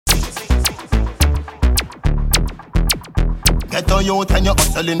Get on you and you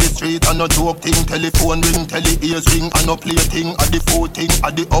hustle in the street and no joke thing. Telephone ring, tele ears ring, and no play thing. At the food thing,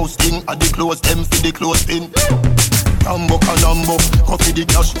 at the house thing, at the clothes them for the clothes pin. Tambo Canambo, coffee the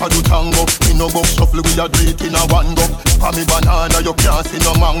cash for the tango. Me no go shuffle with a drink in a one go. For me banana you can't see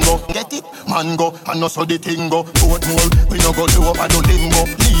no mango. Get it? Mango, and no so the thing go. Boat more, we no go do over the limbo.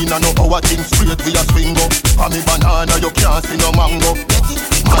 Lean and no our thing straight we a swing go. For me banana you can't see no mango. Get it?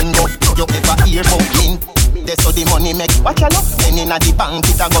 Mango, you ever hear about me? That's how the money make. Watch out, then inna the bank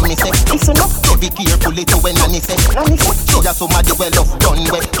it a go me say. Listen up, so be careful it when nanny say. She a somebody well off done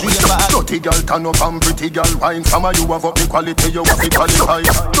well. Dirty girl turn up and pretty girl wine. Some of you have up the quality, you have to qualify.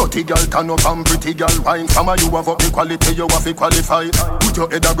 Dirty girl turn up and pretty girl wine. Some of you have up the quality, you have to qualify. Put your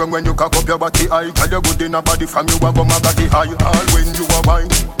head around when you cock up your body high. Tell you good in a body from you have my body high. All when you are wine,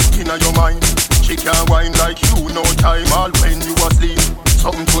 inna your mind. She can't wine like you no time. All when you asleep,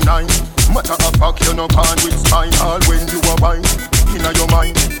 something tonight. Matter of fact, you no pan with spine. All when you are wine, inna your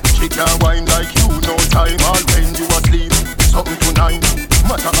mind. She can't wine like you no time. All when you asleep, something tonight.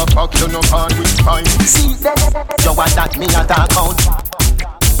 Matter of fact, you no pan with spine. See that? You want that me a talk out.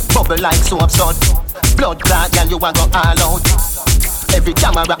 Bubble like so absurd. Blood clot, girl, you a go all out. Every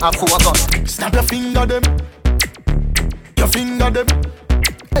camera a focus. Snap your finger them. Your finger them.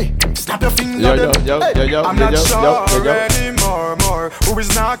 Hey, snap your finger them. I'm not sure anymore. Who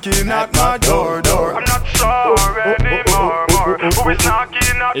is knocking at my door? I'm not sure anymore. Who is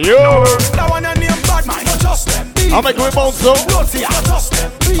knocking at my door? That one a name bad man, not just them. I'll make we bounce so. Not just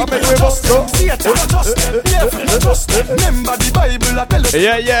them. I'll make we bounce so. Theater, not just them. Devil, not just them. Remember the Bible, I tell us.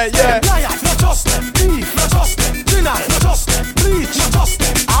 Yeah. Liar, not just them. Thief, not just them. Sinner, not just them. Bleach, not just them.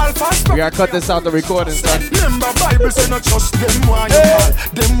 We gotta cut this out the recording, son. Remember Bible say not just them why you ball.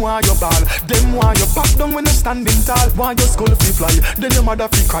 Them why you ball. Them why you back down when you standing tall. Why your skull fi fly. Then your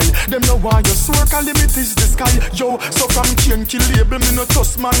mother fi cry. Them know why you soar can limit is the sky. Yo, so from chain kill label me no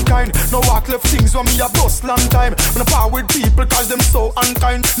trust mankind. No walk left things when me a bust long time. Me no power with people cause them so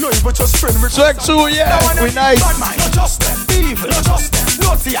unkind. No even just friend with check two, yeah, we nice. Bad man, not just them. Evil, not just them.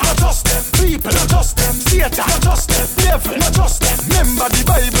 Naughty, not just them. People, not just them. Theater, not just them. Devil, not just them. Remember the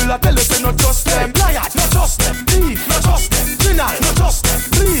Bible, I tell you say not just them. Liar, not just them. Thief, not just them. Sinner, not just them.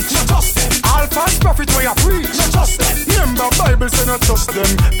 Bleach, not just them. All false prophet where you preach, not just them. Remember Bible say not just them.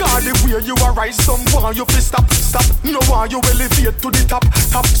 God the way you arise, some want you fi stop. No want you elevate to the top.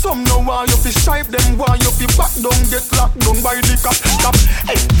 Some no want you fi strive, them want you fi back down, get locked down by the cop.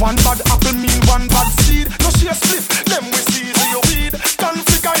 Hey, one bad apple mean one bad seed. No share split, them we see you weed. Can't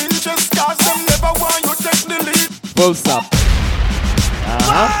figure inches, cause them never want you take the lead. Full stop.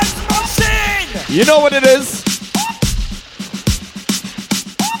 You know what it is.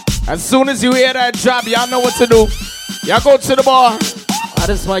 As soon as you hear that drop, y'all know what to do. Y'all go to the bar.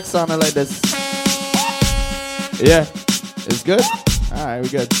 This mic sounding like this. Yeah, it's good. All right, we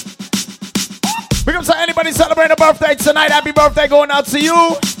good. Big up to anybody celebrating a birthday tonight. Happy birthday going out to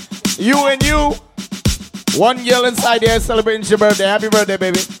you. You and you. One girl inside here celebrating your birthday. Happy birthday,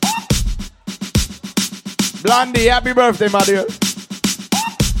 baby. Blondie, happy birthday, my dear.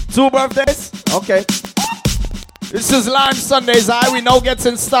 2 birthdays? Okay. This is Lime Sundays. We know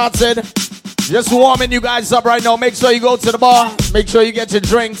getting started. Just warming you guys up right now. Make sure you go to the bar. Make sure you get your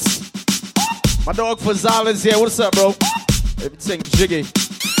drinks. My dog Fazal is here. What's up, bro? Everything jiggy.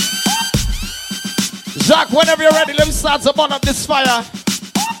 Jacques, whenever you're ready, let me start to burn up this fire.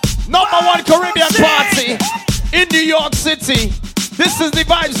 #1 Caribbean party in New York City. This is the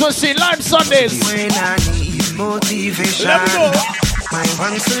Vibes Machine, Lime Sundays. When I need motivation, let me go. My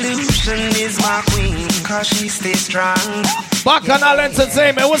one solution is my queen, cause she stays strong. Bacchanal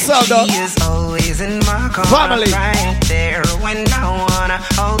Entertainment, what's up, though? She is always in my corner, family. Right there when I wanna.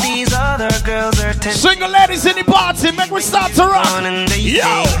 All these other girls are tempting. Single ladies in the party, make we start to rock.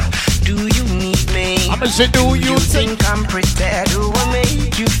 Yo! Do you need me? I'ma say, do you think I'm pretend? Do I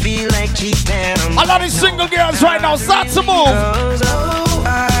make you feel like cheating? A lot of single girls right now, start to move. Oh,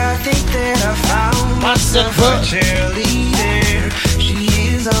 I think that I found myself a cheerleader. She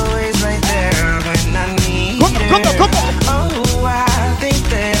is always right there when I need her. Come on. Oh, I think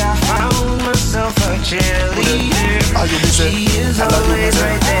that I found myself a cheerleader. She is always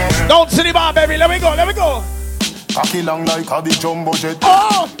right there. Don't to the bar, baby. Let me go. Cocky long like a big jumbo jet.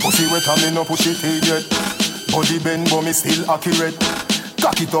 Oh! Pussy wet and me no push it in yet. Body bend but me still accurate.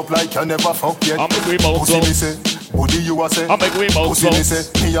 Cock it up like you never fuck yet. Pussy me say, body you a say. Pussy me say,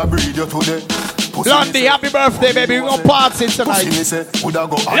 me a breed you today. Blondie, happy birthday, baby. We gon' party tonight. Pussy me say, woulda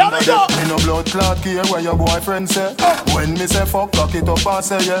go under there. Me no blood clot care where your boyfriend say. When me say fuck, cock it up and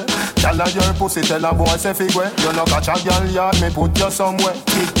say yeah. Tell her your pussy, tell a boy say figure. You no catch a girl yard, me put you somewhere.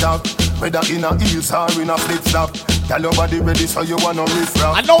 Tick tock. Whether in a heels or in a flip-flop. Tell your body ready so you wanna riff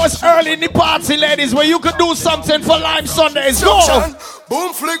rap. I know it's early in the party, ladies, where you could do something for Lime Sundays. Go!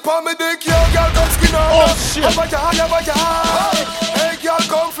 Boom flick on me dick, yo, girl, come skin out. Oh shit! Hey, girl,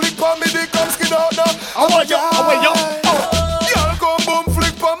 come flick on me dick, come skin out now. I want you. Girl, come boom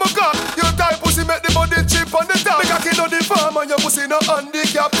flick on my cock. Your tight pussy make the body chip on the top. Make a kid on the farm and your pussy no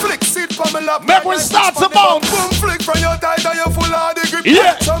handicap. Flick, sit on my lap. Make we start to bounce. Boom flick from your tight and you full of the grip.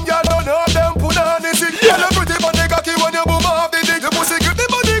 Yeah. Some girl don't know them put on the sick. Yeah. Girl, pretty body cocky when you boom off the dick. The pussy grip the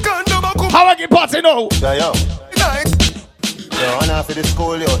body condom and come. How I get party now? Yo. Night. Yo, I'm not for the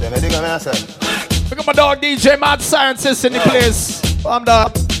school, yo. Them dig on me, I say. Look at my dog DJ Mad Scientist in the place. I'm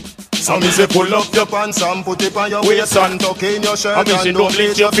the. So me say pull up your pants and put it on your waist and tuck in your shirt and don't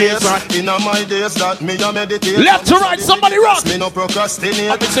bleach your face. In my days that me a meditate. Left to right, somebody rock. Me no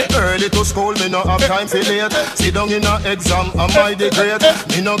procrastinate. Early to school, me no have time for late. Sit down in a exam, am I the great?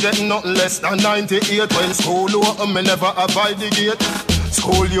 Me no get nothing less than 98. When school open, me never abide the gate.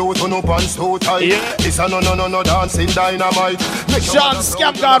 School you turn up and so tight. Yeah. This a no dancing dynamite. Sean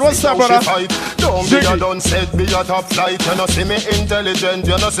Scam God, what's up, brother? Don't be a done said, be a top flight. You no see me intelligent,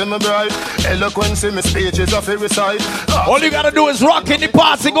 you no see me bright. Eloquence in my speech is a favorite side. All you gotta do is rock in the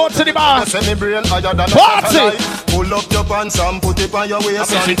party, go to the bar. Me brain higher than party. Pull up your pants and put it on your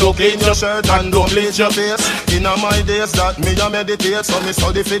waist and tuck in your shirt and don't bleach your face. In my days that me a meditate, so me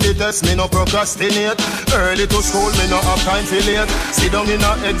study for the test, me no procrastinate. Early to school, me no have time for late. Sit down in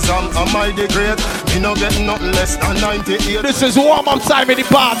a exam, am I the great? Me no get nothing less than 98. This is warm-up time in the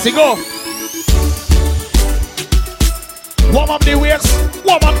party, go. Warm up the waist,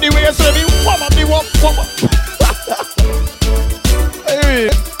 baby. Warm up the warm up. Hey.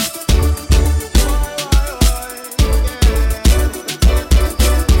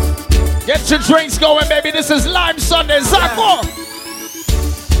 Get your drinks going, baby. This is Lime Sunday. Zako.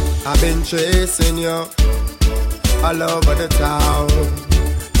 I've been chasing you all over the town.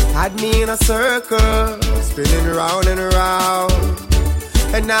 Had me in a circle, spinning around and around.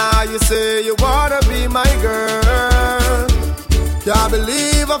 And now you say you wanna be my girl. Can't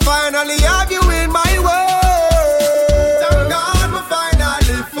believe I finally have you in my world. Thank God we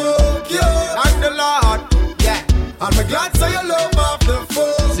finally fuck you. And the Lord, yeah. I'm glad so you love off the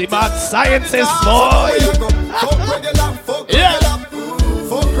phone. See Mad Scientist, boy. Yeah.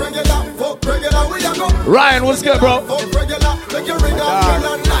 Ryan, what's good, bro?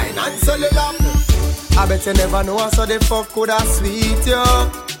 I bet you never know, so the fuck could I sweet you.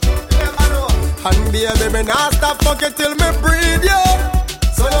 And baby, me not stop fuck it till me breathe you.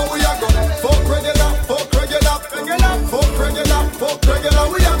 So now we are go fuck regular, fuck regular, fuck regular, fuck regular.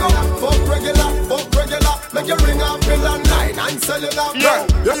 We are go fuck regular, make you ring up bill and line and cellular. Yeah.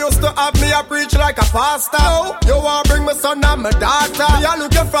 You used to have me a preach like a pastor. You want bring my son and my daughter. Me a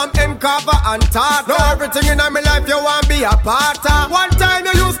looking from Nkava and Tata. Now everything in my life you want be a part of. One time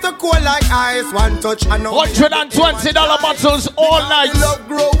you used to cool like ice. One touch and no $120 bottles all night. Love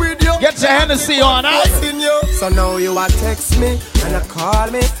grow with you. Get your Hennessy on, huh? So now you a text me and a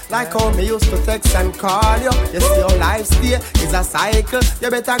call me like how me used to text and call you. You see your life stay is a cycle. You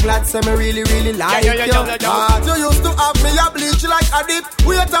better glad say me really like you. You used to have me a bleach like a dip.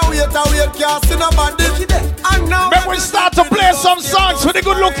 Wait, can't see nobody. And now when we start to play some songs for the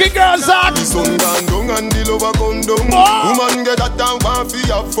good looking girls, Zach. The sun gone down and the lover come down. Woman get that down for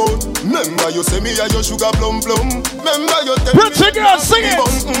your phone. Remember you say me a your sugar plum. Remember you tell me pretty girl, sing it.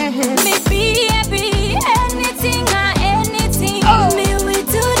 Me be happy, anything or anything. Me we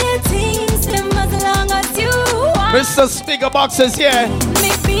do the things them as long as you want. Mr. Speaker Box is here.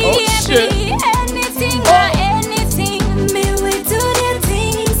 Me be happy, anything or anything. Me we do the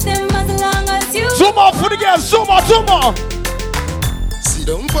things them as long as you want. Zoom off for the girls, zoom more. See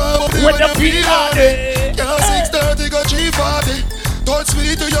them for when you feel like it. Girl 6:30 go 3:40. Touch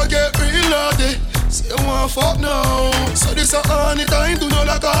sweet till you get real naughty. Say you want fuck now. So this a honey time. Do not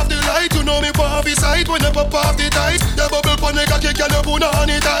lock off the light. You know me pop beside when you pop off the tight. The bubble pon the cocky can you put on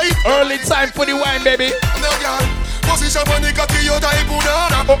it tight. Early time for the wine, baby. No girl, position pon the cocky you type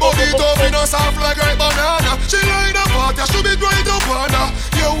banana. Body tough in a soft like ripe banana. She like the party, she be right up on her.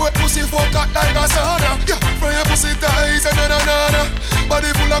 You wet pussy fuck hot like a sauna. Yeah, from your pussy tight and na.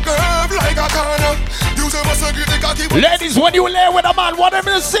 Body full of curve like a corner. Use a muscle grip the cocky. Ladies, when you lay with a man,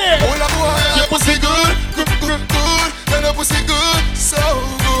 whatever you say. Your pussy good. Then your pussy good, so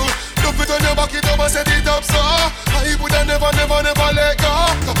good. Don't fit on your back it up and set it up so I would never let go.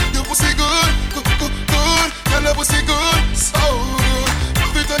 Your pussy good. Then your pussy good, so good.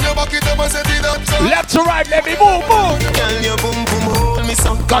 Don't fit on your back it up and set it up so. Left to right, baby, move. Girl, your boom hold me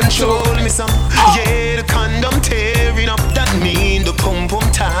some, control me some. Yeah, the condom tearing up, that mean the pum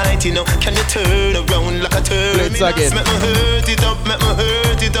tight. tight, you know. Can you turn around like a terminus? Make me hurt it up, make me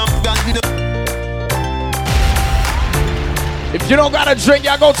hurt it up. God no. If you don't got a drink,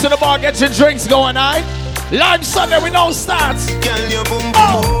 you go to the bar, get your drinks going, alright? Lime Sunday, we don't start. Girl, your boom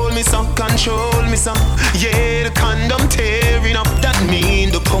boom hold me some, control me some. Yeah, the condom tearing up. That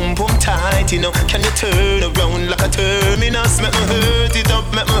mean the pum pum tight, you know. Can you turn around like a terminus? Make me hurt it up,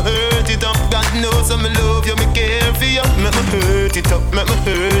 make me hurt it up. God knows I'm in love you, me care for you. Make me hurt it up, make me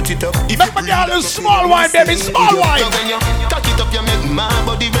hurt it up. If make my girl a small wine, baby, small wine. When you cock it up, you make my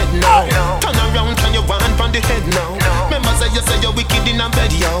body red now. Turn around, can you want from the head now? Remember say you're wicked in a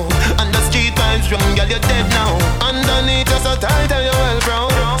bed, yo. And the street vibes wrong, girl, you're dead now. Underneath you're so tight and you're well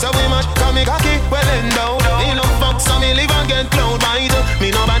proud. So we must come me cocky, well endowed. Me no fuck, so me live and get cloud wise.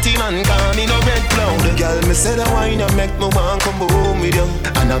 Me no batty man, cause me no red cloud. Girl, me say the wine and make me want come home with you.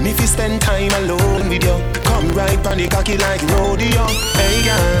 And I'm if you spend time alone with you. Come right on the cocky like rodeo. Hey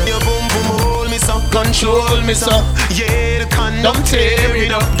girl, your boom boom hold me so, control me so. Yeah, the condom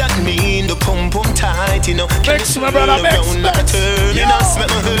tearing up. That mean the pum pum tight, you know. Mix my brother, mix, mix. Make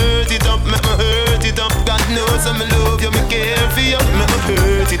me hurt it up, make me hurt it up. God knows I'm in love you, me care for you. Make me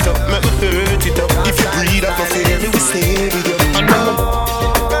hurt it up, make me hurt it up. If you breathe up, I feel me, we stay with you.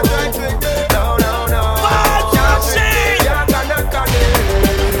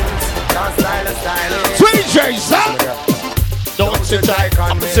 Don't you try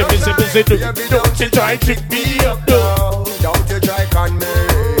con me. Don't you try trick me up, no. Don't you try con me.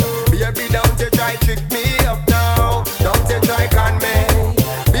 Baby, don't you try trick me up now. Don't you try con me.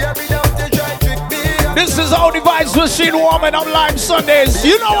 Baby, don't you try trick me up. This is how the Vibes Machine warming up Lime Sundays.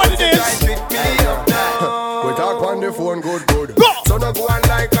 You know what it is. We talk on the phone, good. So no go on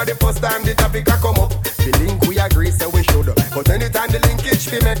like the first time the topic a come up. The link we agree say we should. But anytime the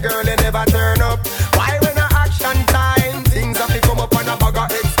linkage we make girl they never turn up. Why when a action time things have to come up and a bag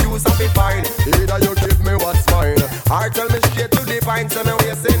of excuse have to find. Either you give me what's mine, or tell me straight to the point so me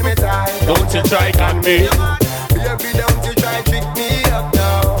wasting me time. Don't you try con me. Baby, don't you try trick me up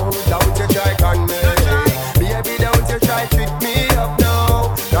now. Don't you try con me. Baby, don't you try trick me up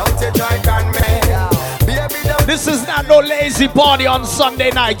now. Don't you try con me. This is not no lazy party on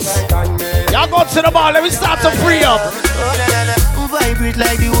Sunday nights. Y'all go to the bar, let me start to free up. Vibrate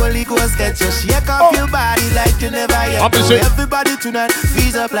like the Holy Ghost, get you shake up your body like you never yet. Everybody tonight,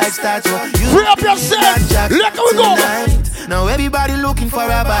 freeze up like statue. Free up yourself, let we go. Now everybody looking for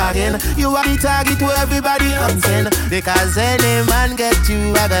a bargain. You are the target to everybody hunting. Because any man get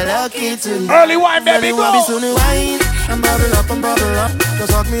you, I got lucky too. Early wine, baby, go. And bubble up.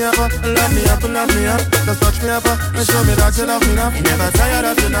 Just walk me up, love me up, love me up. Just touch me up, and show me that you love me enough. You never tired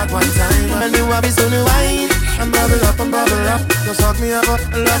of you not one time. And you want me so new wine. And bubble up. Just walk me up,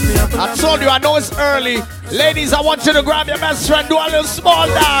 love me up. I told you, I know it's early. Ladies, I want you to grab your best friend, do a little small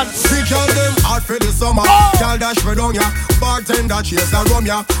dance. Big girl them hot for the summer. Girl dash for down ya. Bartender chase and rum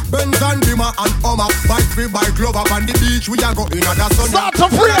ya. Benz and Beamer and Hummer. Bike free bike glove up on the beach. We a go in at the sun. Start to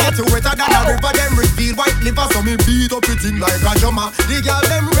free up. To wetter than a river. Them reveal white liver. So me beat up it in like a drummer. The girl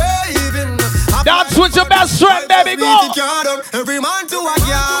them raving. Dance with your best friend, baby, go. Every man to a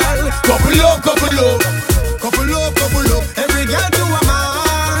girl. Couple up. Couple up. Every girl to a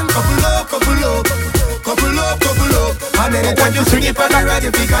man. Couple up. And anytime you swing it on the right,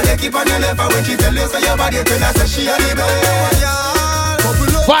 you pick a leg on your left. And when she tell you say your body, tell her say she a the best.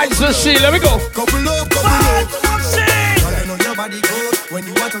 Vibes Machine, let me go. Couple up. Girl, you know your body good. When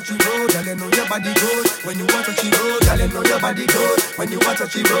you want to cheat road, girl, you know your body good. When you want to cheat road, girl, you know your body good. When you want to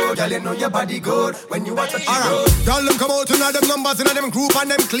cheat road, girl, you know your body good. When you want to cheat road. Girl, them come out in them numbers, in them group, and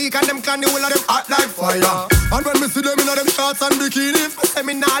them clique, and them clan, the whole of them hot like fire. And when me see them in them shorts and bikinis, me say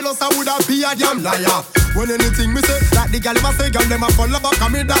me nah lost, I woulda be a damn liar. When anything me say, that the girl ever say, girl, them a follow back,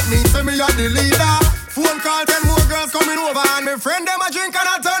 and me that means say me a the leader. Phone call, 10 more girls coming over, and me friend them a drink and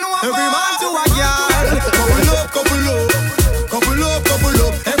a turn over. Every man to a girl, couple up.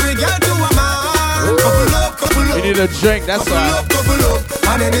 Every girl to a man, couple up. We need a drink, that's all. Couple up.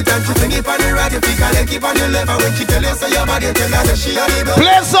 And anytime she sing it on the right, you pick a leg on the left. And when she tell you say your body, tell her that she a the best.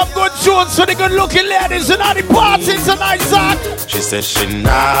 Play some good tunes for the good looking ladies in all the parties tonight, son. She said she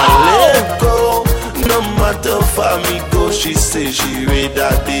not let go. No matter for me go, she say she read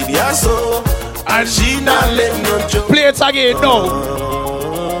that baby so. And she not let no joke. Play it again, no.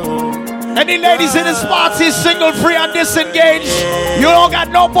 Any ladies in this party, single, free and disengaged? You don't got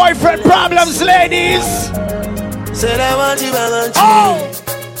no boyfriend problems, ladies. Said I want you.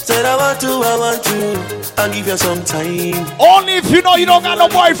 Said I want you. I'll give you some time. Only if you know you don't got no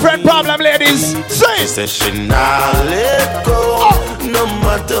boyfriend problem, ladies. Say. She said she not let go. No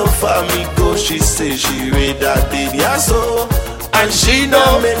matter for me go, she say she read that baby so. And she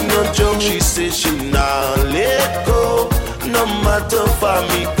not make no joke, she say she not let go. No matter for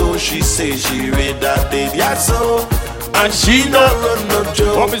me go, she say she read that baby so. And she not run no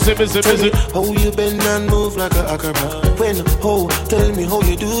joke. Oh, busy. How you bend and move like a acrobat? When, tell me how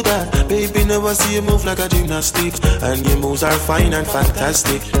you do that. Baby, never see you move like a gymnastics. And your moves are fine and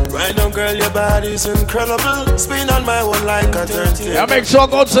fantastic. Right now, girl, your body's incredible. Spin on my one like a turntable. Yeah, make sure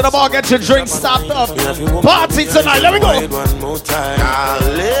go to the bar, get your drink stopped up. Party tonight, let me go. One more time. I'll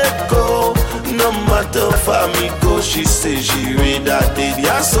let go. No matter for me go, she say she read that baby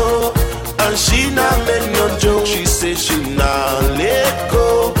so. And she not make no joke, she say she not let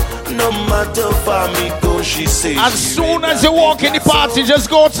go. No matter for me go, she say as soon as you walk in the party, just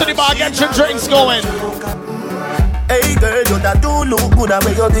go to the bar, get your drinks going. Hey girl, you that do look good at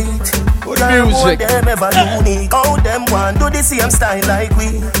where you did. Music. Them ever unique. How them want do the same style like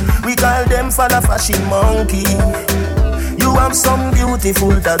we. We call them falla fashion monkey. You have some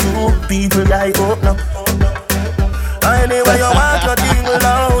beautiful tattoo, people like open up. Anyway, you want your thing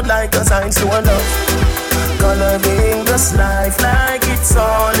loud like a sign to a love. Coloring this life like it's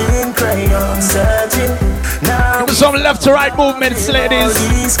all in crayon. Searching now. Some left to right movements, ladies.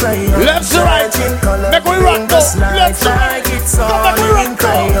 Left to right. Make we rock, go. Left to right. Come make we rock,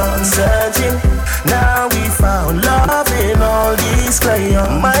 go. Searching. Now we found love in all these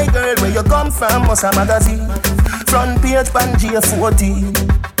crayons. My girl, where you come from, was a magazine. Front page, Pangea 14.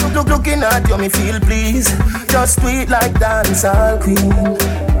 Looking at you, me feel please. Just tweet like dancehall queen.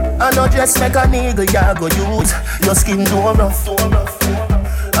 I know just make a nigga, ya go use. Your skin too rough.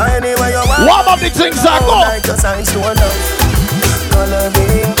 Anyway, you want warm up the things I go. Like your signs to enough.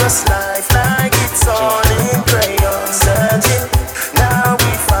 Coloring this life like it's all in crayon. Searching, now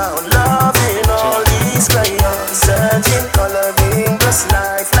we found love in all these crayons. Searching, coloring this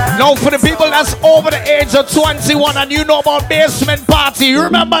life like. Now for the people that's over the age of 21 and you know about basement party, you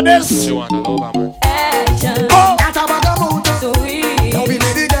remember this? Action. Oh. Sweet.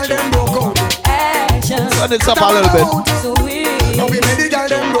 Action. Turn it up a little bit. Sweet.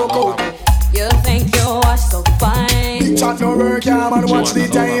 You think you are so fine. Chat no work, yeah, man, watch the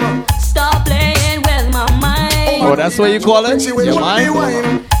time. Stop playing with my mind. Oh, that's what you call it? Your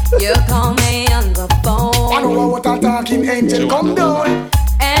mind? You call me on the phone. I know what a talking angel come down.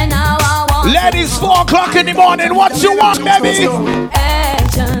 And now I want ladies, 4 o'clock in the morning, what you want, baby?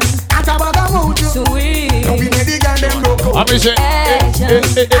 action. Sweet. I'm say, Action.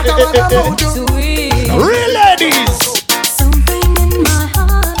 Sweet. real ladies. Something in my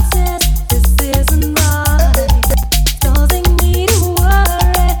heart says this isn't right. Causing me to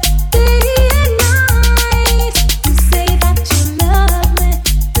worry day and night. You say that you love me,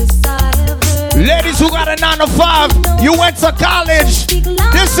 the side of the Ladies who got a 9 to 5, you went to college.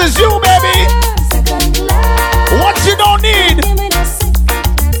 This is you, baby. What you don't need.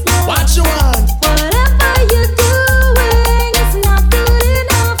 What you want? Whatever you're doing, it's not good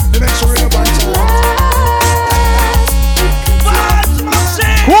enough. Make sure you watch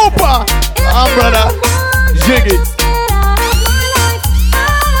Cooper, brother, Jiggy.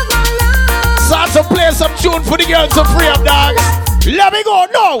 Start to play some tune for the girls to free up, dog. Let me go,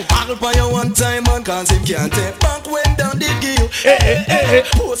 no. I'll buy you one time, man, cause him can't take back when down did give you.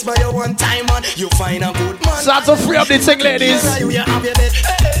 Post by you one time, man, you find a good man. Start to free up the thing, ladies.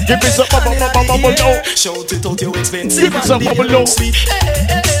 Give me some bubble low. Shout it out, you expensive. Give me some bubble low.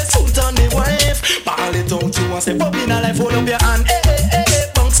 Sultan the wife, ball it out, you want say pop in a life, hold up your hand.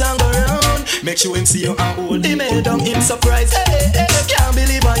 Bounce and go round. Make sure him see you and hold him head down, him surprise. Can't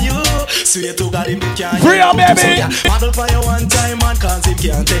believe on you. Swear to God, him can't. Free up, baby. Model for you one time, man, cause him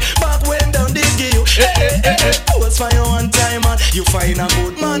can't take back when down they give you. Post for you one time, man, you find a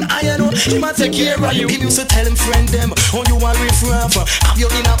good man. I know him a take care of you. He used to tell him friend them, oh you are riff raff. Have you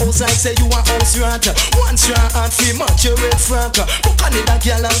in a house like say you are house rat. One strong heart feel much you red frack. Book on it a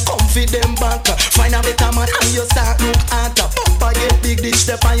girl and come feed them back. Find a better man and you start look at. Pumper get big dish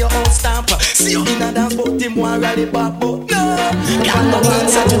step on your own stamp. See you in a dance but him want rally back but no. Can't no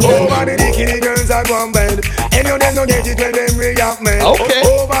answer to them. Over the dicky the girls are gone bad. Any of them don't get it when them react, man. Okay.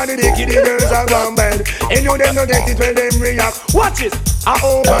 Over the dicky the girls are gone bad. Any of them don't get it when them react. Watch it.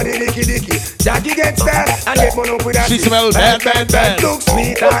 Over the dicky. Jackie gets bad and get one up with that. She smells bad. Looks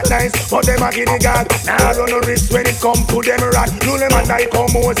sweet and nice, but them a kitty god. Now run no risk when it come to them rat. Do them and I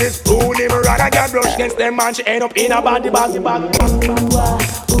come Moses, rule them rat. I got brush against them and she end up in a body bag.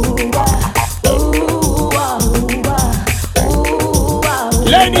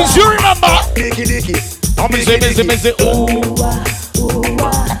 Ladies, you remember? Dicky. Busy.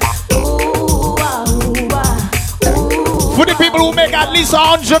 For the people who make at least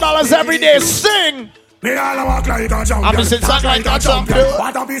 $100 every day, sing. Me all walk like a champion. I'm missing sound like a champion.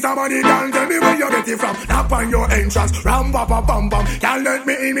 What a piece of money, girl. Tell me where you get it from. Knock on your entrance. Ram, ba, ba, bam, bam. Can't let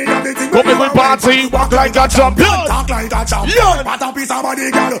me in me. Come in with party. Walk like a champion. Talk like a champion. What a piece of money,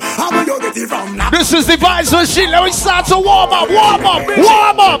 girl. How will you get it from? This is the Vibes Machine. Let me start to warm up. Warm up.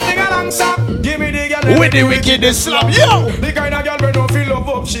 Warm up. Give me the girl with the wickedest slam. Yo. The kind of girl we don't feel love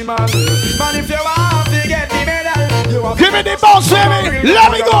up, she man. Man, if you want to get the medal, you have give me the bounce, baby.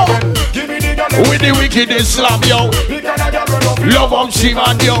 Let me go. Give me the girl with the wickedest slam, yo. The kind of girl we don't feel love up, she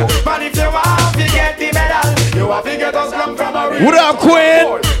man, yo. Man, if you want to get the medal, you have to get a slam from a real. What up,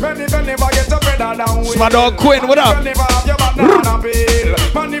 Queen? Man, if you never get a pedal down with my dog Queen, what up? Man, if you have your banana peel.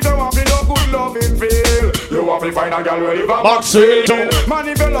 Man, if you want to no good loving feel, you have to find a girl where you have box it. Man,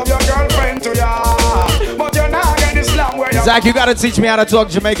 if you love your girlfriend to ya, but you're not getting slam where you. Zach, you gotta teach me how to talk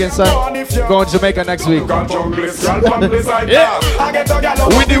Jamaican, son. Going to Jamaica next week. Yeah.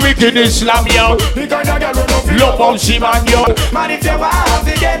 With the wickedest slam, yo. Love on she man, yo. Man, if you want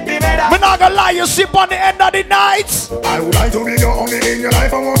to get the medal, I'm not gonna lie, you sip on the end of the night. I would like to be the only in your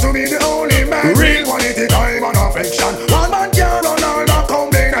life. I want to be the only man. Real quality time and affection. One man can't run all the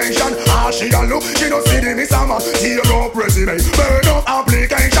combination. She a look, she don't see the miss a man. Tear up resume, burn up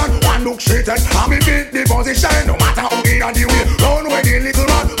application. One look she take, and me fit the position. No matter how in the way, run with the little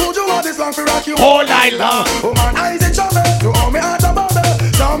man. Would you want this long for rock you all night long? Oh man, eyes in trouble, you owe me heart a bubble.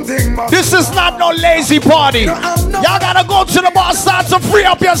 Something must. This is not no lazy party. Y'all gotta go to the bar, start to free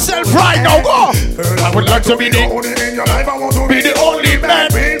up yourself right now. Go. I would like to be the only in your life. I want to be the only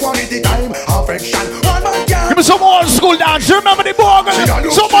man. Real quality time, affection. One man can. Give me some old school dance. You remember the bogle?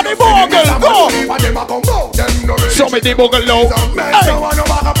 Somebody bogle. Go. Show me the bogle low. Hey.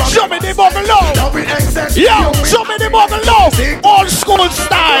 Show me the bogle low. Yo, show me the bogle low. Old school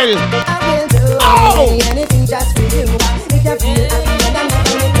style. Oh.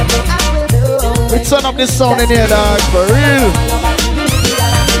 We turn up this sound in here, dog. For real.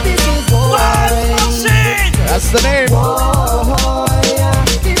 That's the name.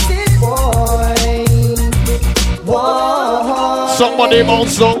 Somebody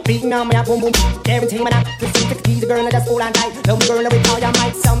also. Big now, my boom boom. Guarantee my to see the keys, girl, and that's all I like. Love girl, we call you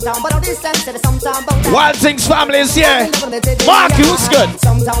might sometime, but all this and say sometime. Wild Things family is here. Mark, who's good?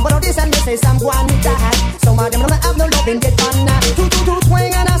 Sometime, but all this and say someone need that. Some of them don't have no love in the fun. Two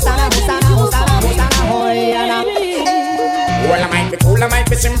swing and a sana. Well, I might be cool, I might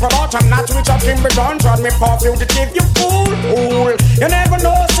be simple, but I'm not rich up in the gun. Try me for fugitive, you fool. You never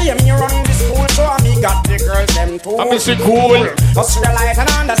know, see me run this school, so me got the girls them too. I'm missing cool. Just realize and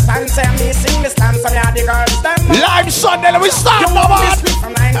understand, say me sing this dance, so me are the girls them. Live Sunday, let me start, you man.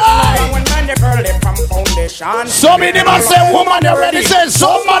 From 9 to 11 when man the girl they from foundation. So many man say woman, you ready? Say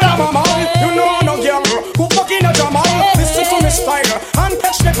some man. You know no girl who fucking a drama. Listen to me style and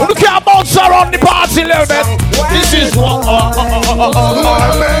catch the. Look at bounce around the party a little bit. This is what.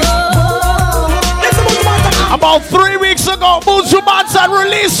 About 3 weeks ago, Buju Banton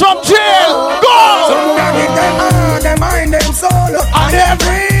released from jail. Go!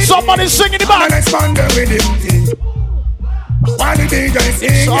 Somebody singing the back. So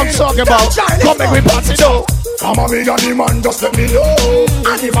I'm talking about, come make me party though. Come on, me and the man, just let me know.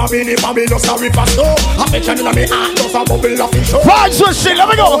 And if I be just a rip as though I'm making me heart, just a bubble of fish. Right, so shit, let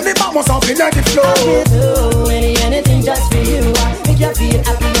me go. Only back myself in the flow. I will do anything just for you. Make you feel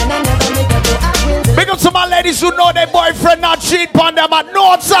happy and I never make you go. I will do. Big up to my ladies who know their boyfriend not cheat on them at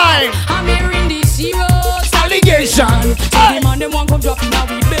no time. I'm hearing these serious allegations. Hey. The man them want come drop in our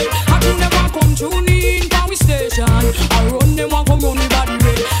bed. I do them want come tune in for we station. I run them want come run the body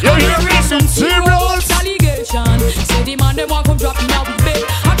red. You hearing some serious allegations. Say the man them want come drop in our bed.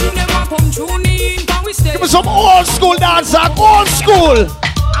 I do them want come tune in for we station. Give me some old school dance, old school.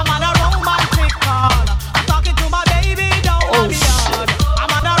 I'm on a romantic call. I'm talking to my baby down on the yard.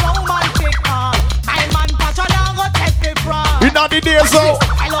 I'm on a romantic call. My man Pacha now go take me from. You know the days so.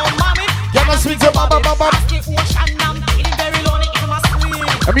 Hello, mommy. You must speak to Baba.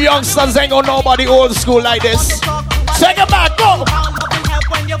 Them youngsters ain't got nobody old school like this. Take it back, go.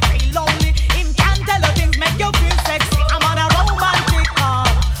 When you feel lonely, him can tell you things make you feel sexy. I'm on a romantic call.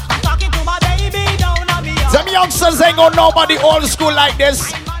 I'm talking to my baby down on the yard. Them youngsters ain't got nobody old school like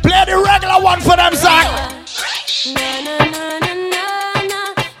this. Play the regular one for them, Zach.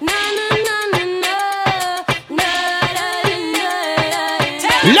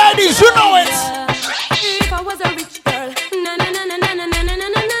 Ladies, you know it. If I was a rich girl, na na na na na na na na na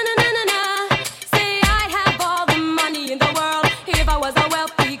na na na. Say I have all the money in the world. If I was a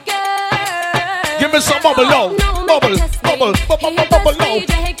wealthy girl, give me some bubble low, bubble, bubble, bubble, bubble low,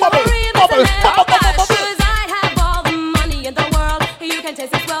 bubble, bubble, bubble. I have all the money in the world. You can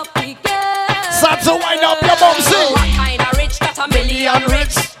taste this wealthy girl. Start Start to wind up your bum, sing. What kind of rich? Got a million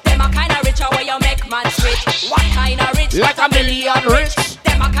rich. Them a kind of richer where you make man switch. What kind of rich? Like a million rich.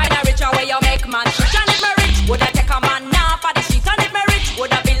 Them a kind of richer where you make man switch. And if me rich, would I take a man now for the street? And if me rich,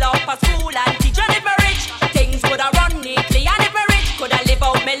 would I build up a school and teach? And if me rich, things would I run neatly. And if me rich, could I live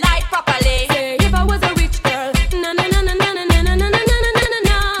out my life properly? Say if I was a rich girl, na na na na na na na na na na na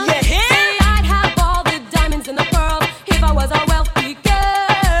na. Yeah, yeah. Say I'd have all the diamonds in the world if I was a wealthy girl.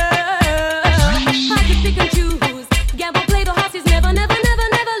 I could pick and choose, gamble, play the horses, never, never, never,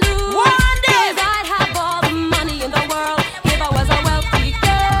 never lose. One day. 'Cause I'd have all the money in the world if I was a wealthy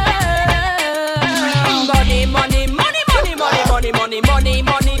girl. Money, money, money, money, money, money, money, money,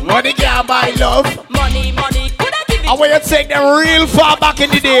 money. Money can't buy love. Money, money, could I give it? I want you to take them real far back in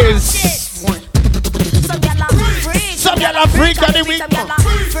the days. Some gyal a freak. Some gyal a freak of the week. Some gyal a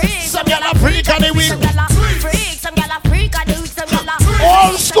freak. Some gyal a freak of the week. Some gyal a freak. Some gyal a freak of the week. Some gyal a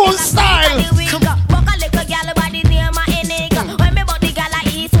Old school style.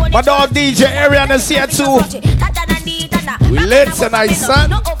 My dog DJ Ariana is here too. We lit tonight, son.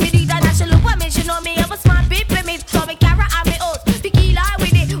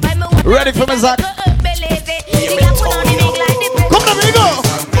 Ready for me, Zach? Come on, we go.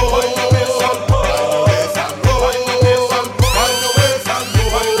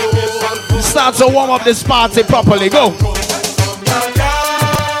 Start to warm up this party properly. Go.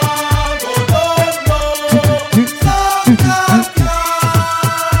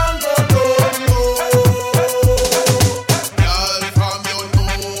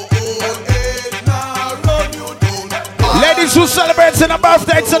 Ladies who celebrating a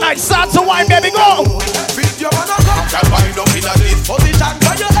birthday tonight, start to wine, baby, go.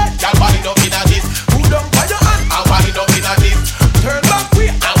 Turn back way,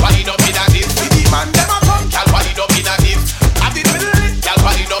 and wind up in a this. The man them a come, girl wind up in a this. At the middle, girl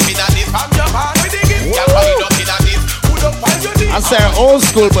wind up in a this. From your hand with the gift, girl wind up in a this. Put up on your knees. I said old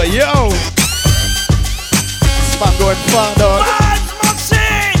school, but yo, this man going far, dog.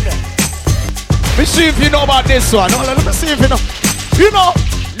 Let me see if you know about this one. Hold on, let me see if you know. You know,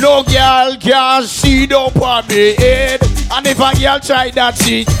 no girl can see up on me head, and if a girl try that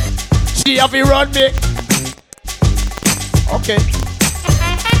shit, she have to run me. Okay.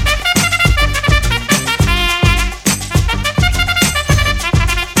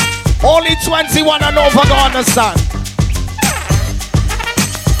 Only 21 and over go understand.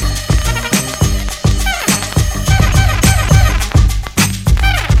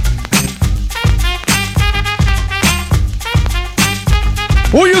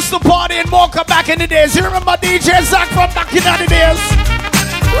 Who used to party in Mocha back in the days? You remember DJ Zach from back in the days?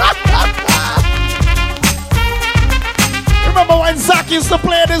 Remember when Zach used to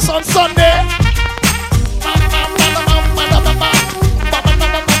play this on Sunday?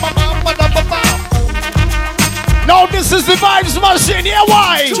 Now this is the Vibes Machine, yeah,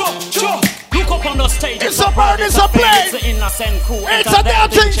 why? Look up on the stage. It's a bird, it's a plane. It's an innocent cool. It's a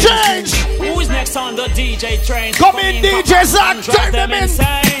dancing change. Who is next on the DJ train? Come in, DJ Zach, turn them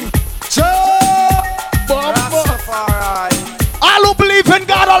insane. All who believe in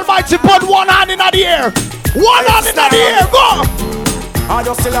God Almighty, put one hand in the air. One hand in the air, go. I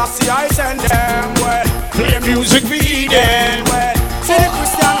just still see I send them well. Play music, feed them well. See the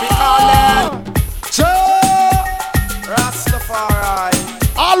Christian we call them. Rastafari.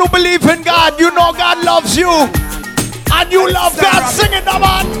 All who believe in God, you know God loves you. And you love God, sing it,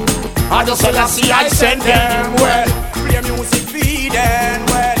 man. I just see I send them well. Play music, feed them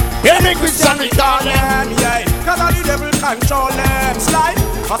well. Every Christian we call them, yeah. Cause all the devil control them. Slide.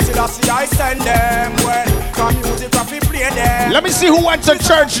 I still see I send them well. Come music, I play them. Let me see who went to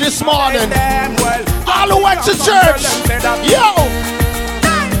church this morning. All who went to church. Yo.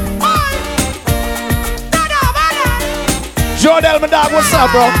 Joe Delman dog, what's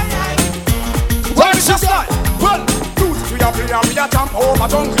up, bro? What's up? Well, we a jump over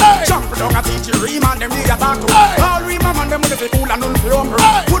jungle. Jump down and teach you Riemann, them we attack to. All Riemann man, them with the cool and unfilm.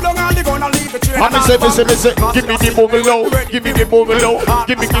 Put down on the gun and leave the train. I'm say, give me the boogaloo, give me the boogaloo,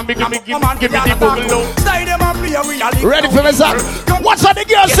 give me the boogaloo. Stay them and play a real. Ready for me, Zach? What's on the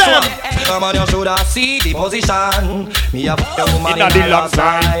girl say? Come on, you shoulda see the position. Me a put your woman in the left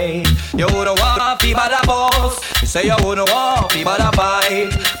side. You woulda want fi bada boss. Me say you woulda want fi bada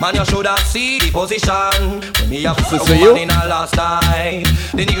fight. Man, you shoulda see the position. Me a put your woman in a last night.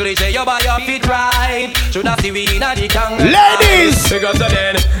 The nigga say you buy your feet right. Should I see we in a the gang? Ladies! Because of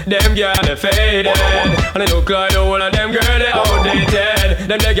then, them girl they faded. And they look like the whole of them girl they outdated.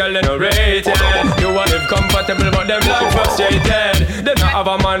 Them the girl they no rated. You want live comfortable but them like frustrated. They not have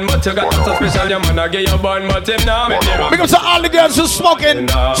a man but you got something special. Your man a get your bun but him now make me rock. Because of all the girls who smoking,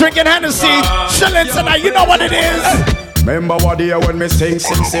 drinking Hennessy, chilling tonight, you know what it is. Remember what day when me sing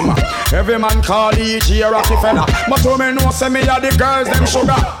simmer. Every man call each year a fella. But to me know say me a the girls them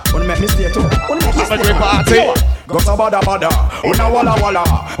sugar. Wanna make me stay too? Wanna make me stay too? Party. Go to bada una walla walla.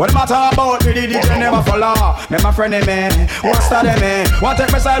 What matter about me the DJ never follow. Me my friend me, what's that me? Want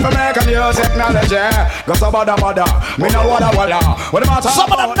take myself and make a music knowledge. Go to bada, me no walla walla. What matter?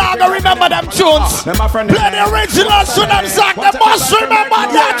 Some of them now don't remember them tunes. Me my friend play the originals to them Zach. They must remember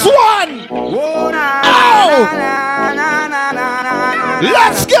that one.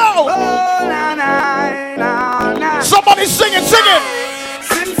 Let's go! Somebody sing it, sing it!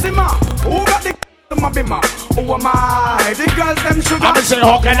 Simma, who got the bimma? Who am I? The girls them sugar. I'm say,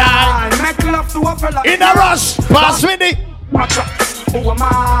 how can I? Make love to a fella. In a rush, pass with it. Who am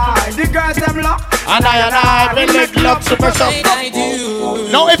I? The girls them lock. And I will make love to myself.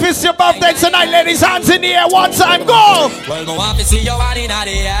 Now if it's your birthday tonight, ladies, hands in the air one time, go! Well, no want to see your one in the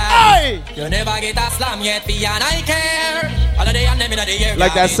air. Hey! You never get a slam yet, for and I care. All of the and them in the air.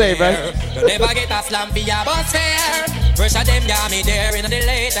 Like that save, right? You never get a slam for your bus fare. First of them got me there in the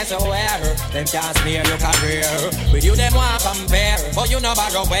latest wear. Them can't smear your career. With you them want compare. But you know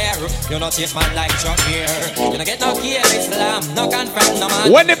borrow where. You know chase man like Chuck here. You don't get no key slam, no confirm, no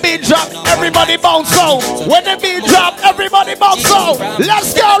man. When the beat drop, everybody bounce out. When the beat drop, everybody bounce out.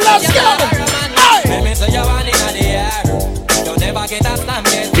 Let's go, let's go. Hey! Let me say you want in the air. You never get a slam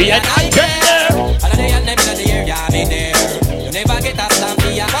yet. Be an icon. All of the and them in the air, got me there. You never get a slam for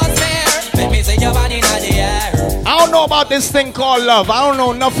your bus fare. Let me say you want in the air. I don't know about this thing called love. I don't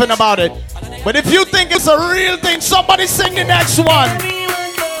know nothing about it. But if you think it's a real thing, somebody sing the next one.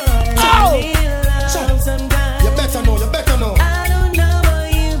 Oh! You better know, you better know.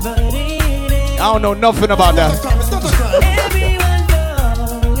 I don't know nothing about that.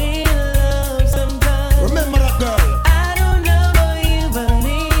 Remember that girl.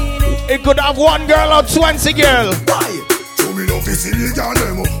 It could have one girl or 20 girl. Why? To me love is illegal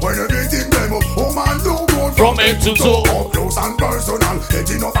demo. When everything demo, oh man don't go from head to toe. Up close and personal, get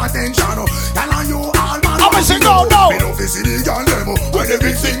enough attention. Tell you all man. I'm say no. Me love is illegal demo. When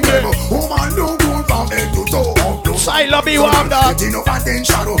everything demo, oh man don't go from head to toe. Up close. I love you, I'm that. Get enough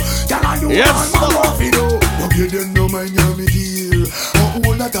attention. Tell you yes, all man love you. You give them no man you me deal. A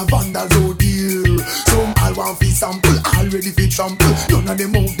whole lot of vandals out there. Some all want fi sample, already fi trample. None of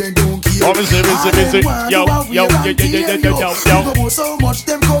them out they don't care. Obviously. Yo. So much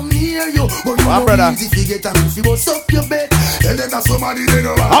them come near you, but you know easy fi get and if you go suck your bed. Tell them that somebody they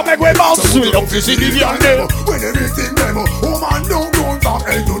know. I'll make way bounce to love to see the young girl. When everything demo, oh man don't go from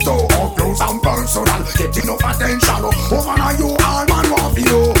head to toe. Up close and personal, get enough attention. Oh man are you all man want fi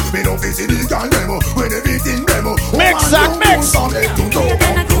you. Me no fi see the girl demo. When everything demo, oh man don't go from head to toe.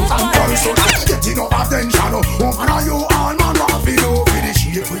 Up close and personal, get enough attention. Oh man are you all man want fi you.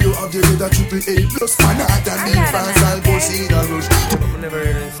 Finish here for you have the letter AAA plus man at and then fast I'll go see the rush. I never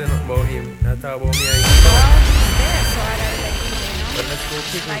heard him say nothing about him. I thought about me and him. But let's go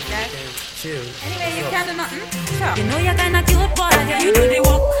kick like that. Chill. Anyway, you can't do nothing. Sure. You know you're kinda cute, boy. You do the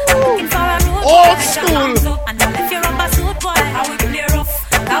walk. I'm looking for a road. Old school. And now if you're a suit, boy, how we play rough.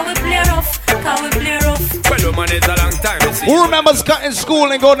 How we play rough. How we play rough. Well, man, it's a long time. Who remembers cutting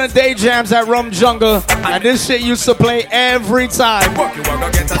school and going to day jams at Rum Jungle? And this shit used to play every time.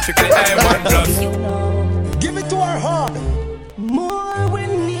 Give it to our heart. More we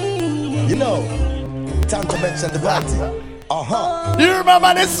need. You know, time to mention the party. You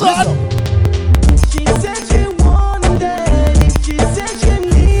remember this song? She said she wanted it. She said she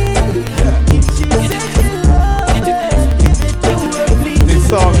needed it. She said she loved it. Give it to her, please. This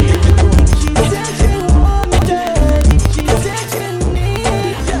song. She said she wanted it. She said she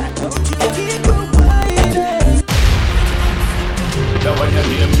needed it. Don't you keep her waiting.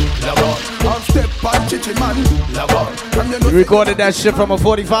 On step on chichi man. You recorded that shit from a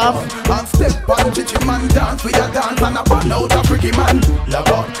 45? On step on chichi man, dance with a dance and a ball out a freaky man.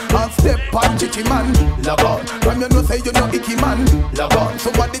 On step on chichi man. From you know say you know icky man.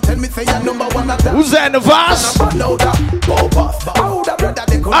 So what they tell me say you're number one at that. Who's that in the verse?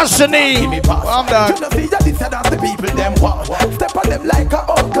 Ashani. I'm done. You know see that this dance the people them want. Step on them like a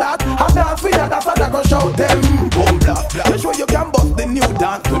old clock. And dance with a dance and I go shout them. Boom blah blah. You sure you can bust the new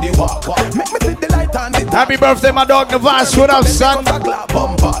dance to the walk. Make me see the light and the Happy birthday, my dog Navas. What up, son? To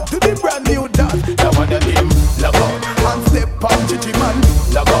the brand new dance. That one the name.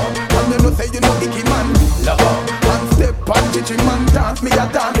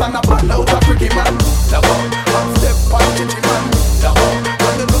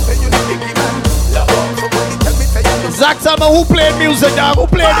 tell me who played music, dog. Who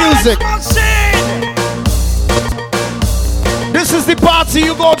played music? This is the party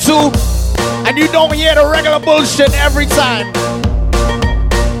you go to, and you don't hear the regular bullshit every time.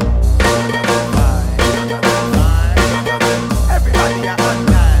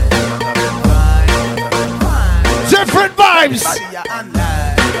 Different vibes.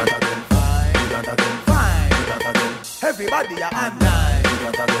 Everybody are online.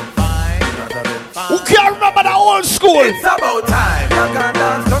 Who can't remember the old school? It's about time. You can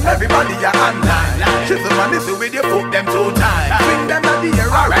dance to everybody are online. She's the man is with you, put them 2 times. Bring them at the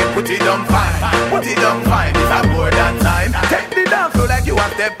air, alright, put it on fine. Put it on fine, it's a more than time. Take the dance floor like you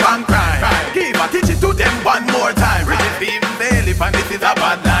have step and crime. Give a teach it to them one more time. British even Bailey, and this is a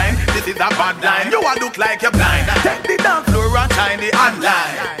bad line. This is a bad line. You all look like you're blind. Take the dance floor and shine the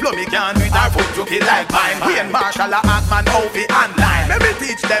online. Plummy can't do it, our foot took it like mine. Ian Marshall, Atman, Ovi, online. Let me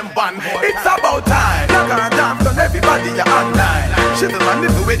teach them one. It's about time. You can't dance on everybody, you're online. She's the man, this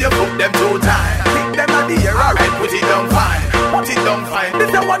is where you put them 2 times. Pick them at the air, alright, put it down fine. Put it down fine.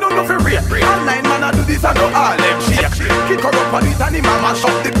 This is one who know for real. Online man, I do this, I know all them shake. Kick her up on it and him a mash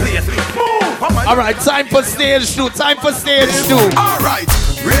up the place. Move, alright, time for stage 2. Time for stage 2. Alright,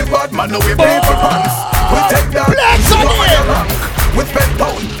 real bad man, no we people pants. We take that to a rank. With pen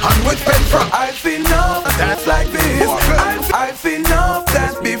pound and with pen front. I've seen enough dance like this. I've seen enough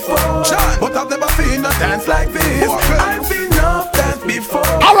dance before, but I've never seen a dance like this. I've seen enough dance before.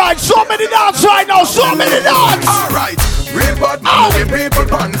 Alright, so many dance right now. So many dance. Alright, real bad man, we people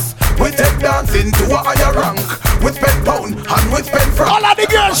pants. We take dancing to a higher rank. With pen pound and with pen front. All of the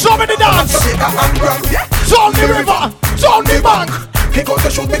girls, so many dance. Down the river, down the bank. Kick out the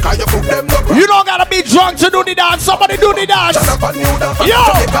shoot because you put them up. You don't gotta be drunk to do the dance. Somebody do the dance. Yo!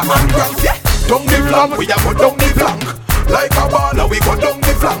 Down the flank, we a go down the flank. Like a baller, we go down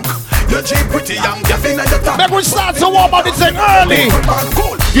the flank. You're cheap, pretty young, just in your tank. Make we start to warm up this thing early.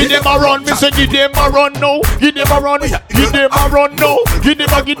 Give them a run, me say give them a run now. Give them a run, give them a run now. Give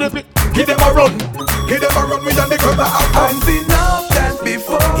them a run. Give them a run, we done the cover of I've seen enough dance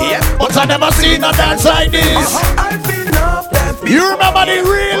before. Yeah, but I never seen a dance like this. I've seen enough dance before. You remember the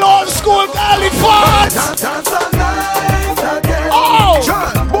real old school Cali Fox? Dance all night again. Oh!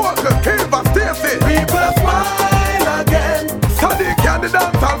 John, Walker, Kilva, Stacy. People smile again. So they can the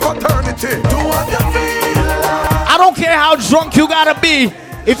dance all fraternity. Do what you feel like. I don't care how drunk you gotta be.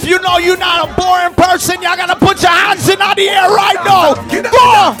 If you know you're not a boring person, y'all gotta put your hands in the air right now.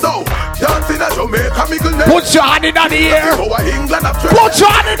 Go! Dancing at Jamaica, put your hand in the air. Put your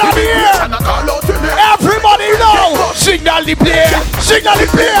hand in the air. Everybody know. Signal the plane. Signal the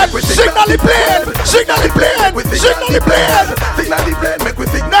plane. Signal the plane. Signal the plane. Signal the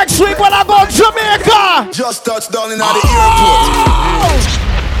plane. Next week when I go to Jamaica. Just touched down in the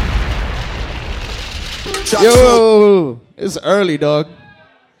airport. Yo, it's early, dog.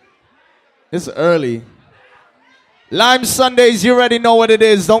 It's early. Lime Sundays, you already know what it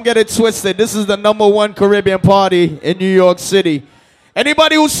is. Don't get it twisted. This is the #1 Caribbean party in New York City.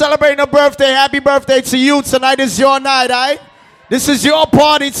 Anybody who's celebrating a birthday, happy birthday to you. Tonight is your night, alright? This is your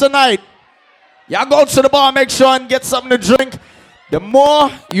party tonight. Y'all go to the bar, make sure and get something to drink. The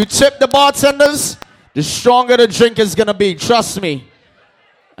more you tip the bartenders, the stronger the drink is gonna be. Trust me.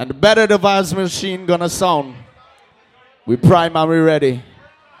 And the better the vibes machine gonna sound. We prime and we ready.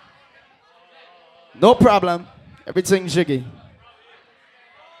 No problem. Everything jiggy.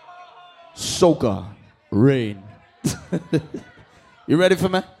 Soca. Rain. You ready for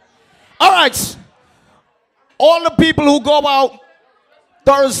me? All right. All the people who go out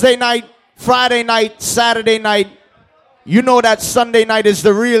Thursday night, Friday night, Saturday night, you know that Sunday night is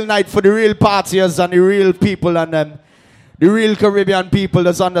the real night for the real partiers and the real people and them. The real Caribbean people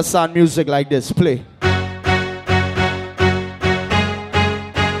that understand music like this. Play.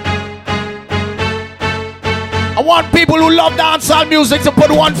 I want people who love dancehall music to put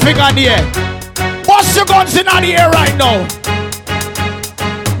one finger in the air. Bust your guns in the air right now.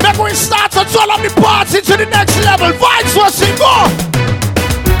 Make we start to turn up the party to the next level. Vibes was it, go!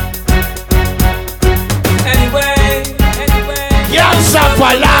 Anyway. Can't stop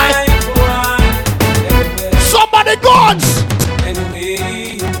for life. Somebody guns!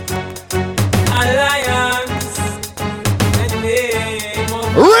 Anyway. Alliance. Anyway.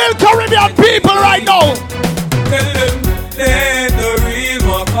 Real Caribbean people right now. Tell them they're the real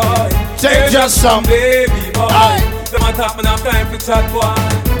McCoy. Take just some baby boy. Them a talk, man, have time for chat, boy.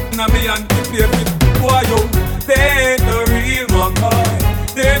 Now me and the baby boy, yo. They're the real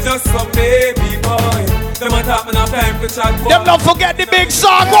McCoy. They're just some baby boy. Them a talk, man, have time for chat, boy. Them don't forget the big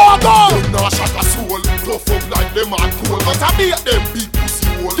song, go, go. Them not shot a soul, tough up like them and cool. But I make them big pussy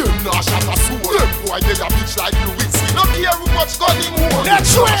hole. Them not shot a soul. Them boy, they a bitch like Louis. No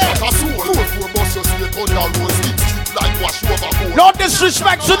Which way? No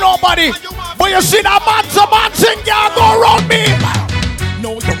disrespect to nobody, but you see that man to man thing can't go around me.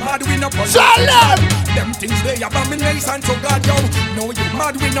 No, you mad we no pull Tell them. Them things they abomination to God, yo. No, you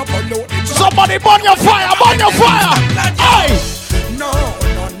mad we no pull out. Somebody burn your fire, burn your fire. Hey. No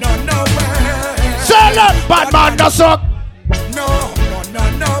way. Tell them, bad man no suck. No way.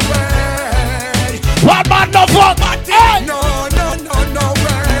 Bad man no fuck. Hey. No way.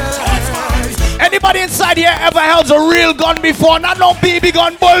 Anybody inside here ever held a real gun before? Not no BB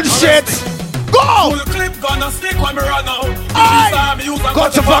gun bullshit. Go! Full clip gonna stick when me run out. Aye. This is use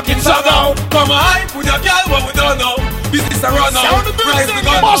Got your fucking song out. Come on, with your girl, what we don't know. This is a run out. Release the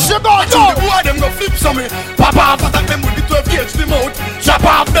gun. Bust your gun, go! Why them go flip some me? Pop off, attack them with the 12 gauge the mouth. Chop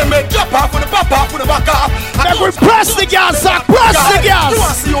off them, chop off with the pop off with the back off. Then we press the gas, press the gas. You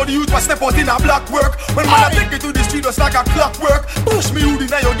wanna see how the youth was step out in a black work? When man I take it to the street just like a clockwork. Push me out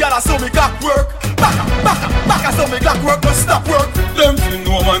in your girl, I saw me clock work. Back, I saw me clock work, don't stop work. Them feel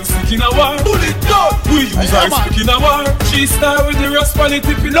no man sick in a war. Bullet down. We use our stick in a war. She start with the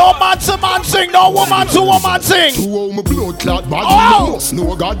rascality. No man to man sing, no woman to woman sing. To my blood clot man, you must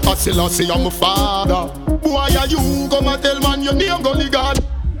know God, but still I say I'm a father. Boy, are you come and tell man your name, Gully God?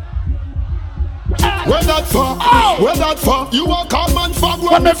 Where that for? Where that for? You a common fag.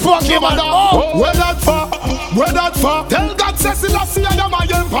 What the fuck you man? Where that for? Where that for? Tell God Cecil I see I am my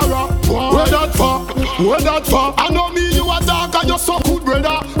emperor. Where that for? Where that for? I know me you a dark and you so good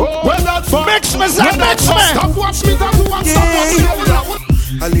brother. Where that for? Mix me, mix me. Stop watch me that you want stop.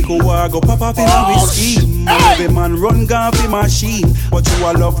 A little war go pop up in a whiskey. Every man run gun for machine. But you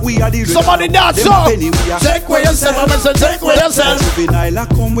all love we are the somebody dance up. Take away yourself, Mr. Take away yourself. Juvenile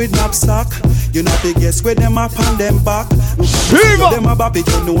come with knapsack. You know the guess where them up on them back. Them a bop it,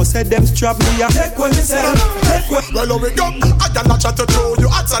 you know said them strap me. Take away yourself. Well, we go. I cannot chat to throw you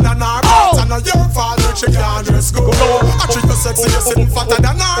hotter than our mouth. And your fault, she can't just go. I treat you sexy, you're sitting fatter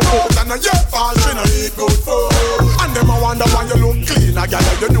than our mouth. And your fault, she not eat good food. And them a wonder why you look clean. I got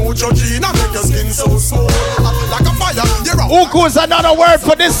you know your gene, I make your skin so smooth. I feel like a fire, you're out. Uku is another word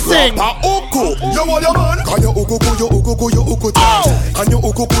for this thing. Uku, you want your man? Can you uku, you uku tight? And you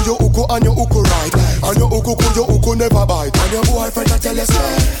uku, and you uku right. And you uku never bite. And your boyfriend I tell you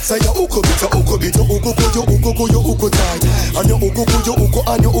say you uku bit, you uku tight. And you uku,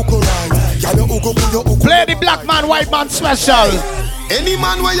 and you uku right. Can you uku. Play the black man, white man special. Any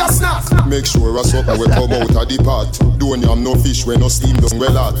man where you snack, make sure a supper will come out of the pot. Don't yam no fish when no steam doesn't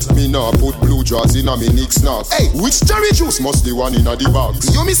well hot. Me nah put blue jaws in a me Nick snack. Hey, which cherry juice must the one in a the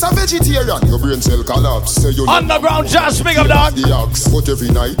box? You miss a vegetarian, your brain cell collapse. Say you underground jazz, big up dog. The axe, but every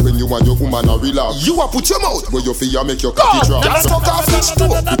night when you want your woman a relax, you a put your mouth where your fear make your cocky drop. Just fuck off each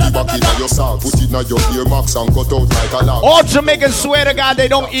toe, put it back in your sock, put it in your earmarks and cut out like a lamp. All Jamaicans swear to God they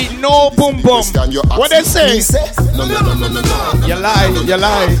don't eat no boom boom. What they say? No. You lie.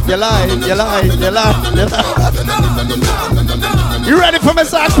 You ready for me,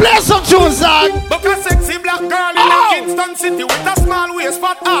 Zach? Play some tunes, Zach. Look a sexy black girl in Kingston City with a small waist,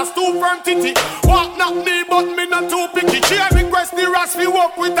 fat ass, 2 front titty. Walk not me, but me not too picky. She a request the ras fi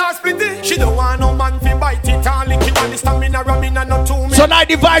walk with her splitty. She don't want no man fi bite it and lick it. And the stamina ramming and not 2 minutes. So now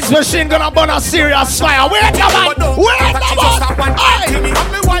the Vibes Machine gonna burn a serious fire. Wait a man. Wait a man. Hey.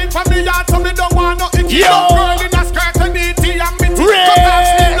 And me wife and me yard so me don't want no icky. Yo. Girl in a skirt and the tea and me tea.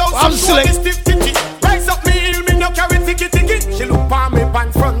 I'm slick. Rise up me hill, me no carry ticky. She look pa me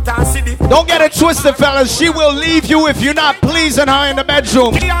pan front and see the. Don't get it twisted, fellas. She will leave you if you're not pleasing her in the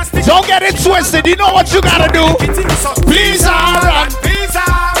bedroom. Don't get it twisted. You know what you gotta do. Please her and please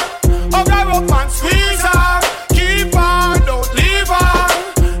her. Oh, grab up and squeeze her. Keep her, don't leave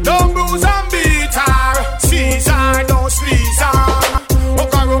her. Don't bruise and beat her. Seize her, don't squeeze her. Oh,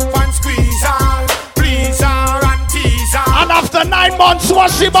 grab up and squeeze her. Please her and tease her. And after 9 months,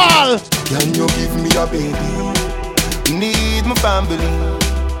 wash the ball. Can you give me a baby? Need my family.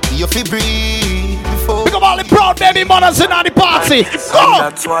 You feel breathe before. Pick up all the proud baby mothers in the party. Go!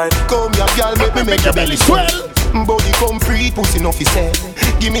 That's why. Come here, girl, make your belly swell. Body come free, pussy no fi sell.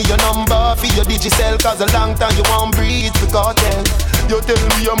 Give me your number for your digicel. Cause a long time you won't breathe for cartel. You tell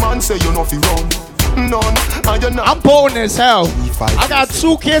me your man say you no fi run. None, and you're not. I'm born as hell. I got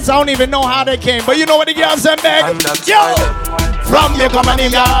 2 kids, I don't even know how they came. But you know what the girls said back? Yo! From your company,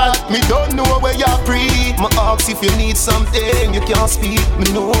 God. Me don't know where you're free. My ask if you need something, you can't speak. Me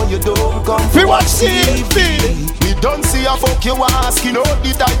know you don't come from what TV. Me don't see a fuck you asking out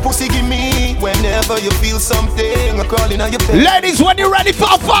the type pussy give me. Whenever you feel something, I'm crawling on your bed. Ladies, when you're ready for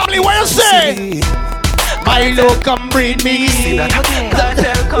a family, what you say? My love, come breed me.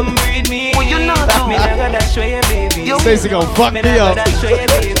 Doctor, come breed me. Well, you know that me not gonna show you, baby. You Stacy gonna fuck me up.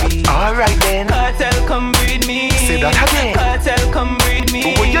 Alright then. Cartel, come breed me. Say that again. Cartel, come breed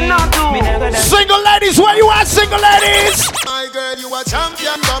me. What you not do? Single ladies, where you at, single ladies? My girl, you a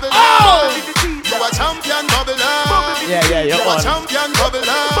champion bubbler. Oh! You a champion bubbler. Yeah, you're You a on. champion bubbler.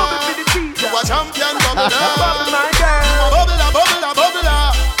 You a champion bubbler. My girl. You a bubbler, bubbler,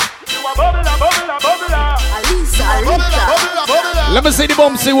 bubbler. You a bubbler, bubbler, bubbler. Alisa, bubbler, bubbler. Let me see the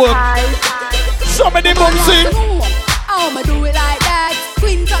bumsy work. Show me the bumsy. I'ma do it like that.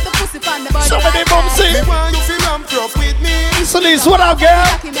 Queen cut the pussy from the body. Show me the bumsy. Me want you feel ramp rough with me. So this, what up, girl?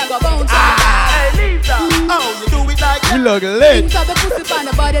 Hey, Lisa. How you do it like You that? look Queen lit. cut the pussy from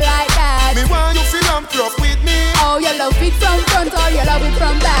the body like that. Me want you feel ramp rough with me. Oh, you love it from front or you love it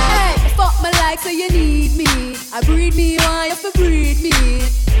from back. Hey, fuck me like so you need me. I breed me, want you to breed me.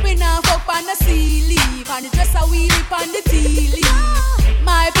 We now fuck on the sea leaf, on the dresser we rip on the tea leaf.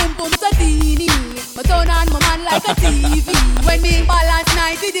 My pum pum so teeny, my turn on my man like a TV. When me balance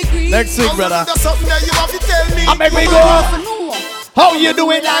 90 degrees. Next week, brother. There's something that you have to tell me. I make me go. How you do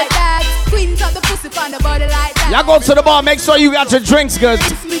it like that? Queen cut the pussy from the body like that. Y'all go to the bar, make sure you got your drinks good.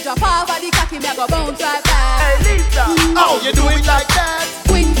 Me drop off of the cocky, me go bounce right back. Hey, Lisa. How you do it like that?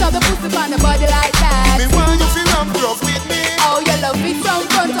 Queen cut the pussy from the body like that. Me want you feel ramp rough with me. Oh, you love it from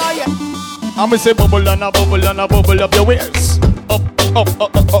front or you. I'ma say bubble and a bubble and a bubble up your waist.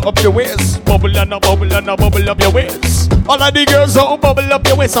 Up your waist. Bubble and a bubble and a bubble up your waist. All of the girls out bubble up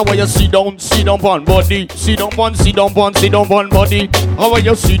your waist. How you sit down on body. Sit down on body. How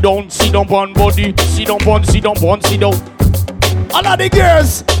you sit down on body. Sit down. All of the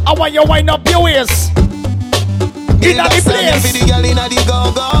girls, I want you wind up your waist. In the place. For the girl in the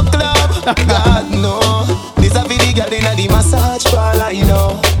go-go club. God no. This a for the girl in the massage parlor, you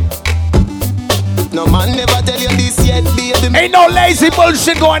know. No man never tell you this yet, baby. Ain't no lazy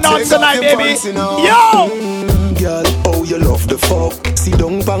bullshit going on tonight, baby. Yo! Girl, oh you love the fuck. Sit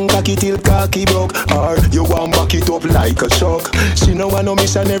down pan cocky till cocky broke. Or you want back it up like a shock. She no want no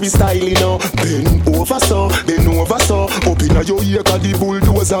missionary style, you know. Bend over so. Up in your ear cause the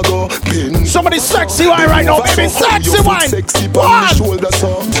bulldozer go. Bend. Somebody sexy wine right now, baby. Sexy wine. Sexy on the shoulder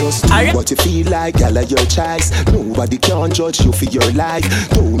so. Just do what you feel like, girl of your choice. Nobody can judge you for your life.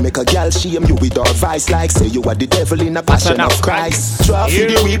 Don't make a girl shame you with her vice. Like say you are the devil in a passion of Christ. Try for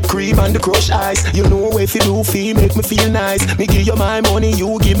the whipped cream and the crushed ice. You know if you do feel make me feel nice. Me give you my money,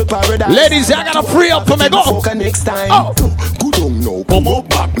 you give me paradise. Ladies, I gotta free up for me, go. Fuck next time. Good on now, come up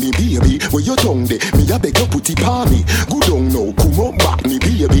back me baby. Where your tongue de, me a beg you put it on me. Good on now, come up back me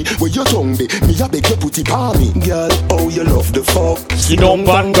baby. Where your tongue de, me a beg you put it on me. Girl, oh you love the fuck. She don't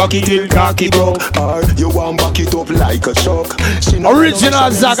want cocky till cocky broke. Or you want back it up like a shock.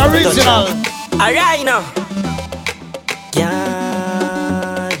 Original, Zach, original. Alright now.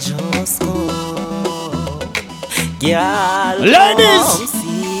 Yeah, just go. Yeah, ladies.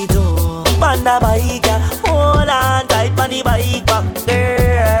 Panda bike, hold on tight, panda bike back,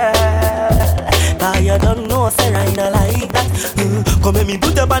 girl. Cause you don't know, say I don't like that. Come let me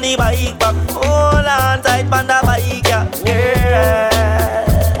put up on the bike back, hold on tight, panda bike, girl.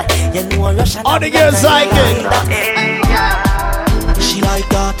 You know Russian. All the girls like it. She like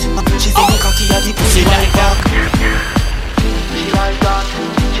that. She say me cocky at the pussy like that. She like that.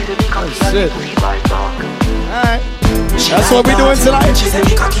 She say me cocky at the pussy like that. Alright. That's what we doing tonight. She say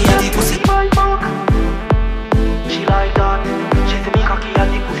me cocky at the pussy like that. She like that. She say me cocky at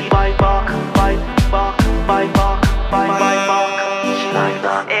the pussy like back. She like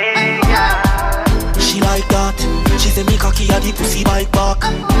that. She like that. She say me cocky at the pussy bike back.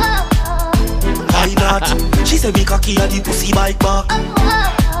 Like that. She say me cocky at the pussy bike back.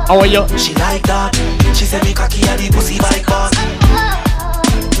 How are you? She like that. She say me cocky at the pussy bike back.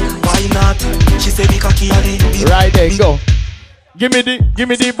 Why not? She say me cocky at the. Right there, go. Give me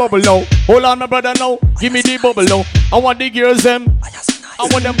the bubble now. Hold on, my brother now. Give me the bubble now. I want the girls them. I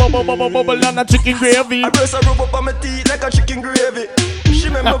want them bubble and a chicken gravy. I press her rub up on my teeth like a chicken gravy. She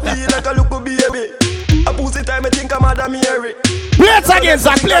make me feel like a little baby. I pussy time I think I'm Madam Mary. Play it again,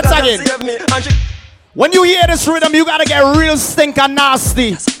 Zach. Play it again. When you hear this rhythm, you gotta get real stinking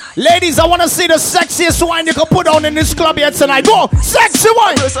nasty. Ladies, I wanna see the sexiest wine you can put on in this club here tonight. Go, sexy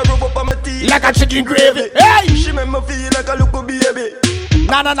wine. Like a chicken gravy. Hey! She make me feel like a little baby.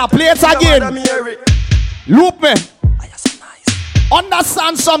 Nah. Play it again. Loop me.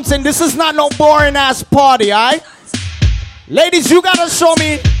 Understand something. This is not no boring ass party, alright? Ladies, you gotta show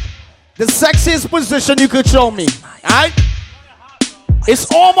me the sexiest position you could show me, alright? It's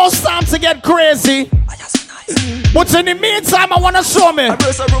almost time to get crazy. But in the meantime, I wanna show me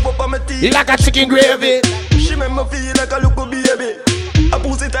like a chicken gravy. She make me feel like a little baby. I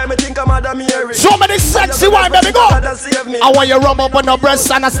pussy time I think I'm Madam Mary. So many sexy wine, baby, go. I want you rub up on the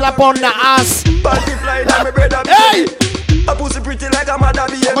breast and a slap on the ass. Hey! A pussy pretty like a Madam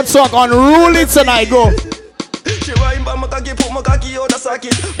Mary. I'm gonna talk unruly tonight, go. She wine pa makaki, put makaki out the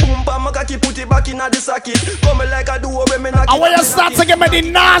socket. Boom pa makaki, put it back in the socket. Come like a duo when me knock it. I want you start to give me the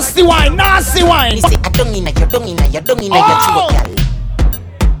nasty wine, nasty wine. You say, I don't in your throat, girl.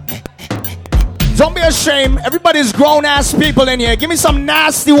 Don't be ashamed. Everybody's grown-ass people in here. Give me some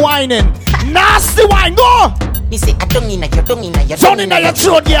nasty whining. Nasty wine, go! Me say, I don't in your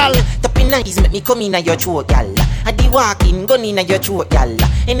throat, girl. Tapping eyes make me come in your throat, girl. I be walking, gun in your throat, girl.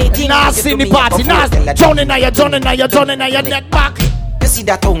 Anything nasty in the party, nasty. Down in your neck back. You see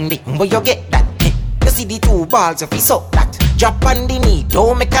that tongue, where you get that? You see the two balls of his up that. Drop on the knee,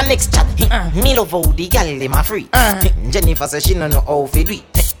 don't make a next chat. Me love how the girl them a free. Jennifer says she no know how to do it.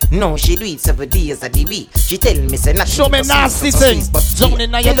 No, she do it 7 days of the week. She tell me say not. Show me nasty things. Down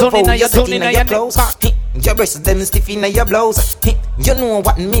in your clothes. Your breasts them stiff in your blouse. You know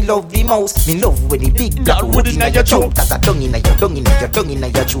what me love the most. Me love when the big girl wood in your throat. Cause I dung in your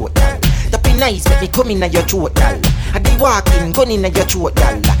throat. Tapping nice, make me come in your throat, girl. I be walking, gun in your throat,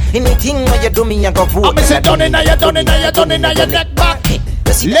 girl. Anything where you do me, I go vote. I'm say down in your neck back.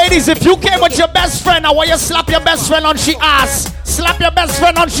 Ladies, if you came with your best friend, I want you slap your best friend on she ass. Slap your best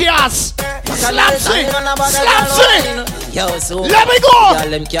friend on she ass. Slap she. Yo, so let me go. Y'all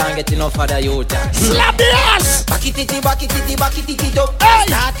them can't get enough of the youth. Slap the ass. Back it up.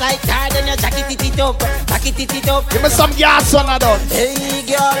 Start like hard and you jack it up. Back it up. Give me some gas on that. Hey,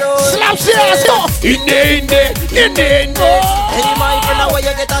 girl. Slap she ass go. In there. Hey, my friend, where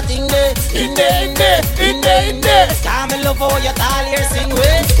you get a thing there? In there. Come and love how you tall here sing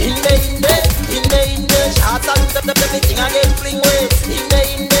way. In there. Shots out the everything I get fling way. In there.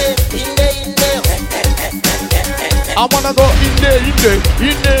 I wanna go in there.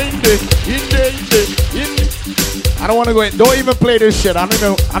 I don't wanna go in. Don't even play this shit. I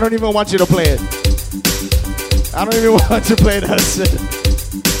don't even want you to play it. I don't even want you to play that shit.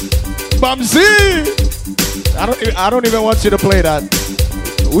 Bamsi! I don't even want you to play that.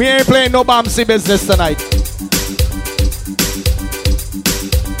 We ain't playing no Bamsi business tonight.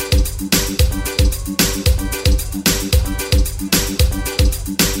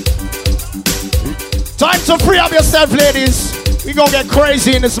 Time to free up yourself, ladies. We gonna get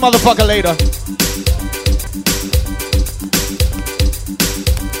crazy in this motherfucker later.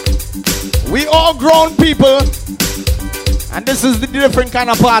 We all grown people, and this is the different kind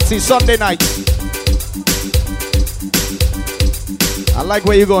of party, Sunday night. I like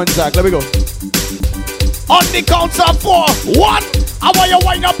where you're going, Zach. Let me go. On the count of 4. 1. I want you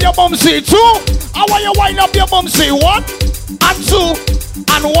wind up your bum, see. 2. I want you wind up your bum, see. 1 and 2.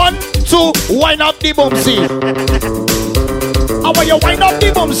 And 1, 2, wind up the bum, see. I want you wind up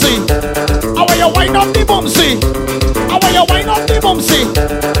the bum, see. I want you wind up the bum, see. I want you wind up the bum, see.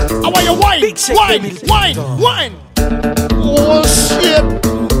 I want you wine. Oh shit.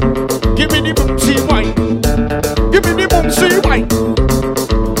 Give me the bum, see, wine. Give me the bum, see, wine.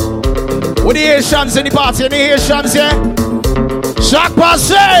 What the Haitians in the party? Any Haitians here? Jacques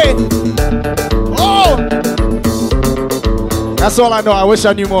Passe. Oh. That's all I know. I wish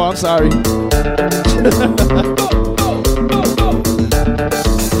I knew more. I'm sorry.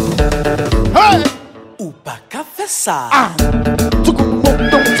 Hey! Upa Cafesa.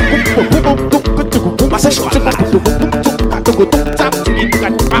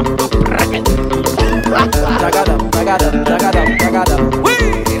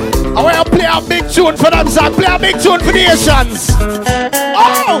 I want to play a big tune for them, Zach. Play a big tune for the Asians.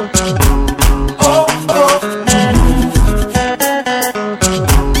 Oh!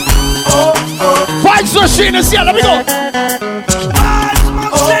 Vibes machine is here. Let me go.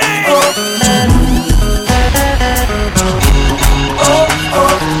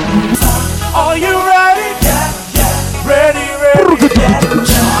 Are you ready? Yeah. Ready.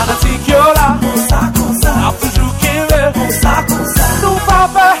 Wanna take your life. After you kill it. No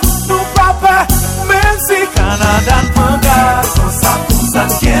papa. Canada Manga.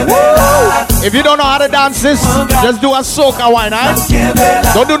 If you don't know how to dance this, just do a soca wine, eh?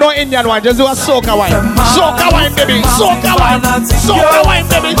 Don't do no Indian wine, just do a soca wine. Soca wine, baby. Soca wine, baby. Soca wine,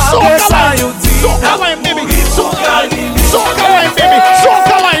 baby. Soca wine, baby.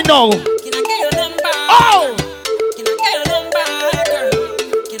 Soca wine, no. Oh!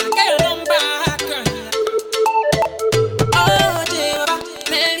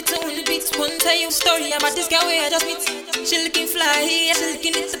 Story about this girl where I just meet. She looking fly, she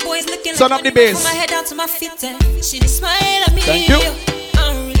looking at the boys looking. Turn up the bass. From my head down to my feet, she just smile at me. Thank you. I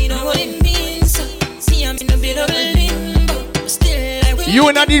don't really know what it means. See, I'm in a bit of a limbo, but still I will. You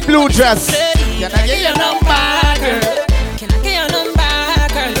in the blue dress. Can I get your number, girl? Can I get your number,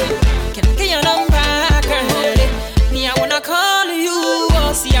 girl? Can I get your number, girl? Me, I wanna call you.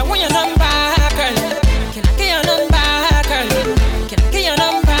 Oh, see, I want your number, girl. Can I get your number, girl? Can I get your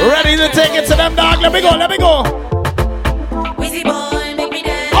number? Ready to take it to them, dog? Let me go, let me go. Wizzy boy, make me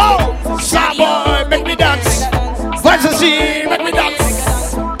dance. Oh, star boy, make me dance. Fancy C, make me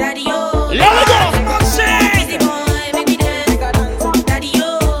dance. Daddy, oh, let me go. Wizzy boy, make me dance. Daddy,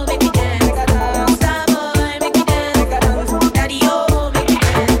 oh, make me dance. Star boy, make me dance. Daddy, oh, make me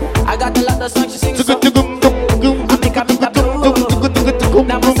dance. I got a lot of songs she sings so. I make her beat a blue.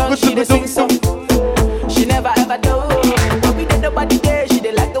 Now my song she dey sing so. She never ever do. But we did nobody there. She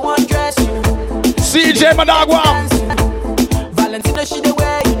did like the one dress, you know. CJ Madagwa. Valentina she dey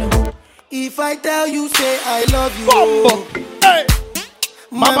wear, you know. If I tell you, say I love you. Oh. Hey.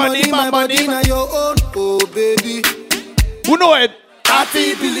 My body, now your own, oh baby. Who know it?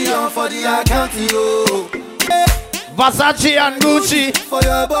 30 billion for the account, yo. Hey. Versace and Gucci. For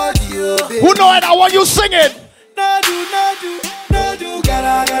your body, oh baby. Who know it? I want you sing it. No do,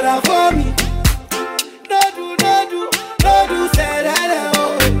 gotta for me. No do, say that,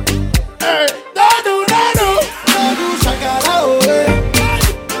 oh. Hey. No do, shakara, oh.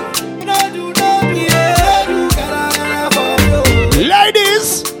 No do, yeah. No do, gotta for you. Ladies.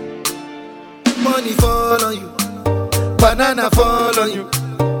 Money fall on you. Banana fall on you.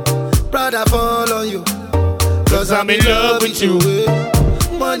 Prada fall on you. Cause I'm in love with you.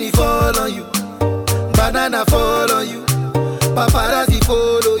 Money fall on you. Banana fall on you. Paparazzi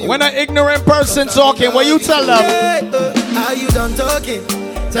follow you. When an ignorant person talking, what you tell them? Are you done talking?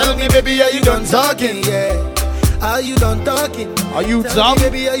 Tell me, baby, are you done talking? Yeah. Are you done talking? Are you Tell dumb? me,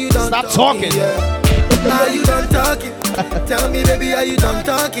 baby, are you done Stop talking. Yeah. Are you done talking? Tell me, baby, are you done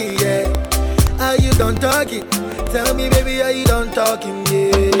talking? Yeah. Are you done talking? Tell me, baby, are you done talking?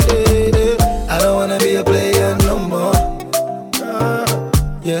 Yeah. I don't wanna be a player no more.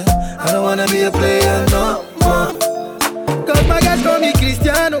 Yeah. I don't wanna be a player no more. Cause my guys call me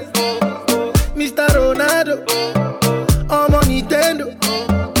Cristiano, Mr. Ronaldo, I'm on Nintendo.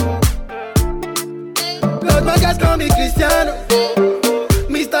 Cause my guys call me Cristiano,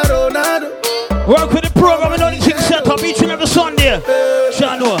 Mr. Ronaldo. Work with the program and all the things set up each and every Sunday.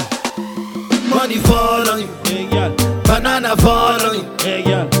 Chano. Money fall on you. Yeah, Banana fall on you.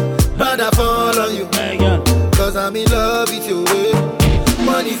 yeah. Brother fall on you. Yeah. Cause I'm in love with you.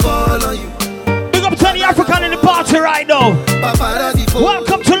 Money fall on you. Big up to the African in the party right now.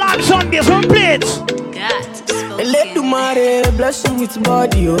 Welcome to Live Sundays on Blitz. Let the money bless you with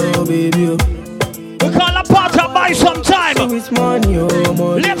body, oh baby. We call a party buy some time. With money, oh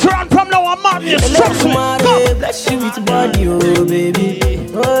money. Let's run from now on, madness. Trust me. Come. Bless you with body, oh baby.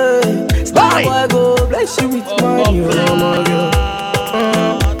 Hey. Star boy go bless you with money, oh money.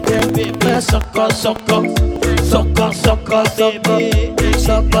 Sucker, sucker, sucker, sucker, baby.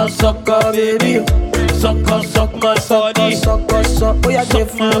 Sucker, sucker, baby. Sucker, suck my body. Sucker, suck. Oh yeah,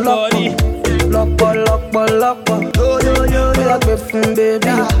 give me lock, lock. Yo. Oh yeah, give me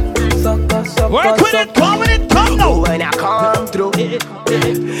baby. Sucker, sucker. Work with it, come with it, come now. When I come through,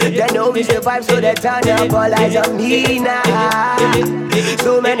 they know we survive, so they turn up all eyes on me now.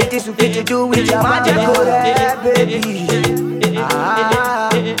 So many things we fit to do with your magical baby.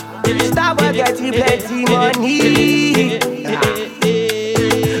 Stop getting plenty money.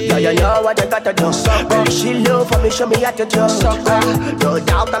 You know what you gotta do. She love for me, show me how to do. No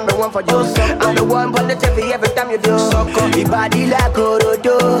doubt I'm the one for you. I'm the one for the TV every time you do. Me body like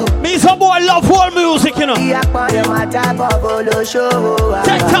Orodo. Me some boy love whole music, you know. Take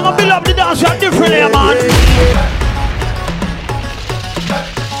time and build up the dance, you're different here, man.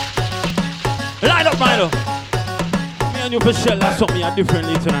 Light up, Milo. Me and you for sure, that's something you're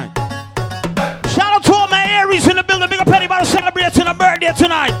differently tonight. Shout out to all my Aries in the building. Big up anybody celebrating a birthday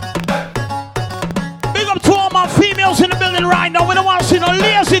tonight. Big up to all my females in the building right now. We don't want to see no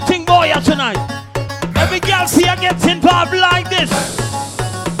lazy thing boy here tonight. Every girl see her gets involved like this.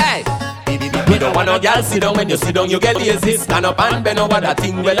 Hey, we don't want no girl sit down. When you sit down, you get lazy. Stand up and bend over that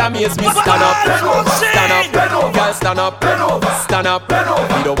thing. Well, amaze me. Stand up, stand up, girl, stand up, stand up.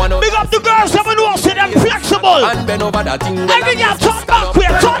 We don't want no. Big up the girls that we know see them flexible. And bend over that thing. Every girl turn back, we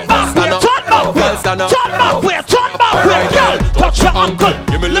turn back, we turn back, we turn back, we turn back, we girl. Touch your uncle,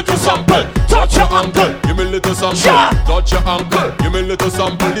 give me little sample. Touch your uncle, give me little sample. Touch your uncle, give me little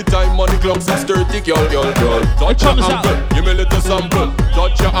sample. The time on the clock 6:30, girl. Touch your uncle, give me little sample.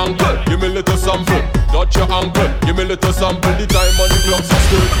 Touch your uncle, give me little sample. Touch your uncle, give me little sample. The time on the clock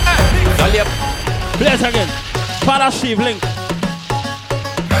 6:30. Bless again. Father Shiv link.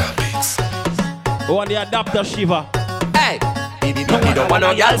 We want the adapter Shiva. Hey, You don't want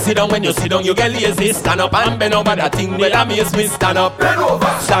no girl sit down. When you sit down, you get lazy. Stand up and bend over. That thing will amaze me. Stand up, bend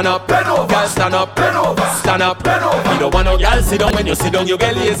over. Stand up, bend over. Girl, stand up, bend over. Stand up, bend over. You don't want no girl sit down. When you sit down, you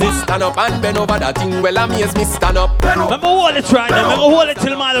get lazy. Stand up and bend over. That thing will amaze me. Stand up, bend over. Remember hold it right now. Remember hold it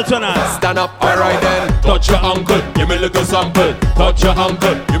till my tonight. Stand up, alright then. Touch your uncle, give me a little sample. Touch your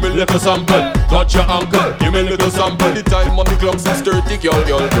uncle, give me a little sample. Touch your uncle, give me a little sample. The time on the clock 6:30, girl.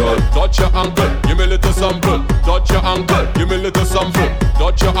 Touch your uncle, give me a little sample. Touch your uncle, give me a little sample.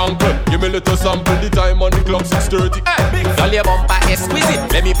 Touch your uncle, give me a little sample. The time on the clock 6:30. Hey, girl, your bumper exquisite.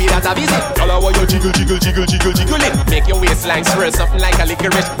 Let me be that a visit. Girl, I want you jiggle it. Make your waistline swirl something like a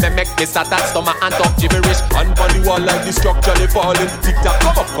licorice. Then make this a that stomach and talk gibberish. And on the wall like the structure they falling. Tick tock,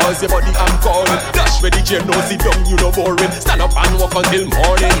 come up, cause your body I'm calling. Dash where the chair no sit down, you no boring. Stand up and walk until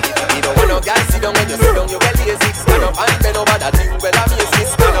morning. You don't want no guy sit down. When you sit down, you get lazy. Stand up and bend over. That thing well amazing.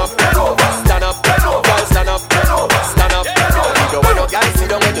 Stand up, bend over. Stand up, bend over. Girl, stand up, bend over. Stand up, bend over. You don't want no guy sit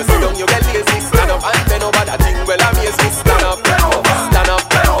down. When you sit down, you get lazy. Stand up and bend over. That thing well amazing. Stand up, bend over. Stand up,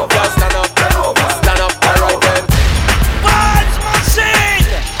 bend over. Girl, stand up, bend over. Stand up, alright then. Vibes machine.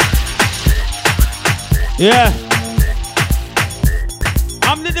 Yeah.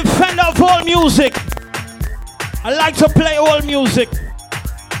 I'm the defender of all music. I like to play all music.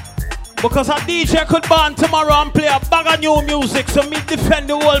 Because a DJ could ban tomorrow and play a bag of new music. So me defend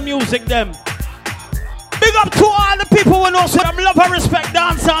the whole music them. Big up to all the people who know say them love and respect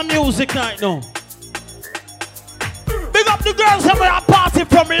dancehall music night now. Big up the girls that were at party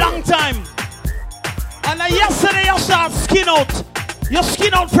from long time. And yesterday you start skin out. You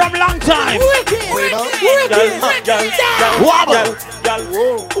skin out from long time. Play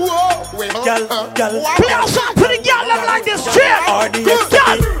a song for the girl them like this chair.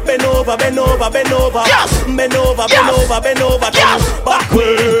 Bend over, bend over, bend over. Yes. Bend over, Yes. bend over, bend over. Yes. Back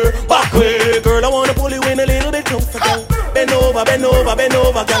way. Girl, I wanna pull you in a little bit closer, girl. Bend over, bend over, bend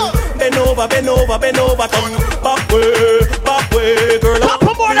over, girl. Bend over, bend over, bend over, girl. Back way, girl. Pop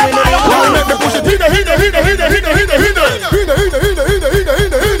more than my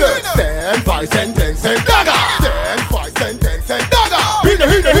Stand 5 sentence and dagger. Stand 5 sentence and dagger.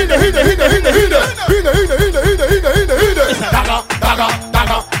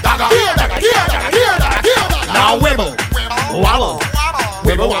 Now wibble, wobble,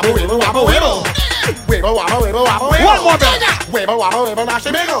 wibble, wobble, wibble, wobble, wibble. Wibble, wobble, wibble, wobble, wibble. One more, baby. Wibble, wobble, wibble, mash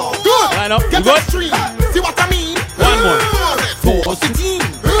and wiggle. Good. Line up. Get You the good? street. See what I mean? One more. 4 16.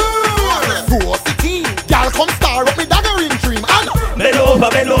 4 16. Y'all come star up me daggering dream. And Bend over,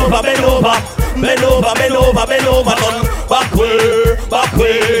 bend over, bend over. Bend over, bend over, bend over, girl. Back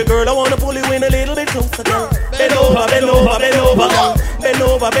way, girl. I wanna pull you in a little bit closer, girl. Bend over, bend over, bend over, girl. Bend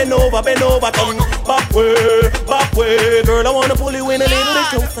over, bend over, bend over, girl. Back way, girl. I wanna pull you in a little bit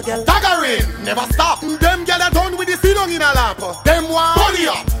closer, girl. daggering, never stop. Them gyal are done with the sit down in a lap. Them want body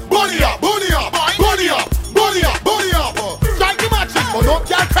up, body up, body up, body up, body up, body up. Strike the matches, but don't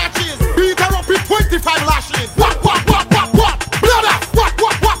get catches. Beat her up with 25 lashes. What? Brother, what? Brother,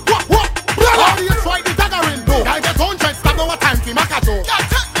 how do you try the daggering though? Guy get 100, stop no time to Makajo. Jump,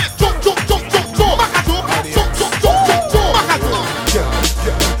 Makajo.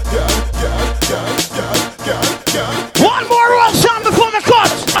 One more roll song before me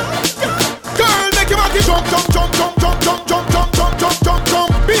cut. Girl, make him out the jump.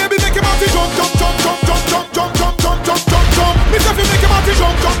 Baby, make him out the jump. Miss if you make him out the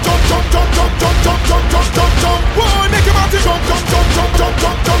jump. Boy, make him out the jump.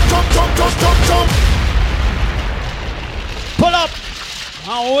 Pull up.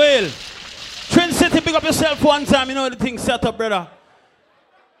 And will. Twin City, big up yourself one time. You know the thing set up, brother.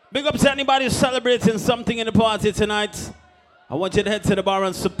 Big up to anybody who's celebrating something in the party tonight. I want you to head to the bar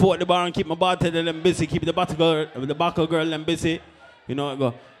and support the bar and keep my bartender them busy. Keep the bottle girl them busy. You know,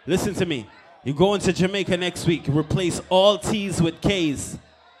 go. Listen to me. You're going to Jamaica next week. Replace all T's with K's.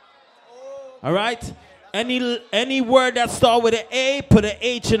 All right? Any word that starts with an A, put an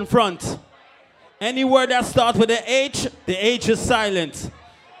H in front. Any word that starts with an H, the H is silent.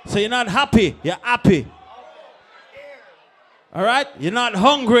 So you're not happy, you're happy. All right? You're not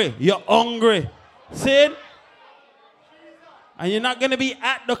hungry, you're hungry. See it? And you're not going to be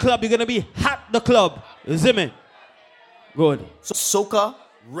at the club, you're going to be at the club. You see me? Good. Soca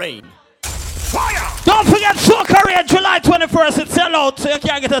Rain. Fire! Don't forget Soca Rain, July 21st. It's sell out, so you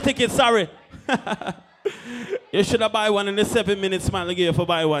can't get a ticket, sorry. You should have buy one in the 7 minutes, man. I'll give you for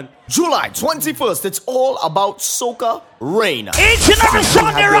buy one. July 21st, it's all about Soca Rain. Each and every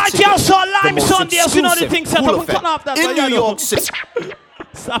Sunday right here, so Lime Sundays, you know the thing set up. We turn off that. In New York City.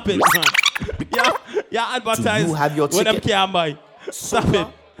 Stop it, man. Yeah, advertise. Do you have your when them ticket? can't buy. Stop it.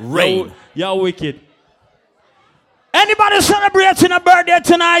 Rain. You're wicked. Anybody celebrating a birthday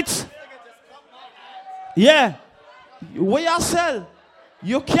tonight? Yeah. Where you sell?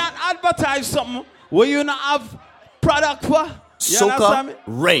 You can't advertise something where you not have product for. Soca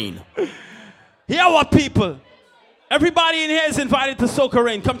Rain. Here are people. Everybody in here is invited to Soca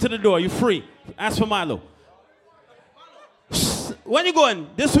Rain. Come to the door. You're free. Ask for Milo. When you going?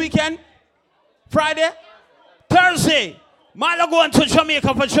 This weekend? Friday? Thursday? Milo going to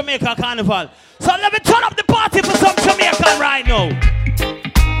Jamaica for Jamaica Carnival. So let me turn up the party for some Jamaican right now.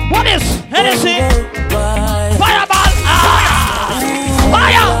 What is Hennessy? Fireball!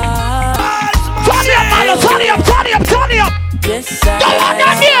 Fire! Turn it up, Milo! Turn it up! Turn it up! Turn it up! Go on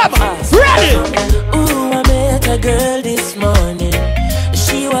that name! Ready! Ooh, I met a girl this morning.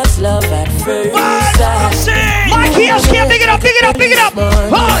 She was love at first sight. Mikey, big it up, big it up, big it up!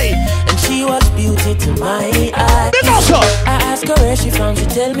 Hi! And she was beauty to my eyes. Big also! I asked her where she from, she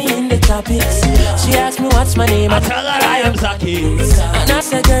tell me in the topics. She asked me what's my name, I tell her I am Zaki. And I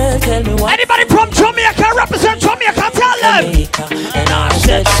said, girl, tell me what. Anybody from Jamaica, represent Jamaica, tell them! And I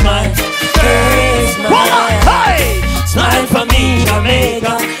said, smile, smile, hey! Smile for me,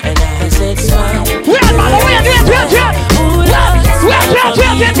 Jamaica. And I said, smile. Wait,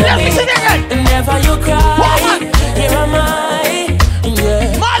 Never you cry, here am I.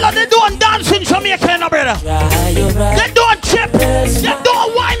 Yeah. Milo, they don't dance in Jamaica, no brother. They don't chip, they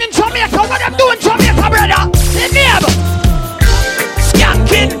don't wine in Jamaica. What them doing in Jamaica, brother? They never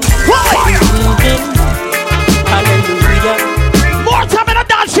skanking, hallelujah. More time in a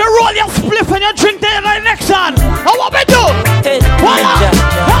dance, you roll your spliff and you drink the next one. And what we do? Hey,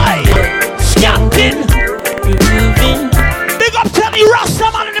 skanking. Big up Teddy Rasta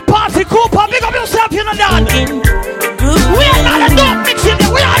man in the party, Cooper. Big up yourself, you know that. We are not a dog mixing it.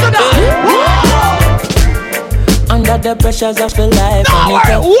 We are the dog. Under the pressures of the life. No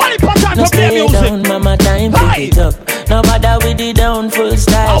worry, one important to play music. Down, mama, time pick it up. No bother with the down full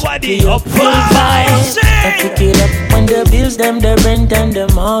style. Pick up full vibes. Pick it up when the bills, them, the rent and the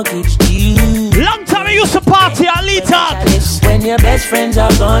mortgage due. Long time I used to party at Lita. When your best friends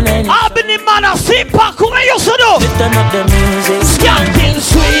are gone and I've been in man, I see Pac, who I used to do. Turn up the music. Skanking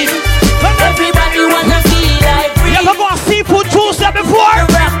sweet. Everybody wanna feel like free. You ever go to seafood Tuesday before?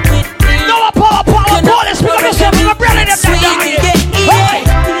 No power, police. Pick up yourself, pick up brother, them down here. Hey,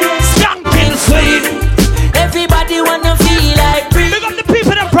 skanking sweet. Everybody wanna feel like free. Pick up the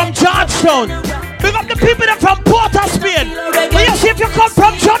people that from Georgetown. Pick up the people that from Port of Spain. But you see if you come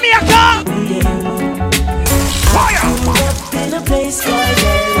from Jamaica. Fire! In a place called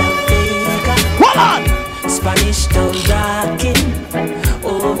Jamaica. Hold on! Spanish town rocking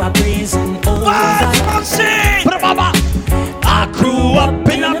over prison over. I grew up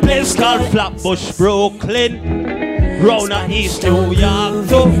in a place called Flatbush, Brooklyn. Round East New York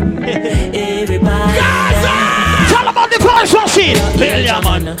too. Everybody tell about the police machine.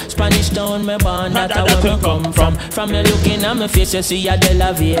 man. Spanish town me born, that's where me come from. From me looking at me face, you see a De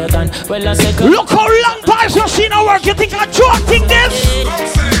La Vegan. Well I say look how long police machine work. You think I joking this?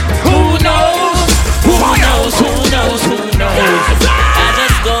 Who knows? Who knows? Who knows? Who knows? I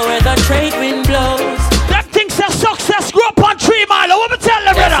just go where the trade wind blows. Them things that success grew up on 3 Mile. What me tell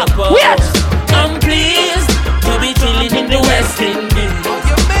them, brother? Yes. I'm pleased to be chilling in the West Indies.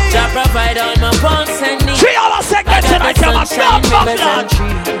 To provide all my wants and needs. 3 hours segment tonight, I'm a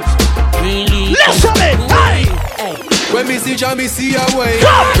listen me, hey! When me see Jah, me see a way.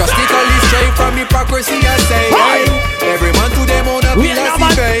 Drastically straight from hypocrisy I say, hey. Every man to them own a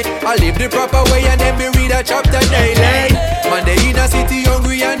philosophy. I live the proper way and then me read a chapter daily. Man they in a city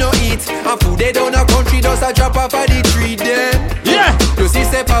hungry and no eat. And food they down a country does a drop off of the tree then. Yeah. You see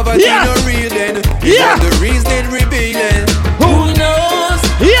say poverty no real then. Yeah. The reason revealing. Who knows?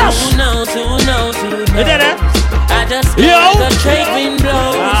 Yes. Who knows? Who knows? Who knows? I just feel the trade wind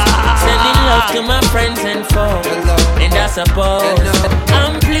blows. Sending love to my friends and foes. And I suppose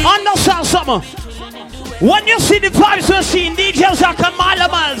I'm pleased. Understand something? When you see the vibes we're seeing, DJs are come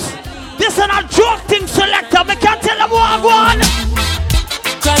miles. This is not joke thing selector. I can't tell them what I want.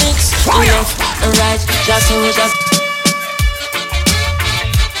 Chronics, left and right, just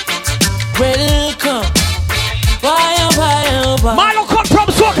welcome. Why? Milo come from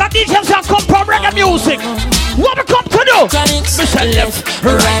soca, DJs are come from reggae music. What we come to do? Chronics, left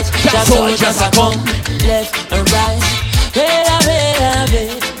and right, just come. Left and right,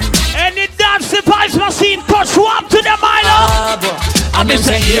 any dance device machine touch up to the Milo. I'm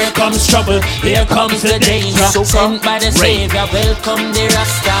saying here comes trouble, here comes the danger. Sent by the Savior, welcome the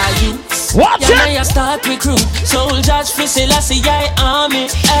Rasta youths. Watch it! Now start recruit soldiers for Selassie I army.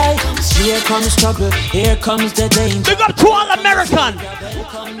 Here comes trouble, here comes the danger. Big up to all American.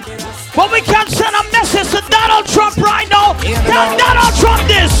 But we can send a message to Donald Trump right now. Tell Donald Trump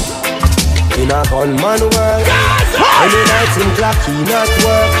this. In a gunman world, any nights in clock he not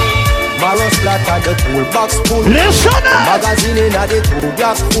work. Marrow splatter the toolbox full. Listen up. Magazine in a the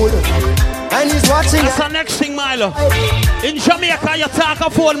toolbox full. And he's watching. That's the next thing, Milo. In Jamaica, your talk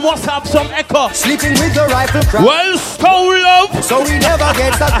phone must have some echo. Sleeping with the rifle crack. Well, love. So he never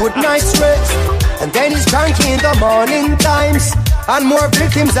gets a good night's rest. And then he's cranky in the morning times. And more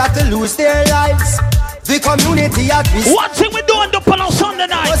victims have to lose their lives. The community at risk. One thing we don't do on Sunday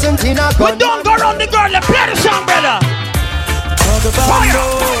night. Wasn't in a we don't go around the girl. Let's play the song, brother. Talk about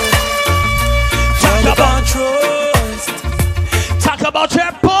love. Talk about trust. Talk about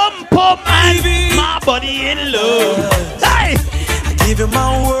your pum pum and my body in love. Hey, I give you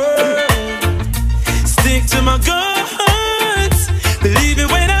my word. Stick to my guns. Believe it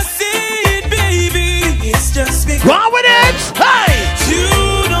when I say it, baby. It's just because. Go with it. Hey, you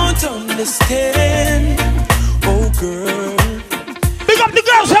don't understand. Oh, girl. Big up the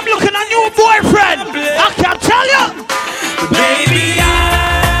girls. I'm looking at new boyfriend. I can tell you, baby, I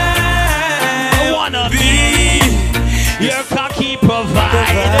wanna be your cocky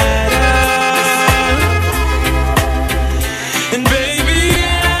provider. And baby,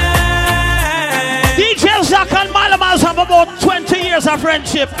 DJ Zach and Malamaz have about 20 years of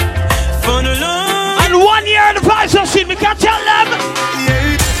friendship. Fun alone. And 1 year in the Pfizer scene. We can tell them.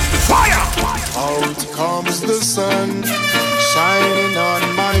 Fire! Out comes the sun, shining on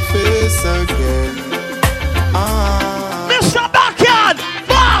my face again. Mr. Backyard,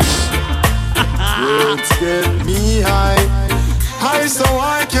 boss! Words get me high so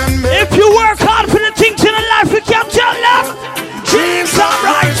I can make. If you work hard for the things in life, we can tell them. Dreams are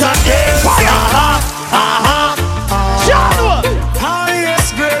bright again. Fire! John!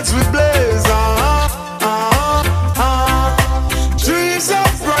 Highest grades we blaze. Dreams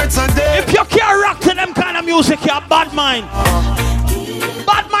are bright again. If you can't rock to them kind of music, you're bad mind.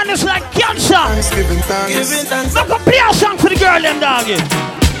 Bad mind is like cancer. Giving thanks. Look up, play a song for the girl, them doggy.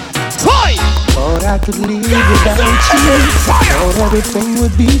 Hoy! Thought I could live without you. Thought everything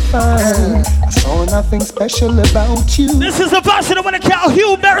would be fine. I saw nothing special about you. This is the version of when I call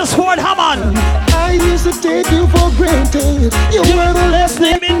Hugh Beresford Hammond. I used to take you for granted. You were the last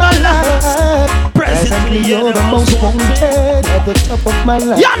name in my life. Presently you're the most wanted at the top of my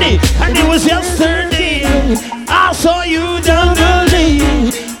life. Yanni, and it was yesterday I saw you down the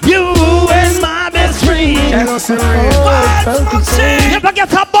lane. You and my best friend. Never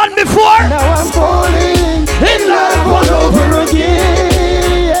get a bun before. Now I'm falling in love all over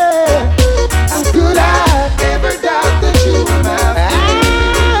again. Yeah. How could I ever doubt that you were my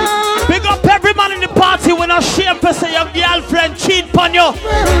Big up every man in the party when I shame to say your girlfriend cheat on you.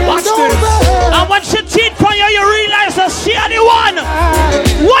 Watch this. And when she cheat on you, you realize that she only one.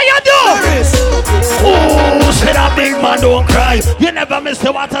 What you do? Oh, say that big man don't cry. You never miss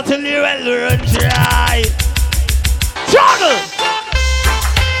the water till you well run dry. Juggle.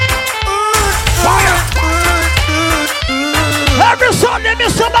 Fire. Every Sunday,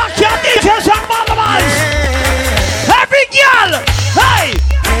 Mr. Backyard DJs and Malamans. Every girl. Hey.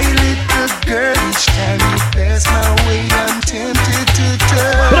 Hey, little girl, each time you pass my way, I'm tempted to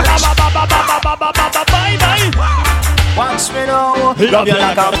touch. Bye-bye. Watch me now. Love you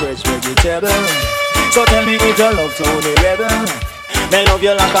like a fresh vegetable. So tell me if you love Tony Rebel. They love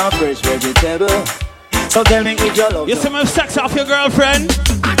you like a fresh vegetable. So tell me if you love. You see me sex off your girlfriend?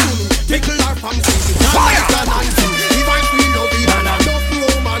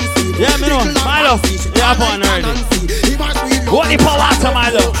 Yeah, me know. Milo, you have one already. What the power after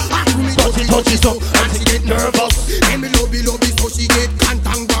Milo? Touchy, so and she get nervous. And me love so she get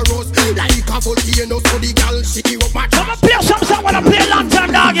cantankerous. Like a volcano, so the girl she give up my. Come and play some song when I play long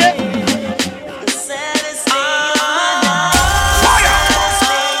time, doggy.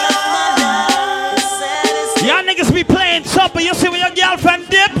 Y'all niggas be playing tough, but you see when your girlfriend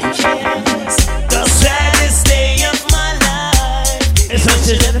dip. The saddest day of my life is when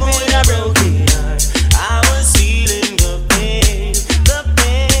she left me with a broken heart. I was feeling the pain.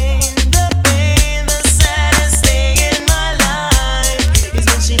 The saddest day in my life is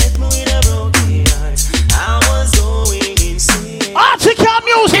when she left me with a broken heart. I was going insane. Article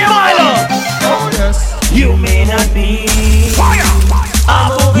music, Milo.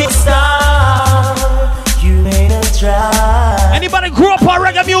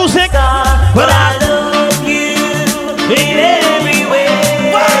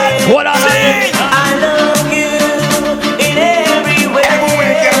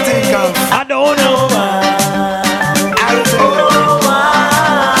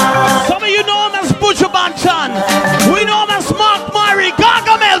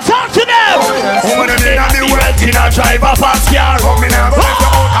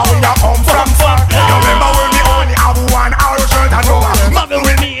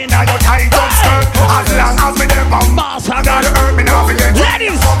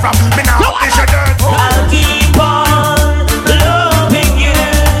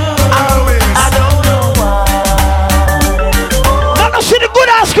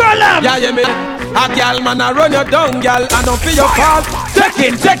 A gal man a run you down, gal, and don't feel your fault.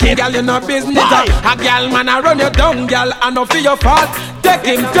 Take him, gal, you no business. A gal man a run you down, gal, and don't feel your fault. Take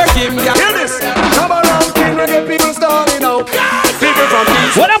him, gal. Hear this. Come around, king, and get people starting out. People from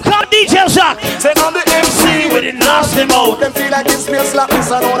these. What up, called DJ Zach? Say on the MC with it lost them out. Them feel like it's me a slap,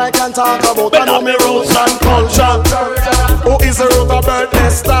 this I know I can talk about. I know me roots and culture. Who is the root of birthday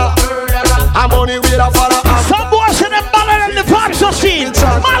star? I'm only with a father. Some boys in the ballad and the vibes are seen.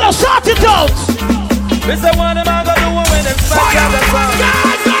 Malo, start it out. This is one of my gonna do when it's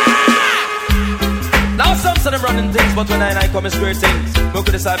now some say them running things, but when I come, it's great things. Look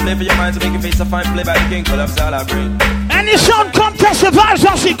at this, I play for your mind to make your face a fine play by the king, but that's all I bring. Any sound contest, the vibes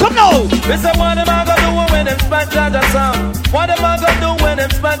are seen. Come now. This is one of my gonna do when them spank Jaja sound. What am I gonna do when them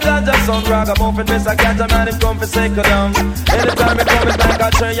spank Jaja sound? Ragamuffin, miss I catch a man, him come for sake of them. Anytime it come, it's like I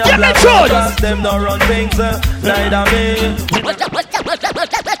train your black. Cause them don't run things, neither me.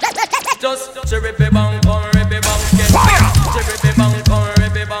 Just chiripy bang, come rippy bang, skeng. Chiripy bang, come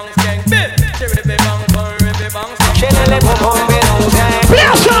rippy bang, skeng. Chiripy bang, come rippy bang, skeng. Play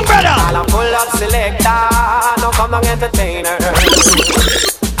a song, brother. I'll pull up selector, no come on entertainer.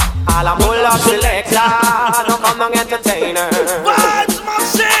 I'll pull up selector, no come on entertainer. What's my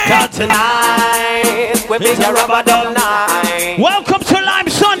shit? Got tonight, we big a rubber dub night. Welcome to Lime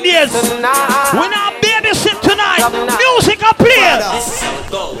Sundays. We now babysit tonight. Music up here. This is how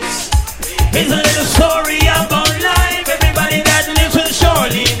it goes. It's a little story about life. Everybody that lives will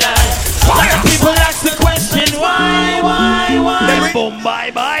surely die. A lot of people ask the question, why? Boom,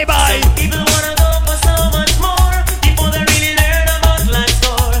 bye. Some people wanna go for so much more before they really learn about life's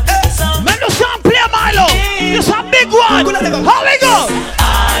score. Man, the song play Milo. This a big one. How we go?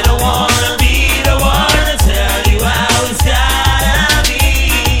 I don't wanna be the one to tell you how it's gotta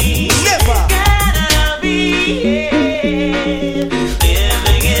be. Never. Gotta be.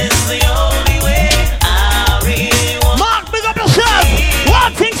 Living is the only way. I really want. Mark, big up yourself.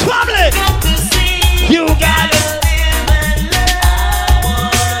 One thing's family. You got it.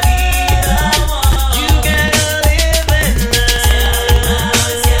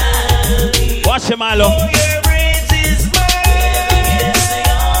 Watch him, Milo.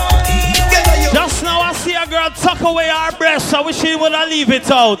 Just now I see a girl tuck away her breast. I wish she would have leave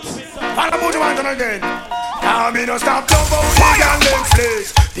it out. I'll put you on again. Now me no stop love how the girl them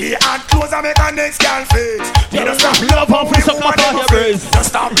flex. The hard clothes I make a next girl fix. Me no stop love how we woman them flex. No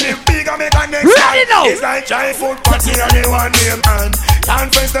stop live big I make a next girl. It's like giant food party and they want name and can't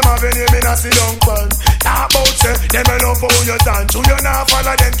face them have a name in a sit down pan. Talk about say them a love how you dance. You not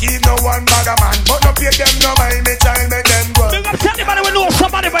follow them keep no one bag a man. But no pay them no mind me child make them go. Big up to anybody we know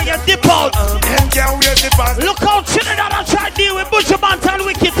somebody when you dip out. Them can't wait to pass. Look how Trinidad and try to deal with Butcher Bantan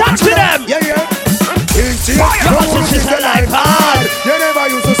Wicked. Talk to them. Yeah. It's a life hard. You never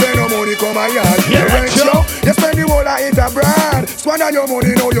used to say no money come a yard. You rent show, you spend the whole of it abroad. Squander your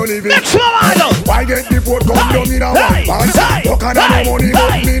money, now you live it. Why get the port come down in a one pants? You can't have no money,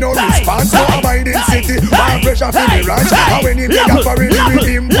 but me no response. So abide in city, one pressure for the ranch. And when he big up for it, with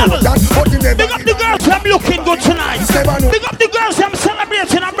him that. But he never big up the girls, I'm looking good tonight. Big up the girls, I'm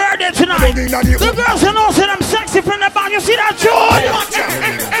celebrating a birthday tonight. The girls, you know, say I'm sexy from the back. You see that, George?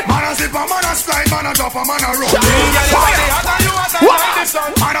 Man a zip a man a slide, man a drop a man a run.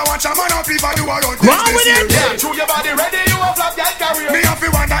 Man a watch a man a fever do a run. Wrong with it? Yeah, through your body ready, you a flop like career. Me have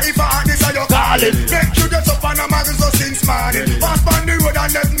to wonder if a heart this a your calling. Make you get up on a magazine so since morning. Pass on the road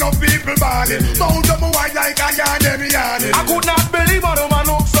and let no people balling. Mount up a white like a yard them yarning. I could not believe how the man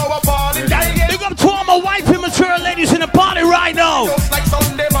look so appalling. Big up to all my wife immature ladies in the party right now.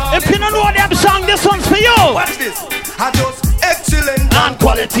 If you don't know them song, this one's for you. Watch this. I just excellent and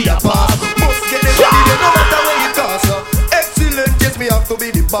quality apart. Must get it ready, no matter where you toss up. Excellent, yes, me have to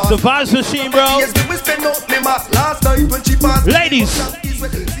be the boss. The vibes machine, bro. Yes, we spend out me last night when she passed. Ladies,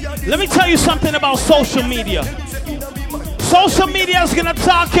 let me tell you something about social media. Social media is gonna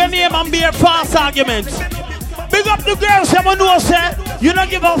talk your name and be a false argument. Big up the girls, everyone knows that you don't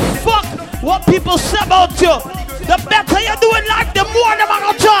give a fuck what people say about you. The better you do in life, the more they're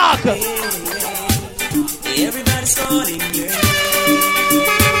gonna talk. Everybody's calling you.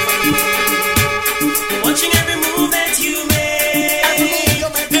 Watching every move that you make.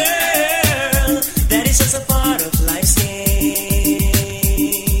 Girl, that is just a part of life's game.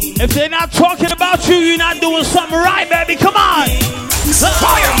 If they're not talking about you, you're not doing something right, baby. Come on. So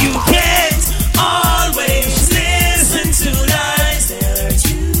you can't always listen to lies that hurt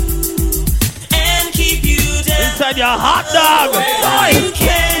you and keep you down. Inside your hot dog. You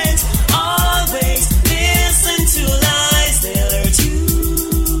can't always listen to lies that hurt you.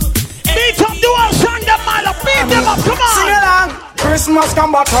 Beat up the one song, them man. Beat them up. Come on. Sing along. Christmas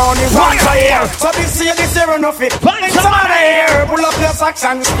combaton is once a year. So this year enough it. Next man here, pull up your socks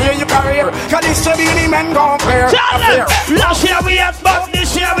and steer your career. Cause this should be the men gon' clear. Tell them, last year we had but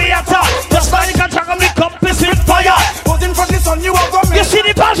this year we had top. Just like a track of me compass with fire. Put in for the sun, you have you see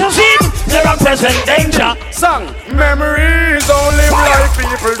the passion scene? They're a present danger. Song, memories only like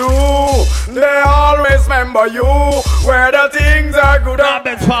people do. They always remember you. Where the things are good and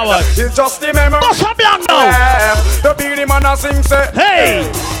bad forward. It's just the memory. What's up, young now? The beanie man a sing say, hey,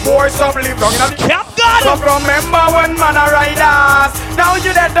 boy, stop live down in the Cap God. So remember when man a ride us. Now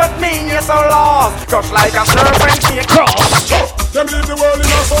you dead don't mean you're so lost. Crush like a serpent be a cross. Them leave the world in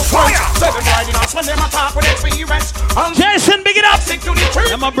a so fire. Set them riding us when them attack with experience. Jason, big it up. Stick to the tree.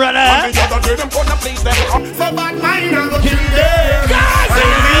 And my brother. And the other day them gonna please them. So bad mind and go kill them.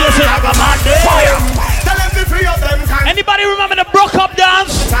 Tell them the three of them can. Anybody remember the broke up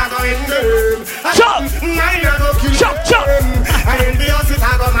dance? Chop. Chop, chop.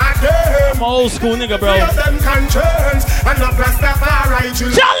 I'm old school nigga, bro. Three of them can change. And the Rastafari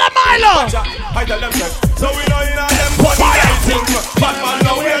children. Tell them, Milo. I tell them so we know you know them body fighting. But man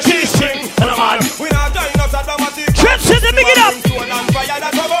now we are teaching. And a man we not dying out of dramatic. Trips in the big it up.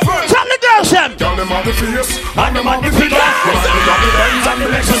 Tell the girls them. Tell them on the fierce. And them on the figure. And the Benz and the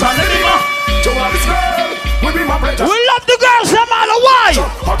Lexus and the Lima. To all this girl. We be my pleasure. We love the girls them all. Why?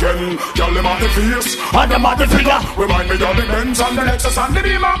 Again, tell them on the fierce. And them on the figure. Remind me of the Benz and the Lexus and the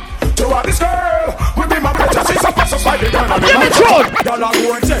Lima. To all this girl. We be my pleasure. She's a pass by the gun. Give me truth. Y'all are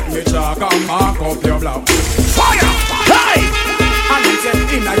going to take me chalk and mark up your blouse. Fire! Hey! And he said,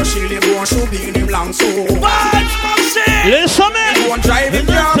 inna your shield, you won't show be in him long so. Listen, man. You won't drive in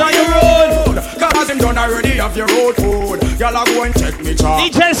car on your road. Cause him done already have your road code. Y'all are going to take me chalk.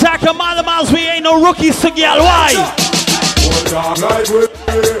 DJ Saka, miles, we ain't no rookies to girl. Why? Old dog like we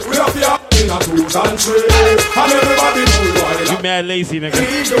have the in a 2 and 3. And everybody know why. You mad lazy, nigga.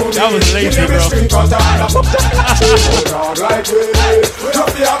 That was lazy, bro. Old dog like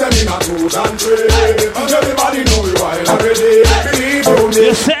we have them in a 2 and 3. And everybody know why. Already believe me.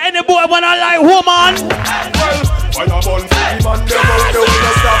 You say any boy when I like woman. Well, when I'm on free man, they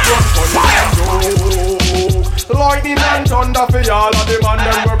will stop run for you. Lightning and thunder for y'all of the man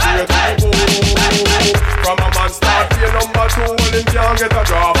them were pray to go. From a man start to number 2, well him can't get a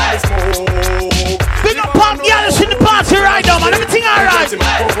drop of smoke. Big up punk girls in the party right now, man. Everything alright. Tell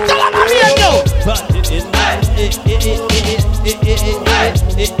them I'm here now.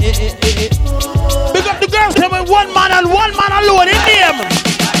 Big up the girls come with one man and one man alone in them.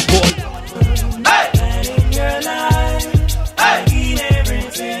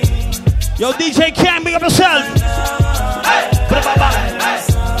 Yo, DJ Cam, big up yourself.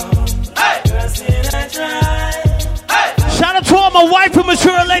 Shout out to all my wife and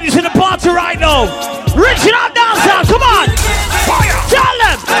mature ladies in the party right now. Reach it out, down south, come on. Tell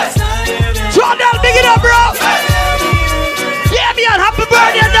them. Jordan, big it up, bro. Yeah, me on happy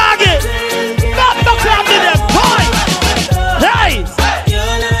birthday, doggy. Not no club in them. Hey.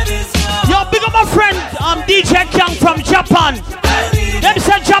 Yo, big up my friend, DJ Kang from Japan. Them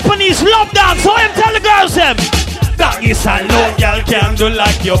said Japanese love dance, so him tell the girls them. That is a low girl can do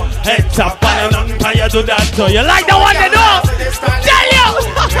like you. Head top and an umpire do that too. You like the one they do? Tell you!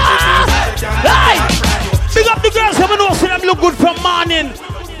 Hey! Big up the girls, I know see them look good from morning,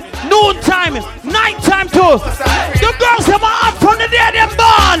 noon time, night time too. The girls them are up from the day them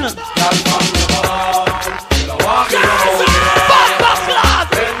born.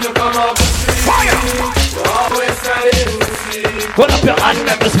 Hold up your hand,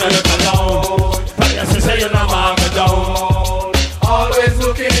 let me smell it alone. Say you're not down. Always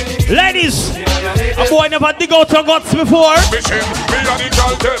looking. Ladies, a boy never dig out your guts before. Me and the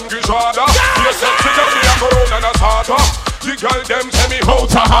girl them gishada. You sexy girl me a go round and a starter. The girl them say me out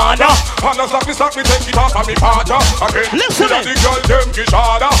a harder. And a slap me take it off of me partner. Listen me. The girl them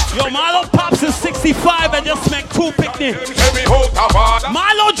gishada. Yo, Marlo Pops is 65 and just make 2 picnic. Say me out a harder.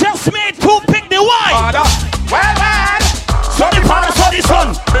 Marlo just made 2 picnic. Why? Well. So the father, so the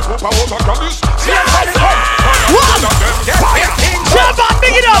son. Shaban,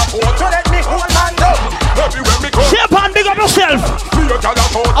 big it up. Shaban, big up yourself.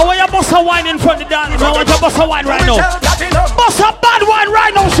 I want you to bust a wine in front of the dance. I want you to bust a wine right now. Bust a bad wine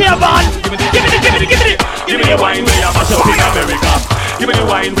right now, Shaban. Give me the wine where you mash up in America. Give me the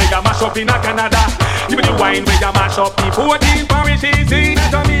wine where you mash up in Canada. Give me the wine where you mash up in 14 parishes in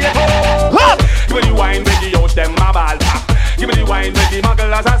Jamaica. Give me the wine where you out them my ball pack. Give me the wine where the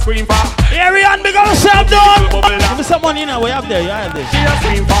mugglers a scream for. Arian, big up yourself, dog. Give me some money now. We have there. You have this. She a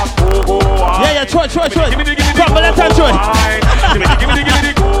scream for. Yeah, try. Come, but let's try. Give me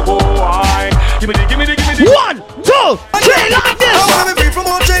the go wine. Give me the 1, 2, 3, like this.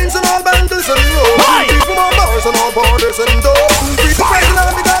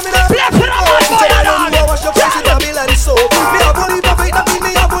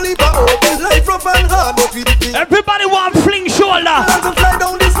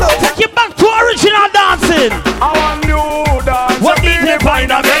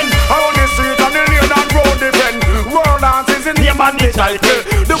 tight.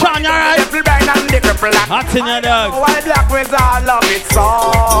 The one that the blind and the cripple. Hot in your dog. White black with all of it so.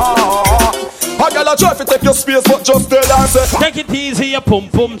 A girl a try to take your space, but just tell her say take it easy, your pum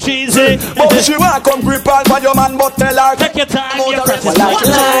pum cheesy. But she want come grip on by your man, but tell her take your time, your precious like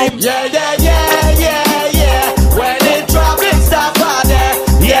time. Yeah, yeah, yeah, yeah, yeah. When it drop, it stop out there.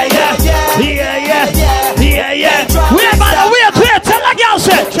 Yeah, yeah, yeah, yeah, yeah, yeah, yeah. Wait, man, wait, tell the girl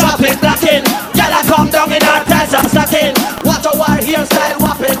say drop it, black in. Girl, I come down in her ties, I'm stacking. Watch a war hairstyle,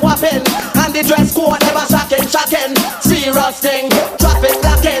 whopping, whopping. And the dress code never shocking, shocking. Serious thing, drop it,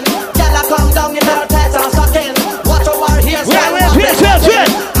 black in. Girl, I come down in her ties, I'm stacking. Watch a war hairstyle, whopping, whopping.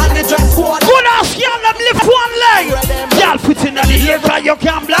 And the dress code. Good ass, girl, let me lift one leg. Girl, put in the ear, cause you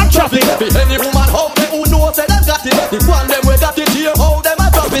can't black drop it. Any woman out there who knows that them got it. The one them we got it here, how them a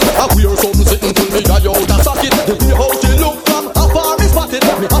drop it. I wear something sitting to me, I out and sock it. The way how she look from afar is spotted.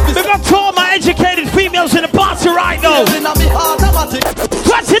 We've got two of my educated females in the party right now.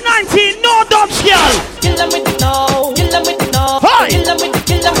 2019, no dance, girl. Kill them with the no, kill them with the no. Kill them with the,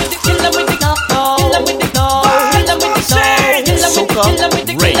 kill them with the, kill them with the no. Kill them with the no, kill them with the no. Kill them with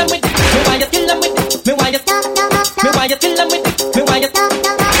the, kill them with the, kill them with the. Me why you kill them with the, me why you, me why you kill them with the, me why you,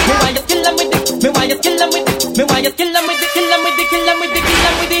 me why you kill them with the, me why you kill them with the, me why you kill them with the, kill them with the, kill them with the, kill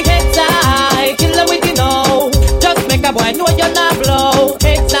them with the head side, kill them with the no. Just make a boy know you're not blow.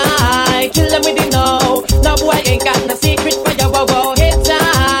 Head side, kill them with the no. No boy ain't got no secret for your wow. Head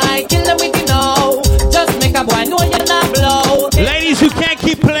side, kill them with the no. Just make a boy know you're not blow. Ladies who can't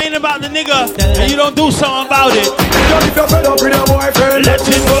keep playing about the nigga and you don't do something about it. If you're fed up with your boyfriend, let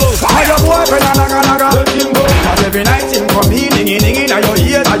him go. Have your boyfriend and naga, let him go. Cause every night him come in, dinging in your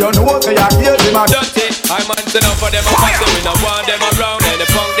ear, and you know say you hear him a dirty. I'm answering up for them, I'm passing, we don't want them around. And the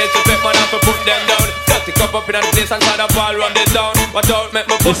punk they to fit man up and put them down. Dirty cup up in the place and try to ball run this down. Watch out, make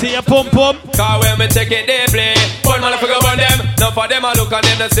my you see a pump pump? Cause when me take it, they play. One man I forgot on them. None for them I look on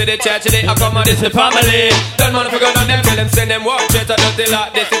them, they see the church, they I come on this the family. Don't man I forgot on them, tell them send them walk straight. I don't feel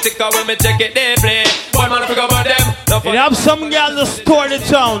like this is cause when me take it, they play. One man I forgot on them. You have some girls that store the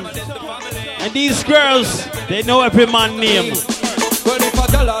town. And these girls, they know every man name. Well, if a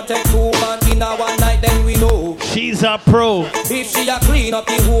girl take two man in a one night, then we know she's a pro. If she a clean up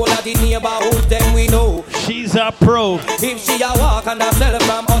the whole of the neighborhood, then we know she's a pro. If she a walk and a sell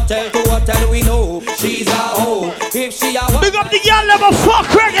from hotel to hotel, we know she's a hoe. If she a walk, big up the girl never fuck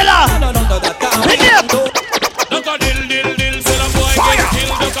regular. No, that can't Duck a dill, dill, dill, sell a boy get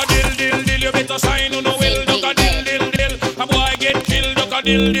killed. Duck a dill, dill, dill, you better shine on the will. Duck a dill, dill, dill, a boy get killed. Duck a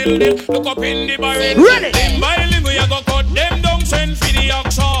dill, dill, dill, look up in the barrel. Limb by limb we a go cut them down, send for the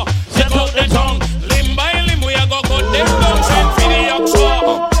oxa. Set out the tongue. Limb by limb we a go cut them down, send for the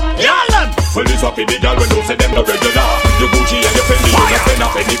oxa. Well, this up in the girl when you say them the regular. You Gucci and your Fendi, you not spend a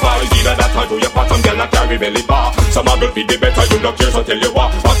penny for. Either that or do your pattern, girl, not carry belly bar. Some a girl feed the better, you don't care, so tell you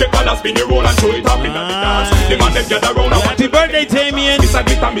what. But the colors spin your roll and show it up in the dance. The man them gather round and happy birthday, Damien. Miss a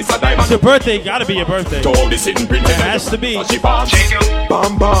glitter, miss a diamond. It's your birthday, gotta be your birthday. To all the sitting print, it has to be. She bam,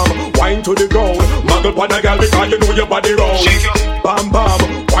 bam, bam, wine to the ground. Muggle on a girl because you know your body round. Bam, bam,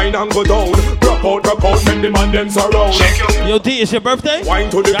 wine and go down. Drop out, make the man them surround. Yo, D, it's your birthday?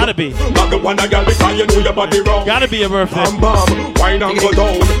 Wine to the gotta be. Muggle on a girl because you know your body round. Gotta be your birthday. Bam, bam, wine and go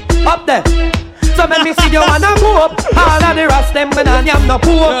down. Up there. So let me see you wanna go up. All of the rest them when I am no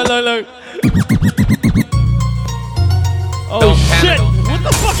poor. Look. Oh shit! What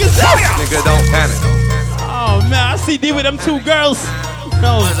the fuck is that? Nigga, don't panic. Oh man, I see D with them two girls.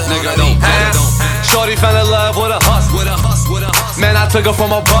 No. Nigga, don't panic. Shorty fell in love with a hustle. Man, I took her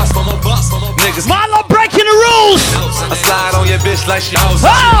from a bus. Niggas. Marlo breaking the rules. I slide on your bitch like she knows.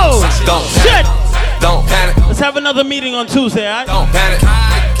 Oh! Don't shit! Don't panic. Let's have another meeting on Tuesday, alright? Don't panic.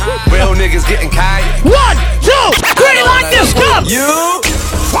 Real niggas getting kite. 1, 2, 3, like this, come! You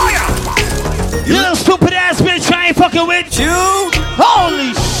fire! You little stupid ass bitch, I ain't fucking with you.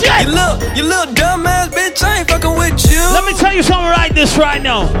 Holy shit! You little dumb ass bitch, I ain't fucking with you. Let me tell you something like this right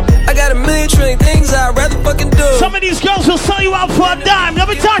now. I got a million trillion things I'd rather fucking do. Some of these girls will sell you out for a dime. Let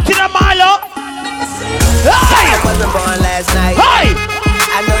me talk to them, Milo. Hey! I wasn't born last night. Hey!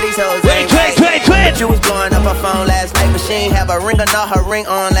 I know these hoes wait. You was blowing up her phone last night, but she ain't have a ring or not her ring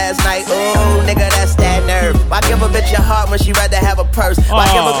on last night. Ooh, nigga, that's that nerve. Why give a bitch a heart when she rather have a purse? Why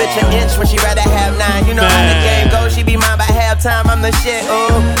give a bitch an inch when she rather have 9? You know how the game goes, she be mine by halftime, I'm the shit.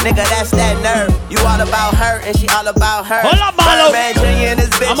 Ooh, nigga, that's that nerve. You all about her and she all about her. Hold up, Marlo. I'm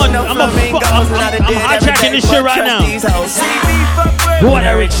hijacking this shit right now. What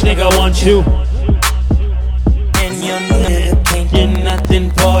a rich nigga wants you. And your nigga can't do nothing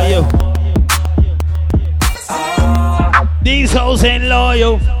for you. These hoes ain't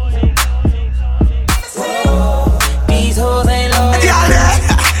loyal. These hoes ain't loyal.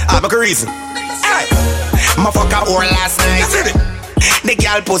 Make a reason. My fuck a whore last night. The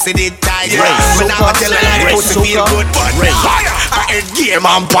girl pussy did tight. Me not tell her like pussy feel good, but I heard game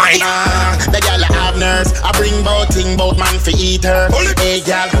on pint. The girl have nerves. I bring bout thing bout man for eat her. Hey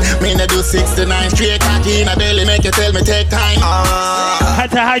girl, me no do 69 straight cocky in a belly. Make you tell me take time.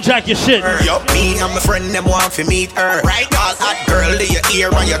 Had to hijack your shit. Yup, me and my friend them want to meet her. Right, all hot girl, lay your ear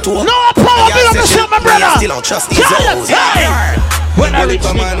on your toe. No power, big up yourself, my brother. Still don't trust these hoes. When I reach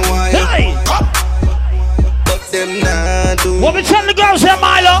hey. Them nah do. What we tell the girls here,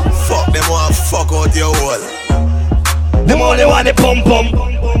 Milo? Fuck them want fuck out your wall. Them only want the pum pum.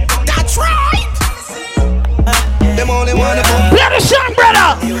 That's right. Them only want the pum. Play the song,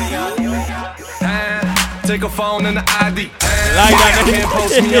 brother. Take a phone and the ID. Like that, can't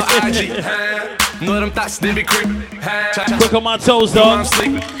post me on IG. Know them thoughts they be creeping. Quick on my toes, dog. I'm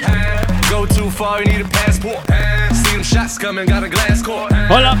sleeping. Go too far, you need a passport. See them shots coming, got a glass court.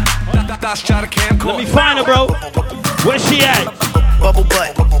 Hold up. That's try to camcord. Let me find her, bro. Where's she at? Bubble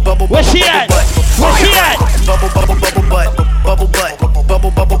butt, bubble. Where's she at? Where's she at? Bubble butt, bubble butt,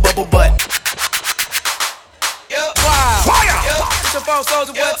 bubble butt. Wow. Fire! It's your phone,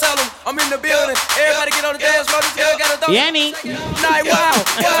 Soldier Boy, tell them I'm in the building. Everybody get on the dance floor. This girl got a dunk. Yanni. Night, wow.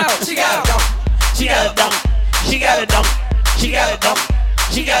 She got a dunk. She got a dunk. She got a dunk. She got a dunk.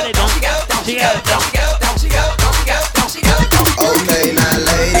 She got a dunk. She got a dunk. She got a dunk. She got a dunk. She got a dunk. She got a dunk. She got a dunk. Okay, now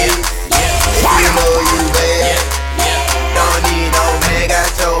ladies, if you know you bad, don't need no man, got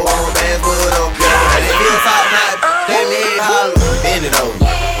your own bands, put on girl. And if you talk not, let me holler. Bend it over,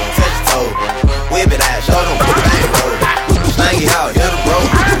 touch your toe, whip it out, show them bang roll. Slang it out, hit the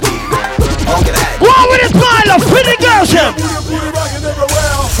broke. Honk it out. What with this Milo? Pretty girls here.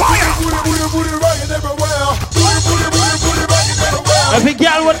 Every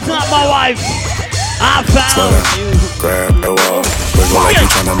girl what's not my wife. I found you. Grab the wall. Wiggle like you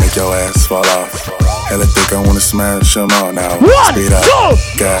tryna make your ass fall off. Hella thick, I wanna smash them all now. 1, 2,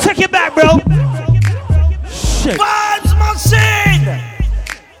 God. take it back, bro. Shit. Vibes machine.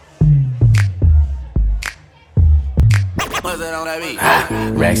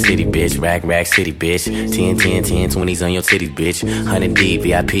 Rack City, bitch. Rack City, bitch. 10, 20s on your titties, bitch. 100D,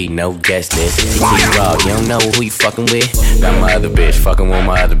 VIP, no guest list. TT Raw, you don't know who you fucking with? Got my other bitch, fucking with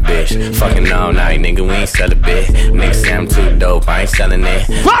my other bitch. Fucking all night, nigga, we ain't sell a bit. Nigga say I'm too dope, I ain't selling it.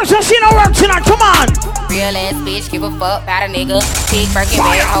 Vibes, I see no work tonight, come on. Real ass bitch, give a fuck about a nigga. Big Birkin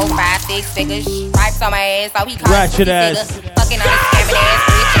bag, hold 5, 6 figures. Stripes on my ass, so he calls Ratchet me ass. nigga. Fucking on his scamming ass,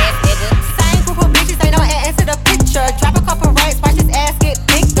 rich ass nigga. Same group of bitches, they don't add into the picture. Drop a couple racks, watch his ass get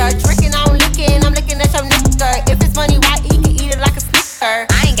bigger. Drinking, I'm licking, I'm looking at your nigga. If it's money, why he can eat it like a snicker?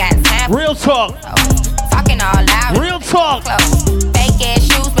 I ain't got time. Real talk. Talking all loud. Real talk. Fake ass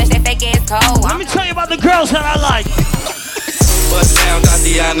shoes, but that fake ass cold. Let me tell you about the girls that I like. Bust down,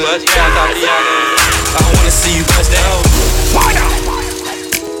 Tatiana. I wanna see you bust down. Fire!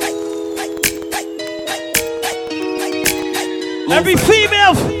 Every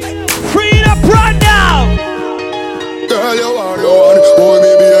female, free up right now. Girl, you are the one. Oh,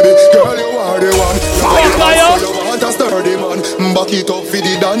 me baby. Girl, you are the one. You want a sturdy man. Back it up for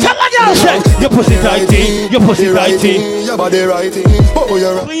the dance. Tell my girl, say, your pussy tighty, your pussy tighty. Your body righty. Oh,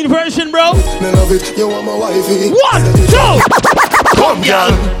 you're a clean version, bro. Me love it. You want my wifey. 1, 2. Come,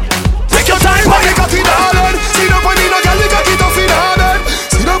 girl. Take your time, but you got it hard. See the money, no girl, you got it off in hard.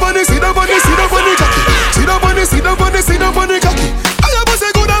 See the money, see the money, see the money, cocky. See the money, see the money, see the money, cocky. I am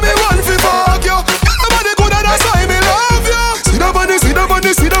say good and me want fi fuck you. Nobody good and that's why me love you. See the money, see the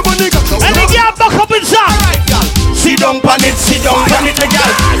money, see the money, cocky. And the girl back up inside. Sit down on it, the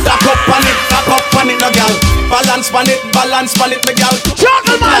girl. Back up on it, no girl. Balance on it, the girl.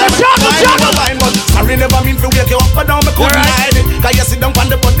 Juggle, man, juggle. Sorry, never mean to wake you up, but now me couldn't hide it. Cause you sit down on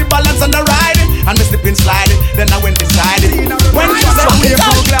the body balance and the ride it. And me slip and slide it, then I went inside it. When you say we a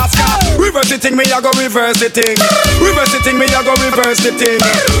full glass car, reverse the thing, me I go reverse the thing. Reverse the thing, me I go reverse the thing.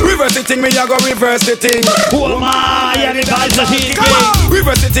 Reverse the thing, me I go reverse the thing. Who am I? Yeah, the guys are here.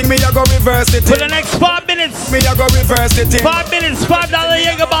 Reverse the thing, me I go reverse the thing. For the next 5 minutes, me I go reverse the thing. 5 minutes, $5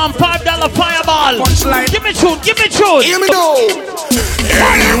 Jaeger bomb, $5 fireball. Punchline. Give me tune, give me tune. Hear me now.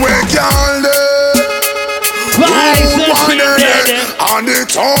 Anyway, girl, on the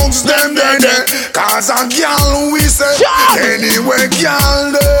tongues, them there. Cause a girl we say. Anyway,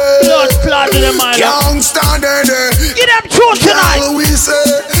 girl, gangsta there. Get them tune tonight. Girl we say.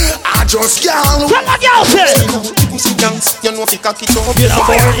 I just girl. Tell my girl say. Pussy dance, you know if you cock it up, you're not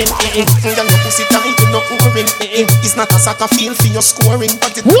boring. Girl, your pussy tight, you're not boring. It's not a soccer field for your scoring,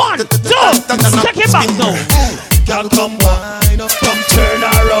 but it 1, 2, take it back now. Girl, come wine up, come turn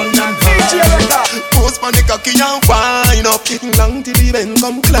around and Post on the cocky and wine up. Long till the bend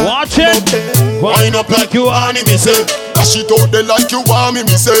come climb. Watch it. Wine up like you want me say. Dash it out there like you want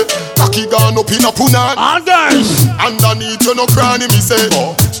me say. Cocky gone up in a punani. All girls. Underneath you no cranny me say.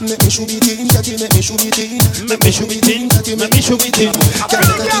 Make me show it in, daddy, make me show it in. Make me show it in, daddy, make me show it in.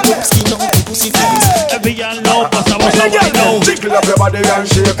 Every girl know, but I was already know. Jiggle up your body and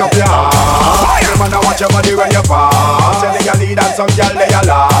shake up your ass. Every man watch your body when you pass. Tell the girl lead and some girl they a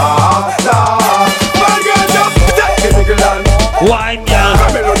laugh. Man girl just take the wiggle and wine girl.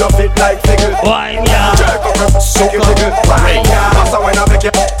 Come in on your feet like figgle. Wine girl. Jerk up your soak your wiggle. Wine girl. That's when I make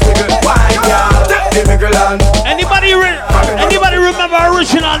you wiggle. Wine girl. Take the wiggle and Anybody remember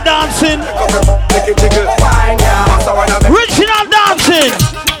original dancing? make it jiggle. Wine girl. That's when I make Original dancing.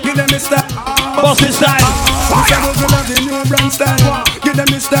 Give them a style. Bossy style.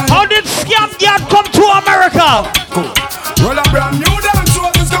 How did Scam Yard come to America? Roll a brand new dance, so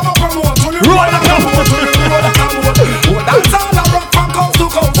it's come up promote. Roll a promote. Dance all a rock from coast to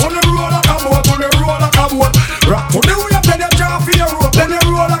coast. Only roll a cabote, only roll a cabote. Rock to the way, then you draw for your rope. Then you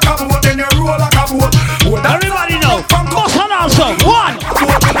roll a cabote, then you roll a cabote. Everybody know. Boss and also. 1,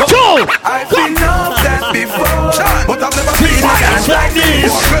 2. I've been off that before, but I've never seen a dance like this.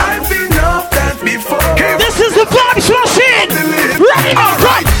 I've been off that before. This is the vibes machine. Ready now,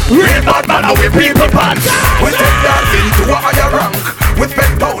 right? Real bad man, how we people pants. We take dancing to a higher rank. With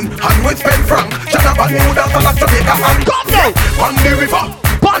pen pound and with pen franc. Jonathan New dance and Jamaica and come now. On the river,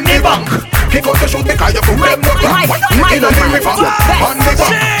 on the bank. Kick out the shoot because you fool them no crack. In the river, on the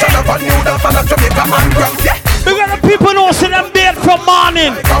bank. Jonathan New dance and Jamaica and Grand. We got the people who see them dead from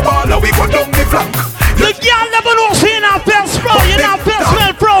morning. We go down the flank. The girl never know seeing our best bro. You know best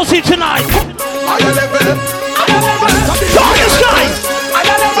smell prosy tonight. Show the sky.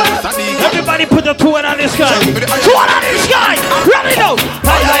 Everybody put the 2 on the sky. 2 on the sky. Ready now.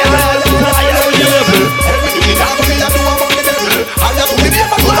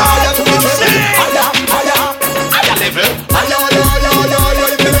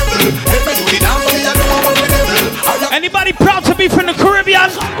 Anybody proud to be from the Caribbean?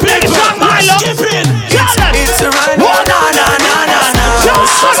 Play the song, Milo. It's a ride. Oh, na na na na na.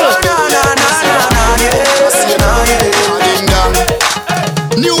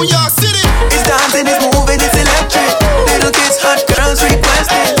 New York City. It's dancing, it's moving, it's electric. Little kids, hot girls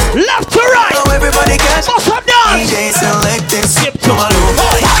requesting. Left to right. Now everybody catch. What's up, dance? DJ selecting. Skip to my loop.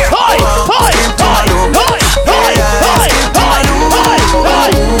 Skip to my loop.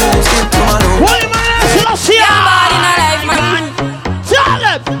 Skip to my loop. What am I supposed to see? Tell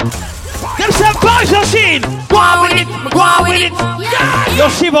them. Them say vibes machine. Go on with it. Go on with it. Yo,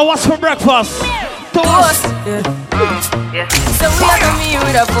 Shiva, what's for breakfast? Toast. Yeah. So we are coming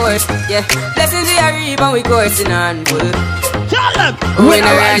with a force, yeah. Blessings we are reap and we coursing on full. Tell them. We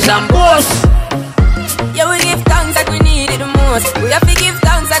no rise and boast. Yeah, we give thanks like we need it the most. We have to give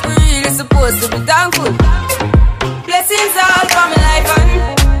thanks like we really supposed to be thankful. Blessings all for my life and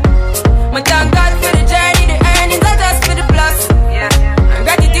my thank God for the journey, the earnings are just for the plus. Yeah. And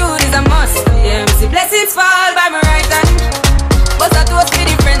gratitude is a must. Yeah, see blessings fall by my right hand. But I toast for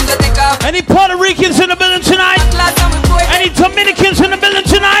the friends that take off. Any Puerto Ricans in the building tonight? Any Dominicans in the building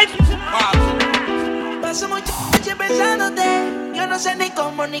tonight? Paso mucho noche pensándote. Yo no sé ni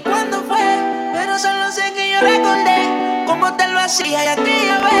cómo ni cuándo fue, pero solo sé que yo recordé cómo te lo hacía y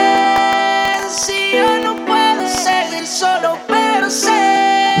aquella vez. Si yo no puedo seguir solo, pero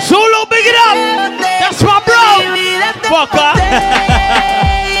sé. Solo, big it up. That's my bro. Fucker.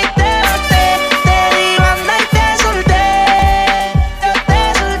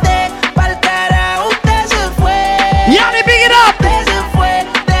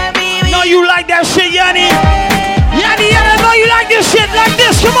 You like that shit, Yanni? Yanni, I know you like this shit like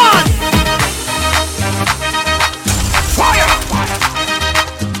this. Come on. Fire.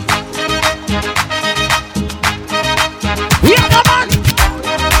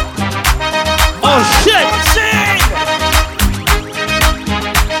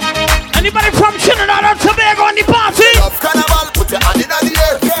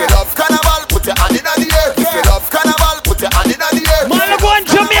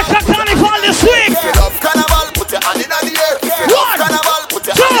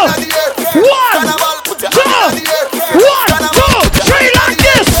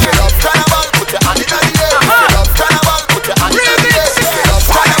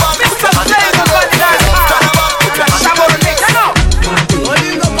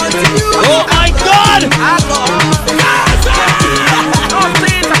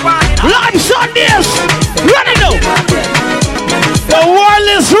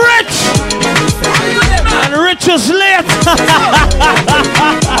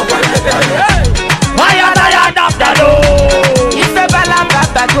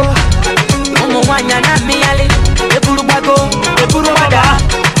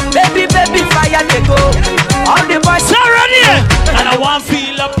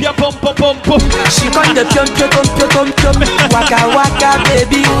 the pium, waka waka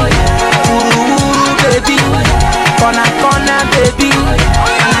baby, uru baby, corner baby,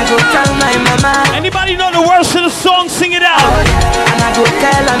 and I go tell my mama. Anybody know the words to the song? Sing it out. And I go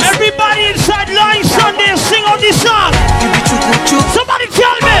tell them. Everybody inside Line Sunday sing on this song. Somebody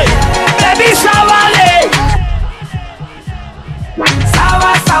tell me, baby Sawale.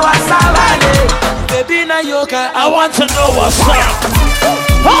 Sawale. Baby na yoga. I want to know what's up.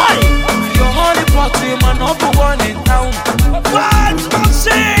 Hi. Your honey party, man, number one in town. What?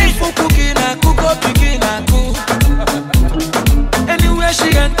 Say. Cooking and cook up, begin and cook. Anywhere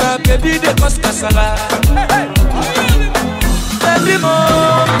she enter, baby, they cause casala. Baby mo,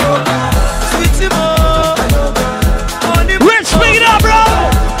 sweetie mo, Rich, pick it up, bro.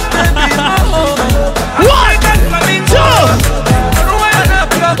 baby mo. 1, 2,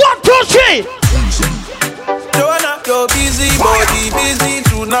 1, 2, 3. Joanna, you're busy, body busy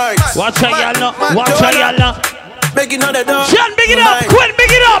tonight. Watch out, y'all. Watch out, y'all. Begging on the door. Sean, big it up. Quinn,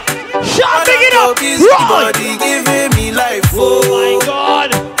 big it up. Sean, big it up. Run. Body giving me life. Oh my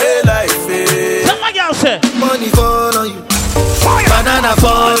God. Hey, life. Hey. Tell my girl, say. Money fall on you. Banana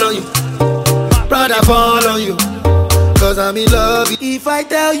fall on you. Brother fall on you. Cause I'm in love. If I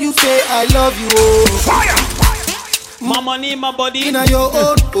tell you, say I love you. Oh. My money, my body. In your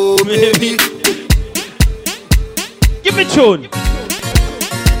own. Oh, baby. Give me tune.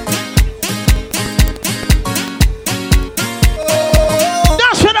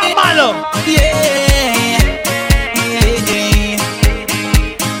 That's what I'm Milo.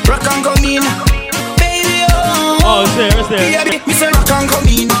 Rock and come in, baby. Oh, it's there, it's there. Yeah, me say rock and come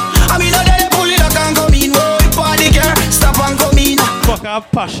in. I mean, no, they pull it, rock and come in. Oh, party girl, stop and come in. Fuck, I have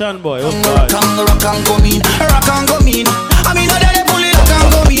passion, boy. Oh, rock and come in, rock and come in. I mean, no, they pull it, rock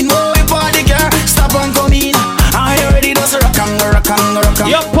and come in. Oh, party girl, stop and come in. I already does rock and.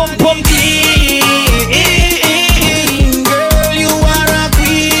 Yo, pump. Girl, you are a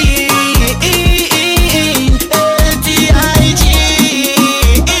queen. L-T-I-G.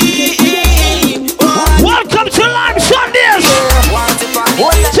 Welcome to Lime Sundays.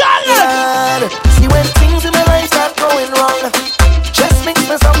 See when things in my life start going wrong, just mix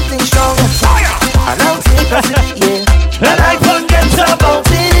me something strong. And I'll take a sip, yeah. And I forget about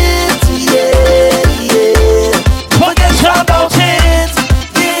it, yeah. Forget about it,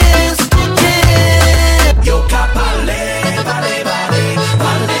 yes, yeah. Yo, capale, vale, vale,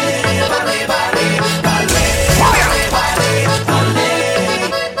 vale, vale, vale, vale, vale,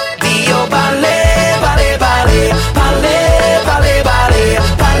 Dio, vale, vale, vale, vale, vale, vale,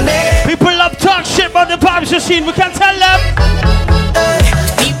 vale. People love talk shit about the vibes machine. We can tell them.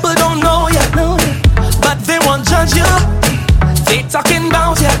 People don't know you, but they won't judge you. They talking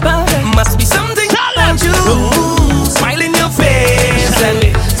about you, must be something about you. Smile in your face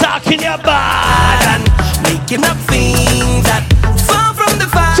and talking your bad and making up things that far from the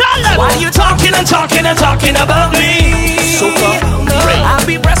fact. Why you talking about me? So I'll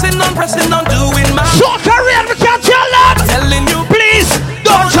be pressing on, doing my so career. We can tell them. Telling you, please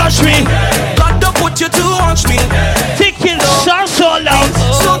don't touch me. God don't put you to watch me. Taking shots so loud.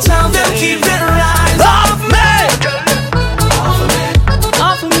 So tell them keep their eyes off me.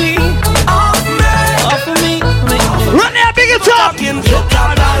 Off of me. Run there, big it up.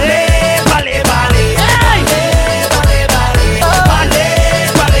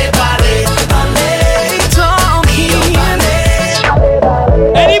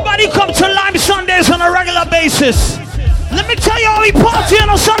 Anybody come to Lime Sundays on a regular basis? Let me tell you how we party on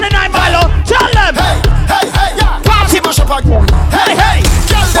a Sunday night, Milo. Tell them. Hey, yeah. Party mash up again. Hey,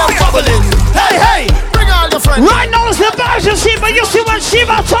 girl, them bubbling. Hey, bring all your friends. Right now it's the vibes you see, but you see when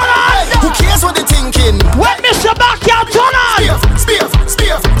Shiva turn on. Who cares what they thinking? When Mr. Backyard turn on. Spiff.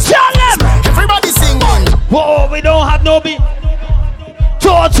 Tell them. Everybody singing. Whoa, we don't have no beat.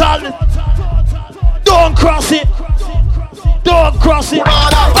 Total. Don't cross it.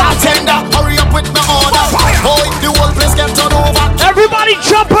 Bartender, hurry up with the order. Boy, the whole place get turned over. Everybody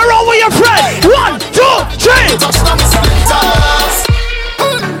jump around with your friend. 1, 2, 3. Touchdown centers.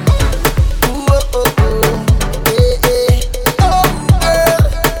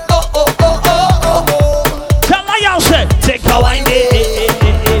 Tell my y'all say, take a wind.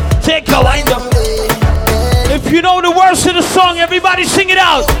 If you know the words to the song, everybody sing it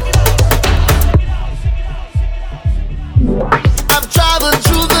out. I've traveled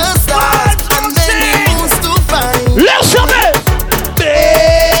through the stars and many moons to find. Listen me, baby.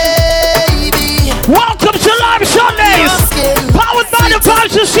 Welcome to Live Sundays. Powered by the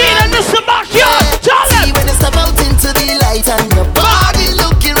vibes you see and Mr. Backyard. Tell them. See when you step out into the light and your body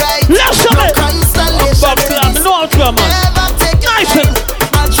looking right. Listen me. Constellation. Never take nice.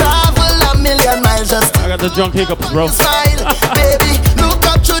 I'll travel a million miles just drunk hiccups, bro. Baby, look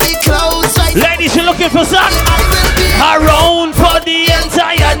up to the clouds. Ladies, you looking for some? Around for the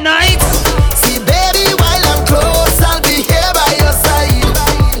entire night. See, baby, while I'm close, I'll be here by your side.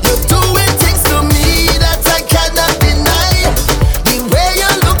 You're doing things to me that I cannot deny. The way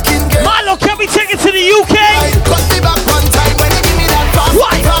you're looking, girl. Milo, can we take it to the UK? Cut me back one time when you give me that fast.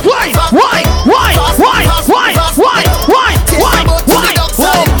 Why?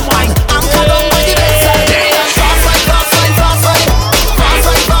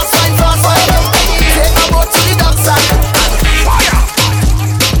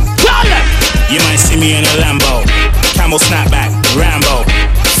 Me in a Lambo, camel snapback, Rambo,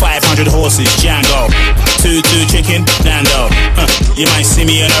 500 horses, Django, 2 chicken, Nando. You might see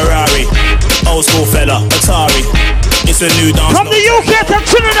me in a Rari, old school fella, Atari. It's a new dance. From the UK to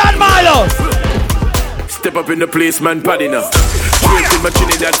Trinidad, Milo. Step up in the place, man, pad enough. Straight in my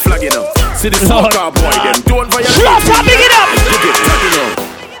Trinidad flag enough. See the smoker boy, them don't violate. Slaughter, big it up. You get tag enough.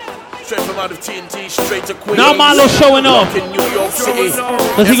 Straight from out of TNT, straight to Queens. Now Marlo's showing off. In New York City.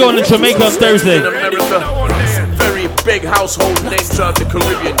 Does he going to Jamaica on Thursday? In America. Very big household names throughout the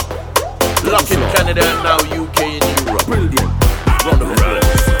Caribbean. Lock in Canada and now UK and Europe. Round of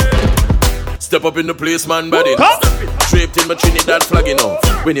applause. Step up in the place, man, buddy. Draped in my Trinidad flag, you know.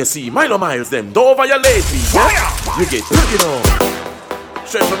 When you see Milo Miles, them don't violate me. Yeah? You get you know.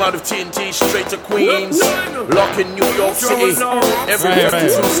 Straight from out of TNT, straight to Queens. Lock in New York City. Every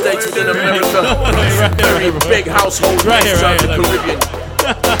 52 states within America. Very big household names throughout the Caribbean.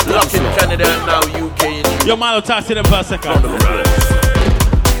 Lock in Canada and now UK and Europe. Yo, Milo, talk to them for a second.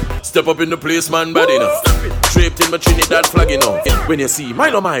 Step up in the place, man, bad enough. Draped in my Trinidad flag, you know. When you see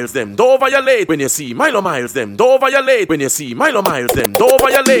Milo Miles, them don't violate. When you see Milo Miles, them don't violate. When you see Milo Miles, them don't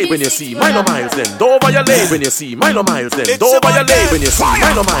violate. When you see Milo Miles, them don't violate. When you see Milo Miles, them don't violate. When you see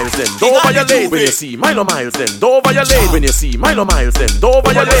Milo Miles, them don't violate. When you see Milo Miles, them don't violate. When you see Milo Miles, them don't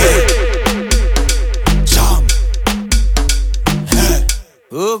violate.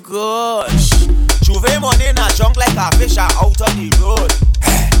 Oh gosh, Juve money in a junk like a fish out of the road.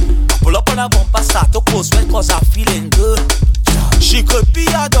 Pull up on a bumper, start to post when cause I'm feeling good. She could be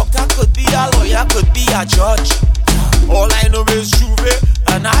a doctor, could be a lawyer, could be a judge. All I know is Juve,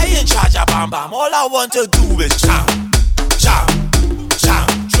 and I ain't charge of bam bam. All I want to do is jam, jam, jam.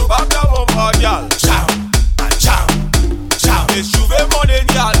 Juve up the bumper, y'all. Jam, and jam, jam. It's Juve money,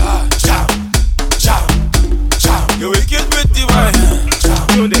 y'all. Jam, jam, jam. You wicked with the wine. Jam,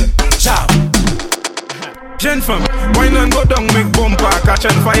 you there, jam. Gen fam, wine and go down, make bumper, catch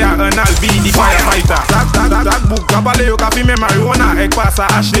on fire, and I'll be the firefighter. That book, kabale yo kafi me marijuana, ek pasa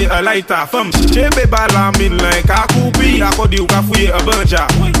Ashley a lighter. Fam, chebe bala min like a kupi, akodi yo kafuye a banja.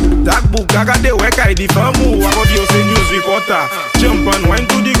 That book, agade wek I di famu, akodi yo se news reporter. Jump on, wine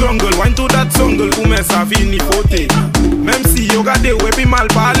to the grungle, wine to that songle, ou men sa fini fote. Même si yo gade wepi mal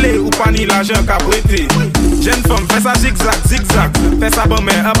pale, ou pani la jen ka prete. Gen fam, fè sa zigzag, zigzag, fè sa bon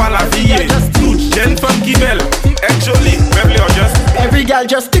men a bala viye. Gen fam ki bel, ek joli, même li just. Every girl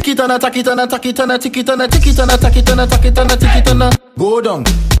just tick it on a, tack it on a, tack it on a, tick it on a, tick it on a, tack it on a, tack it on a, tick it on a. Go down,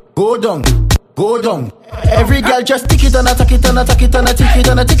 go down, go down. Every girl just tick it on a, tack it on a, tack it on a, tick it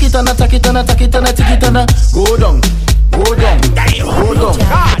on a, tick it on a, tack it on a, tack it on a, tick it on a. Go down, go down, go down.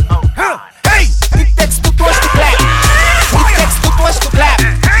 Hey, it takes two toes to clap. It takes two toes to clap.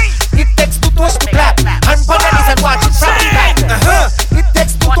 It takes two toes to clap. And panelists and watch it from the back. It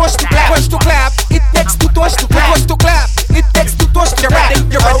takes two toes to clap. Toes to clap. It takes two toes to clap. Toes to clap. It takes two toes to clap.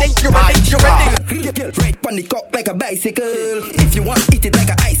 You're ready. You're ready. You're ready. Right on the cock like a bicycle. If you want, eat it like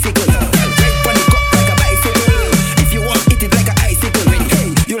an icicle. Right on the cock like a bicycle. If you want, eat it like an icicle.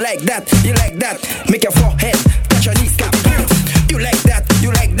 Hey, you like that? You like that? Make your forehead touch your kneecap. You like that?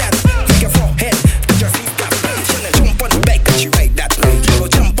 You like that? Make your forehead touch your kneecap. Jump on the back and you ride that. Go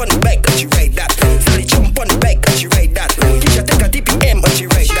jump on the back and you ride that. Sally jump on the back and you ride that. Get your take a DPM and you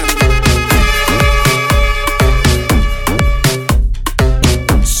ride that.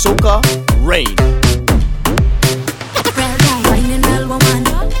 Soca Rain.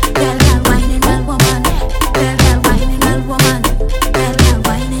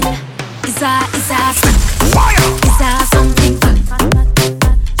 It's a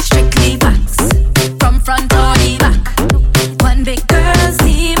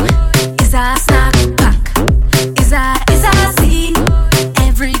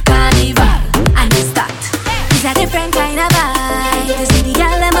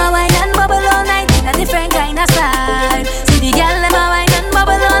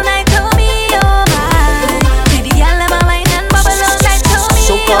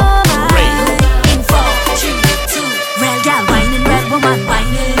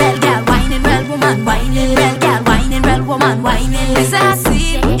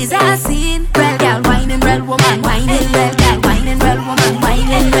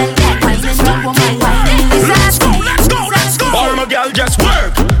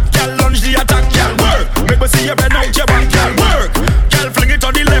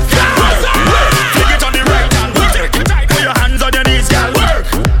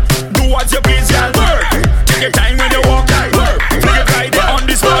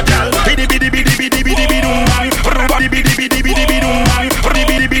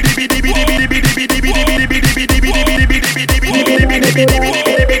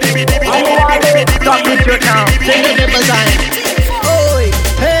truth now. Take the nipple time. Oh,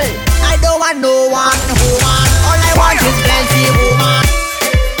 hey, I don't want no one woman. All I want is plenty woman.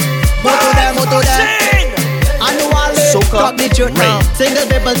 Moto them. I know all this. Drop the truth now. Take the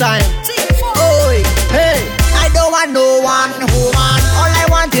nipple time. Oh, hey, I don't want no one woman. All I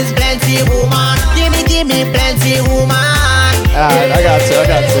want is plenty woman. Give me plenty woman. Alright, I got you.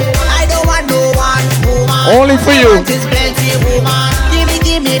 I don't want no one woman. Only for you. All I want is plenty woman.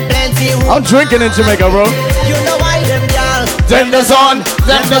 Give me plenty woman. I'm drinking in Jamaica, bro. You know why them girls? Them the sun.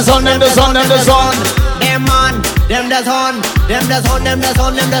 Them man, them the sun.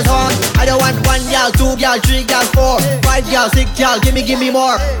 I don't want 1 girl, 2 girl, 3 girl, 4, 5 girl, 6 girl. Give me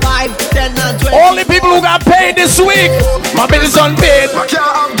more. 5, 10, and 20. Only people who got paid this week. My bill is unpaid.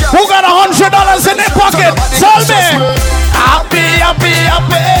 Who got $100 in their pocket? Tell me. Happy.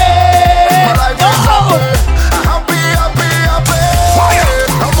 Oh.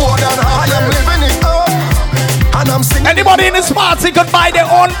 Anybody in this party could buy their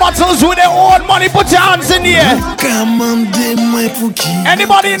own bottles with their own money. Put your hands in the air.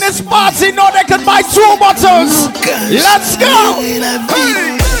 Anybody in this party know they could buy 2 bottles? Let's go.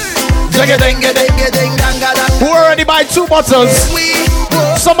 Who already buy 2 bottles?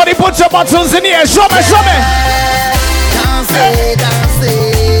 Somebody put your bottles in the air. Show me.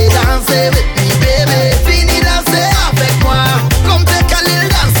 Danse with me, baby. Fini danser avec moi. Come take a little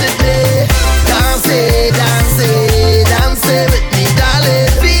dance with me. Danse with me, darling.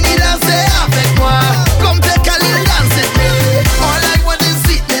 Fini danser avec moi. Come take a little dance with me. All I want is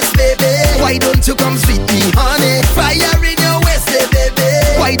sweetness, baby. Why don't you come sweet me, honey? Fire in your waist, baby.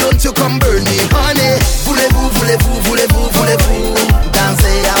 Why don't you come burn me, honey? Voulez-vous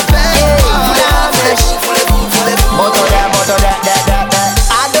danser avec moi? Moto da.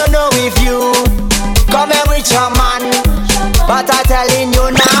 I don't know if you come here with your man, but I'm telling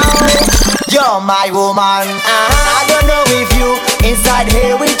you now, you're my woman. I don't know if you inside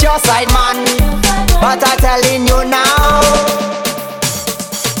here with your side man, but I'm telling you now.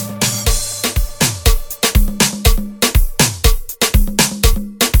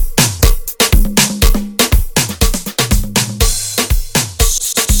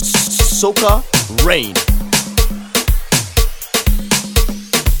 Soca Rain.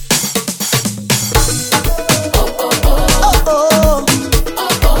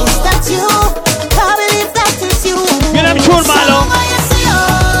 Get them tune, Milo.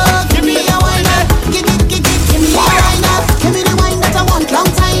 Give me a wine up. Give me the wine up. Give me the wine that I want. Long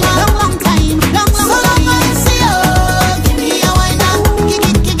time. So long I see you. Give me a wine up. Give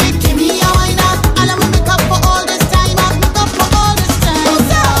me a wine up. And I'm gonna make up for all this time.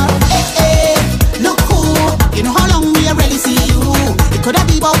 Hey, look cool. You know how long we already see you. It could have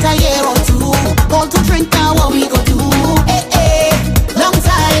been about a year or 2. All to drink now, what we go do? Hey, long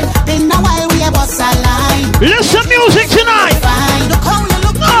time. Been a while we have us alive. Listen music tonight. Look how you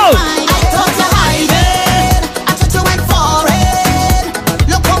look fine. I thought you hiding. I thought you went foreign.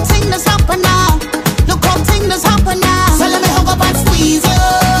 Look how things happen now. So let me hug up and squeeze you.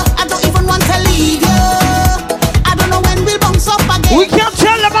 I don't even want to leave you. I don't know when we'll bounce up again. We can't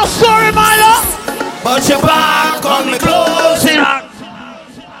tell them a story, Milo. But your back on me closing.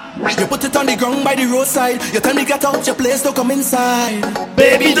 You put it on the ground by the roadside. You tell me get out your place, don't come inside.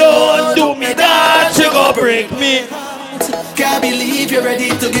 Baby, don't do me that. You go break me. Can't believe you're ready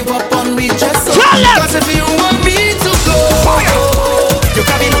to give up on me just so. Cause if you want me to go, you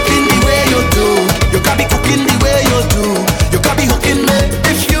can be looking the way you do. You can be cooking the way you do. You can be hooking me.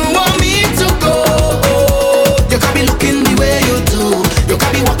 If you want me to go, you can be looking the way you do. You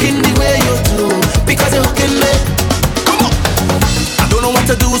can be walking the way you do. Because you're hooking me. Come on. I don't know what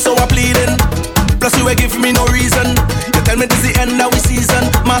to do, so I'm pleading. Plus you ain't give me no reason. You tell me this the end of we season.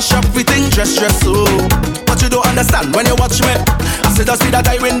 Mash up everything, dress so. But you don't understand when you watch me. I said that's me that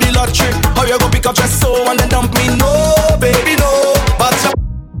I win the lottery. How you go pick up dress so and then dump me? No, baby, no. But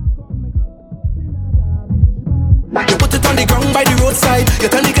you put it on the ground by the roadside. You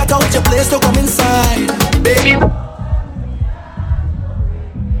tell me get out your place to come inside, baby.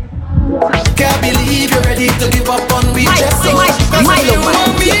 Can't believe you're ready to give up on me just so. You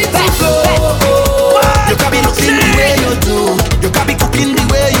want me to go. You can be looking the way you do. You can be cooking the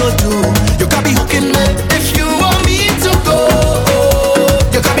way you do. You can be hooking me. If you want me to go,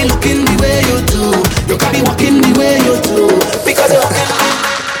 you can be looking the way you do. You can be walking the way you do. Because you're hooking me.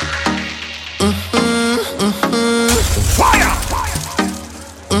 Fire!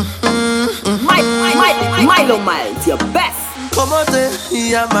 Milo Miles, your best. Como te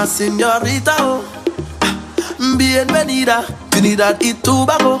llamas, señorita? Oh. Bienvenida, Trinidad y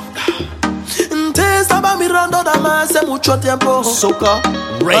Tobago. Te estaba mirando nada más hace mucho tiempo. Soca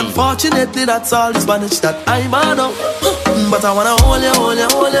Unfortunately, that's all the Spanish that I know. But I wanna hold you, hold you,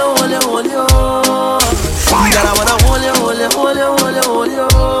 hold you, hold you, hold you. Girl, I wanna hold you, hold you, hold you, hold you, hold you.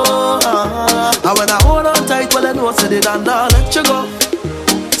 I wanna hold on tight while I know so they don't let you go.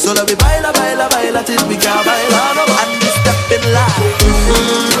 So let me baila, baila, baila till we can't baila no more. And we step in line.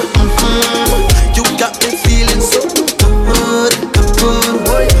 You got me feeling so good, good.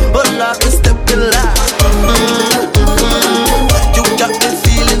 Oh Lord, we step in line. You got me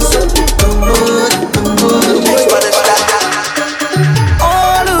feeling so good, good.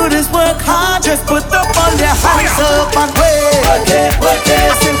 All who just work hard, just put up all their hands up and wait. Work it, work it,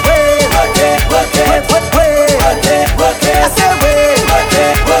 I say wait. Work it, work it, work it, work it, I say wait. Work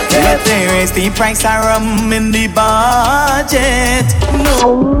it, work it. But there is the price of rum in the budget.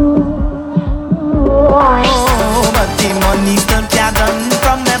 No. But the money still gathered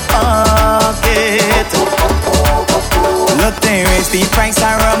from the pocket. Look, there is the price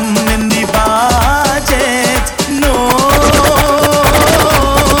of rum in the budget. No.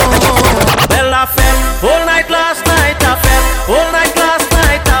 Well, I fell all night last night. I fell all night last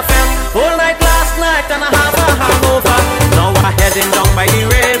night. I fell all night last night, and I have a hangover. Now I'm heading down by the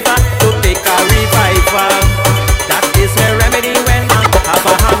river to take a revival. That is my remedy when I have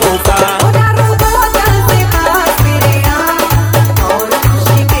a hangover.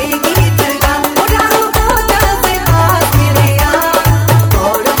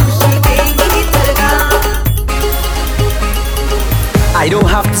 I don't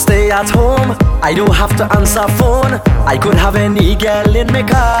have to stay at home, I don't have to answer phone. I could have any girl in my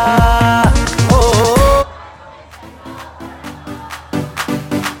car. Oh.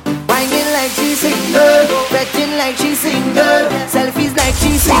 Whining like she's single, betting like she's single, selfies like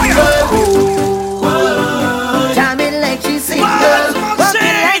she's single. Oh. Jamming like she's single,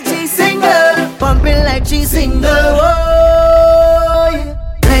 pumping like she's single, pumping like she's single. Oh.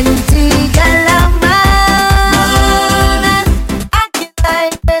 Plenty girl of mine, acting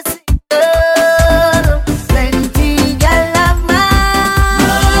like a single. Plenty girl of mine,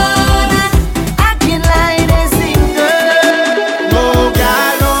 acting like a single. No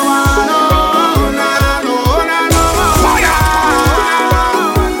girl, no one, no, no, no, no, no.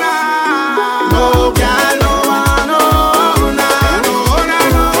 No girl, no one, no, no,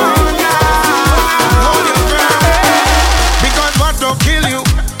 no, no. Hold your ground, because what don't kill you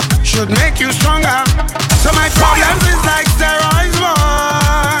should make you stronger. So my problems is like steroids, boy.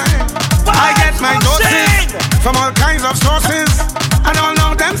 I get my doses from all kinds of sources, and all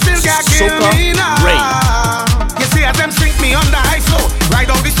of them still can't kill me now. You see, as them sink me under ice flow, ride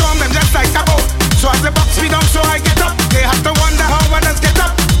out the storm, them just like a boat. So as the box me down, so I get up. They have to wonder how others get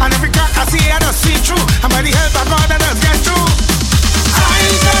up, and every crack I see, I just see through. And by the help of God, I just get through.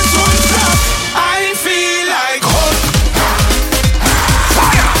 I just won't stop. I feel like hope.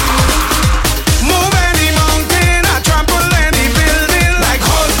 Move any mountain, I trample any building like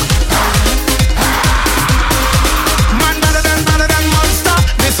Hulk. Man better than monster,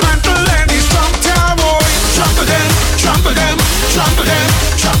 dismantle any strong tower. Trample them, trample them, trample them,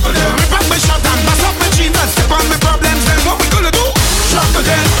 trample them. Rip up my shot and bust up my jeans and step on my problems. Then what we gonna do? Trample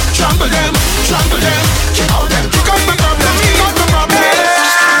them, trample them, trample them. Kick out them, kick out my problems, kick out my problems.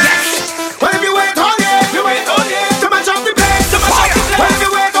 Yes. Well, if you wait all year, you wait all year to mash up the place, to mash up the place. Well, if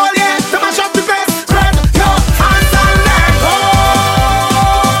you wait all year to mash up the place, spread your hands and let go.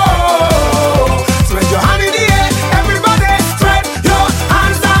 Spread your hand in the air, everybody. Spread your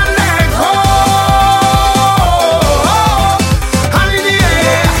hands and let go. Hand in the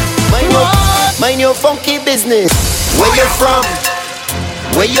air. Mind your funky business. Where you from?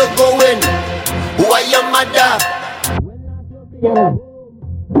 Where you going? Who are your mother?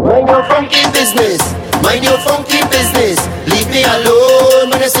 Mind your funky business. Mind your funky business. Leave me alone.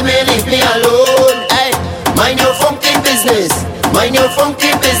 When you see me, leave me alone. Hey, mind your funky business. Mind your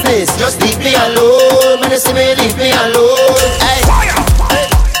funky business. Just leave me alone. When you see me, leave me alone. Hey,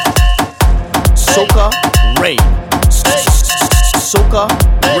 soca rain. Soca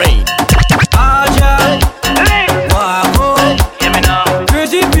rain. Aja, Wako,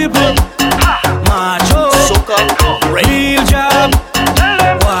 crazy people, macho, real job,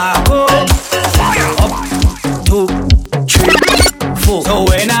 Wako, up, 2, 3, 4. So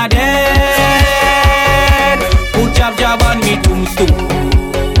when I dead, put jab on me tum.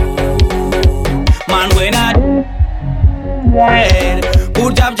 Man when I dead,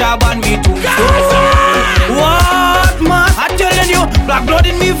 put jab on me tum. What man? I'm telling you, black blood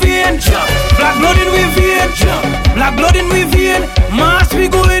in me vein, black blood in me vein, black blood in me vein. Mass we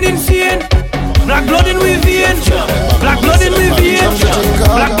going insane. Black blood in me vein, black blood in me vein,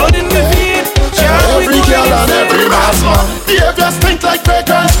 black blood in me vein. Every girl and every mass man, behavior stink like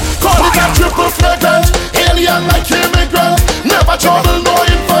Baker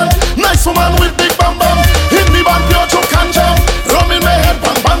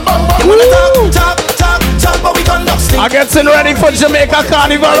I'm getting ready for Jamaica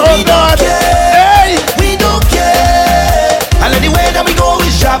Carnival. Oh God. Hey! We don't care. And anywhere that we go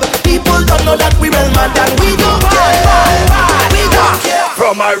is job. People don't know that we well mad and we don't care. We don't care.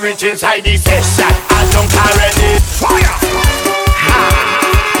 From my rich inside the session, I don't already. Fire!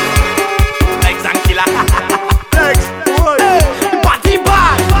 Legs and killer. Legs. Party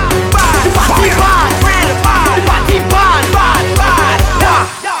bad. Party bad. Party bad.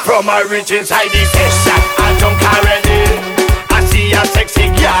 From my rich inside the session, I don't already. I see a sexy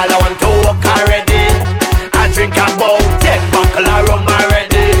girl, I want to walk already. I drink about 10 buckle of rum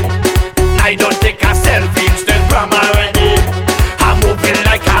already. I don't take a selfie instead from already. I'm moving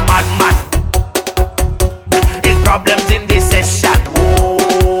like a madman. It's problems in this session.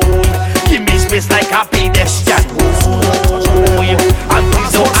 Oh, give me space like a pedestrian. Oh, and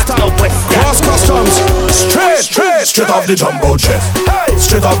please don't ask no question. Cross customs, straight off the jumbo jet.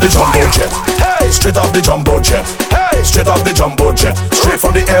 Straight off the jumbo jet. Straight off the jumbo jet. Straight off the jumbo jet. Straight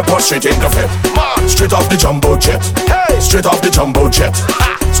from the airport, straight in the Fed. Straight off the jumbo jet. Straight off the jumbo jet.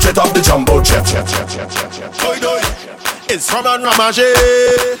 Straight off the jumbo jet. It's from an Ramage.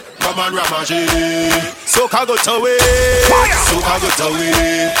 Raman Ramage. Soca go to it. Soca go to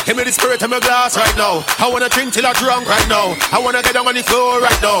it. Give me the spirit in my glass right now. I wanna drink till I drunk right now. I wanna get down on the floor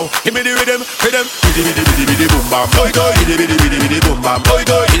right now. Give me the rhythm. Biddy biddy biddy biddy boom bam. Biddy biddy biddy biddy boom bam.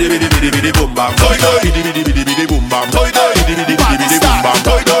 Biddy biddy biddy biddy boom bam. Biddy biddy biddy biddy boom bam. Biddy biddy biddy biddy boom bam.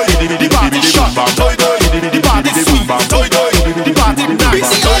 Biddy biddy biddy biddy boom bam. Biddy biddy biddy biddy boom bam. Biddy biddy party nice.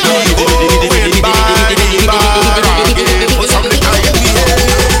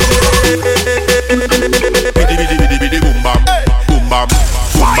 Biddy biddy biddy biddy boom bam. Boom bam.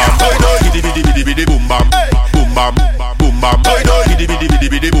 Boom bam. Biddy biddy biddy biddy boom bam. Boom bam. Boom bam. Biddy biddy biddy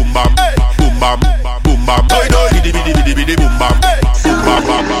biddy boom bam. Boom bam. Boom bam. Biddy biddy biddy biddy boom bam. Boom bam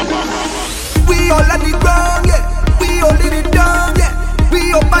bam bam. We all on the ground, yeah. We all in it down, yeah. We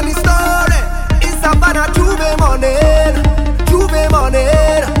up on the story. It's a banner, Juve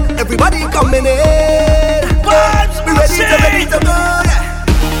morning. Everybody coming in. Vibes, we ready to go, yeah.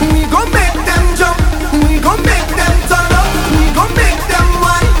 We gon' make them jump. We gon' make them turn up. We gon' make them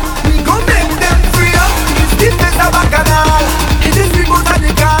wine. We gon' make them free up. It's this is a bacchanal. It is people that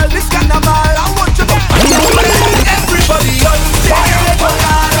they call this carnival. I want you to everybody on stage.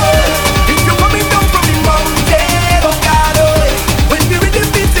 If you're coming down from the mountain, oh God, when the rhythm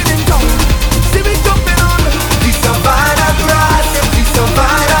beats in town, see me jumping on the savannah grass, the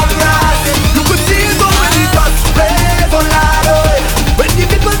savannah grass. You could see it when it was red, oh Lord. When the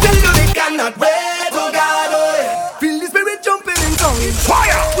people tell you they cannot wait, oh God, feel the spirit jumping in town.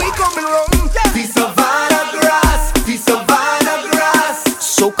 Fire! We coming round the savannah grass, the savannah grass.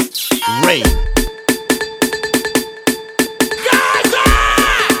 Soak, rain.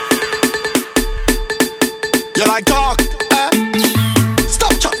 You like talk?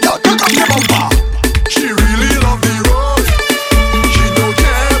 Stop, chop, yo, talk up your bumper. She really love the road. She don't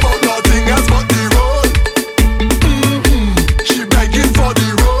care about nothing else but the road. She begging for the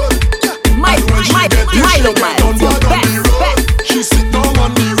road. She sit down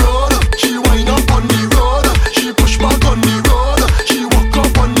on the road. She wind up on the road. She push back on the road. She walk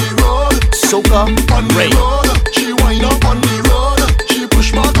up on the road. Soca, on the road. She wind up on the road. She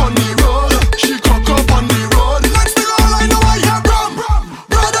push back on the road. She cock up on the road. Next thing all I know I hear brum,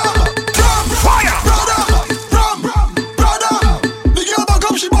 brother, brum, fire, brother, brum, brother. The girl back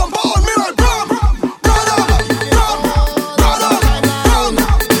up, she bump on me like brum, brother, brum, brother, brum,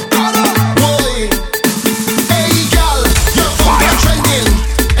 brother. Boy, hey girl, you're fucking trending.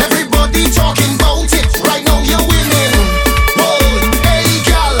 Everybody talking about it. Right now you're winning. Boy, hey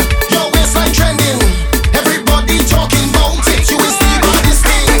girl, your waistline trending. Everybody talking about it. You is the baddest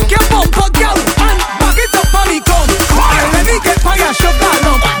thing. Pick your bumper, girl, and back it up on the come. And let me get by your sugar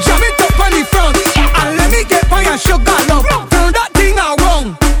lump. Jam it up on the front, and let me get by your sugar lump. Turn that thing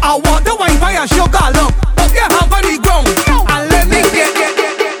around. I want the wine by your sugar lump. Put your hand on the ground, and let me get.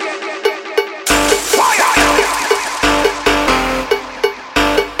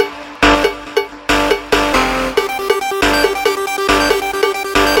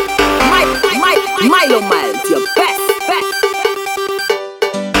 Milo Miles, your best.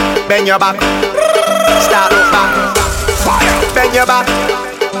 Bend your back. Start look back. Bend your back.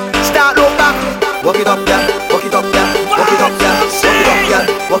 Start look back. Walk it up, girl. Walk it up, girl. Walk it up, girl. Walk it up, girl.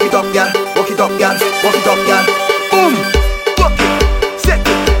 Walk it up, girl. Walk it up, girl. Walk it up, girl. Boom. Walk it. Set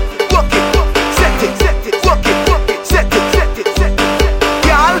it. Walk it. Set it. Set it. Walk it. Walk it. Set it. Set it. Set it.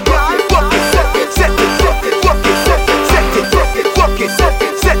 Girl. Walk it. Set it. Set it. Set it. Walk it. Set it. Set it. Set it. Walk it. Set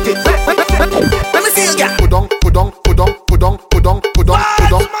it. Set it. Let me see you, girl. Pudong, pudong, pudong, pudong, pudong, pudong,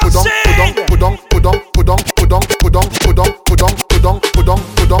 pudong, pudong, pudong, pudong, pudong, pudong, pudong, pudong.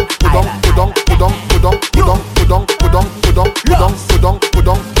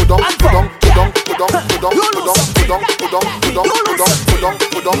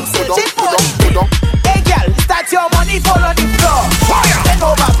 Hey girl, that's your money fall on the floor. Bend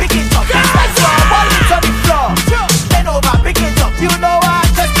over, pick it up. That's your money on the floor. Bend over, pick it up. You know what?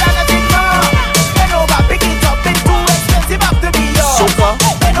 Just trying to think more. Bend over, pick it up. It's too expensive up to be yours.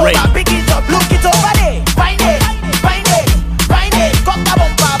 Bend over, pick it up. Look it over there. Find it, find it, find it. Cock the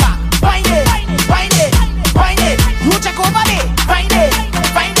bumper back. Find it, find it, find it. You check over there. Find it,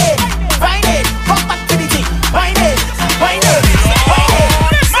 find it, find it. Come back to the thing. Find it, find it, find it.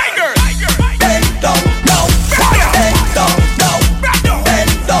 Bend down now. Bend down now. Bend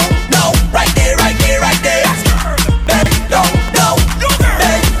down now. Right there, right there, right there. Bend down now.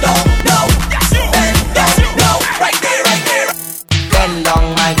 Bend down now. Bend down now. Right there, right there. Bend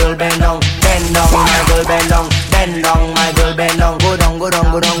down, my girl, bend down. Bend down, my girl, bend down. Bend down, my girl, bend down. Go down, go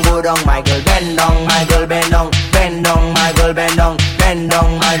down, go down, go down, my girl. Bend down, my girl, bend down. Bend down, my girl, bend down. Bend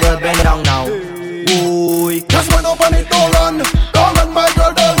down, my girl, bend down now. Ooh. Just run up on it, don't run, my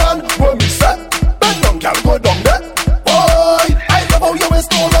girl, don't run. When we set, bend down, girl, go down there. Boy, I love how you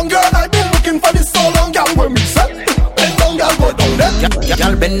waist so long, girl. I've been looking for this so long, girl. When we set, bend down, girl, go down there.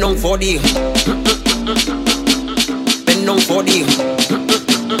 Girl, bend down for the. Bend down for the.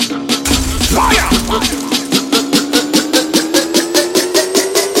 Fire!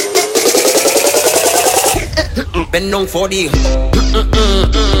 Bend down for the.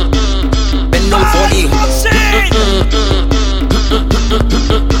 Bend down for the.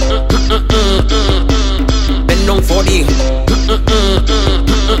 Bend down for the.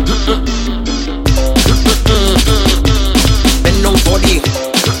 Bend down for the.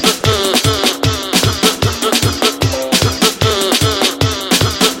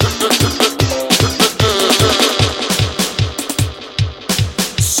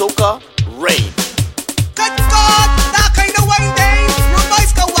 Soca Rain. Good God, that kind of wine day. No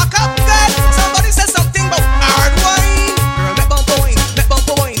boys can walk up good. Somebody said something about hard wine. Girl, make bump wine, make bump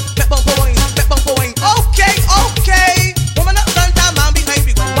wine, make bump wine, make bump wine. Okay, okay. Woman up front, that man behind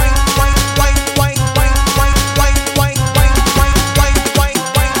me. Wine, wine, wine, wine, wine, wine, wine, wine, wine, wine, wine, wine,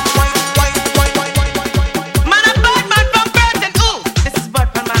 wine, wine, wine, wine, wine, wine. Man, I'm bad man from Burton. Ooh, this is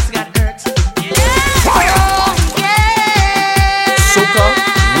bad man, man, got hurt. Fire! Soca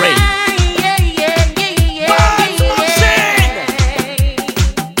Rain.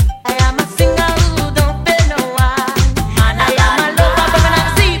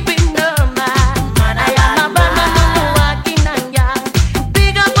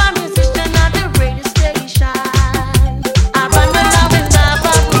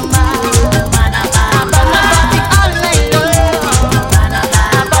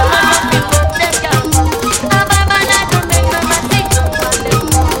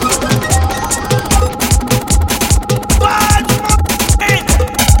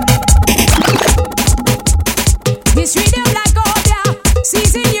 This rhythm like opium,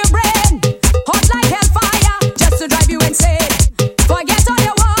 season your brain, hot like hellfire, just to drive you insane. Forget all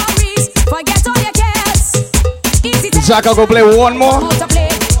your worries, forget all your cares. Easy to Zach, I'll go play one more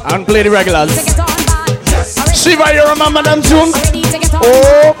and play the regulars. See if you remember them tunes.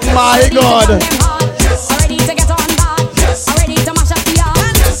 Oh my God. Already to get on bad, already to mash up the yard,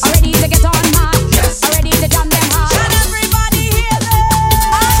 already to get on mad, already to jam them hard. And everybody hear them.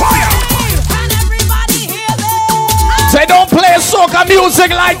 Fire! And everybody hear them. They don't play soca music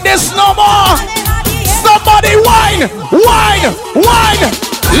like this no more. Somebody whine, whine, whine.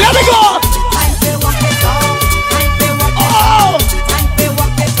 Let me go. Oh.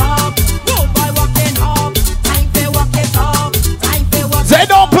 They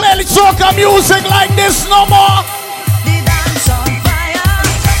don't play soca music like this no more. The dance on fire.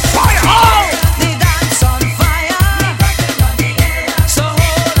 Fire! Oh. The dance on fire. So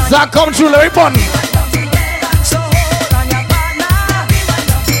hold on. Zach, come through, Larry Bun. So hold on your partner.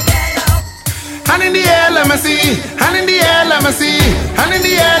 Hand in the air, let me see. Hand in the air, let me see. Hand in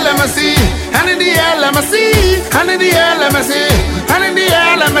the air, let me see. Hand in the air, let me see. Hand in the air, let me see. Hand in the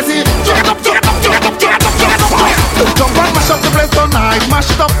air, let me see. Get up, get up, get up, get up, get up. Jump and mash up the place tonight.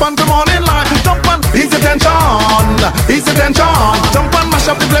 Mash it up until morning light. Jump and ease the tension. Ease the tension. Jump and mash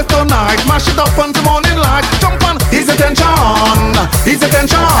up the place tonight. Mash it up until morning light. Jump and ease the tension. Ease the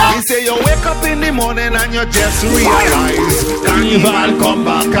tension. He say you wake up in the morning and you just realize Carnival come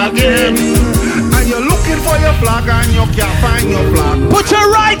back again. And you're looking for your flag and you can't find your flag. Put your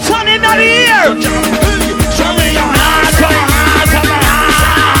right hand in the ear. Show me your hands, your hands, your hands.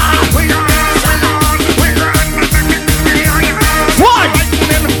 What?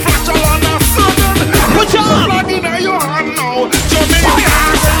 Put your flag in your hand now. Show me your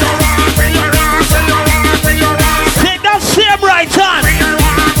hands, Take that same right hand.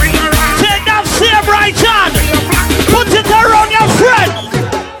 Take that same right hand. Put it around your friend.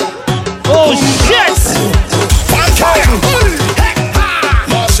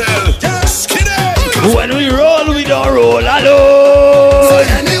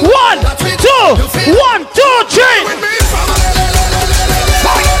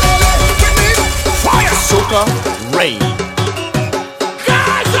 Ray.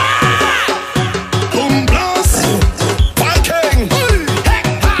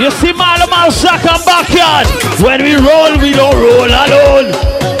 You see Marlo Malsack and backyard. When we roll, we don't roll alone.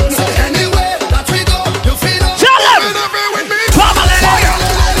 Tell them! Family!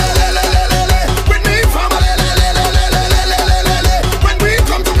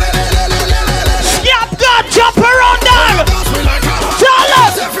 Skip God, jump around there! Tell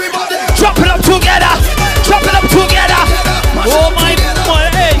them! Jump it up together! Jump it up together! Oh my boy,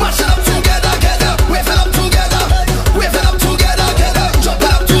 hey!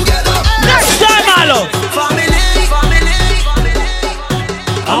 Next time, Marlo!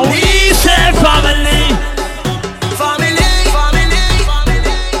 And we say family!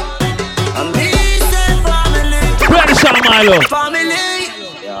 Ready, song, Marlo?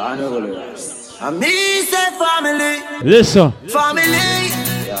 Listen.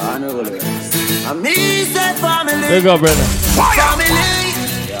 There you go, brother.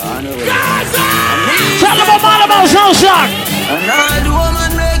 Tell them about Marlo Soundtrack.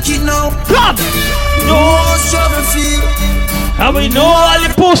 Come. No struggle feel. And we know all the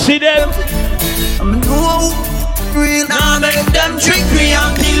pussy them. No real. Now make them trick me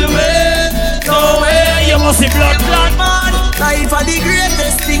and kill me. No way. You must be blood. Life are the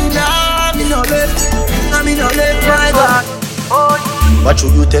greatest thing now. Me no let my God. What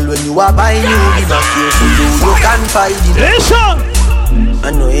should you tell when you are buying new dinner? You can find it. Listen.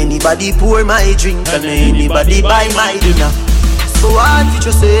 I know anybody pour my drink. I know anybody buy my dinner. So what did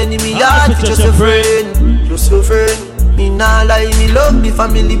you say? Me heart did you say friend? Just your friend. Me nah lie, me love me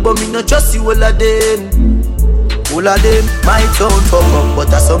family, but me not trust you all of them. All of them might sound fuck up,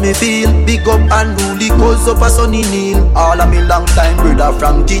 but that's how me feel. Big up and rule, goes up a sunny kneel. All of me long time brother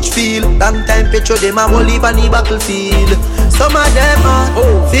from Teachfield. Long time petro them a whole heap on the battlefield. Some of them are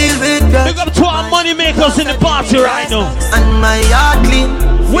filled with pride. Big up to our money makers in the party right now. And my heart clean.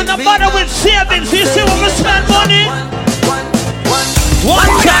 When the mother with savings, you see when we spend money.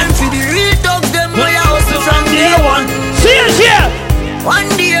 One time for the real dogs, them way I hustle from day one. See us here. One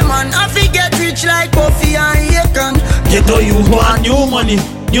day, man, I forget rich like Puffy and Akon. Get to you want new money,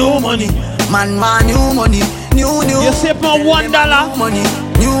 new money. Man, new money, new. You save my $1. New money,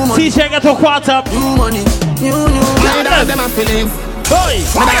 new money. Teacher get a quarter. New money, new. My dog them a feeling. Boy,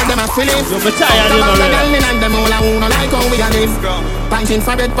 my dog them a feeling. You be tired, you know that. And them all a who no like how we a live. Punching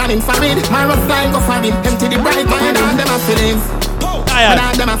for bed, panning for it. My rough line go for it. Empty the bright. My dog them a feeling. My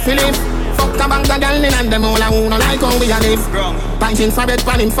dog them a feeling. Fuck a bang of girl and them all a who no like how we a live. Punching for bed,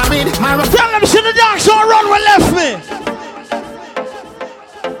 panning for it. My rough. Tell them see the dogs don't run what left me.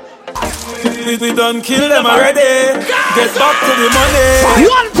 We done kill them already. Get back to the money.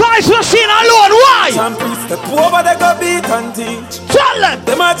 One price machine alone, why? Some priests step over, they go beat and teach. Tell them.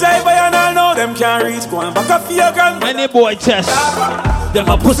 Them a jive by and all know them can't reach. Go and back a fear gun. Any boy test. Them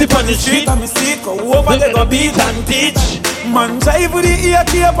a pussy on the street. And me see go over, they go beat and teach. Man jive with the ear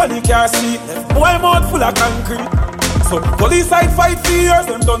cape and the car seat. Boy mouth full of concrete. So police side fight for years,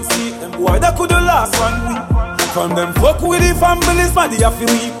 them don't see. Them boy that could the last 1 week. From them fuck with the families, man they have to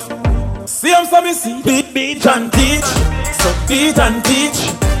weep. See them so me see. Beat and teach. So beat and teach.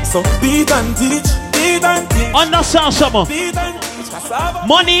 So beat and teach. Beat and teach. Understand something? Beat and teach.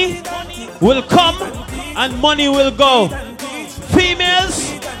 Money will come and money will go.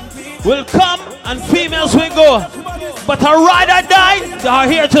 Females will come and females will go. But a ride or die, they are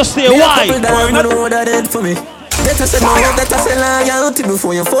here to stay. Why? Know that end for me. That I said no, that I said loyalty.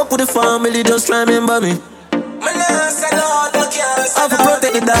 Before you fuck with the family, just try remember me.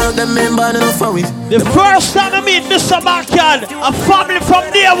 The first time I meet Mr. Backyard, a family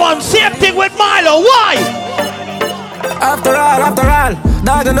from day one, same thing with Milo. Why? After all,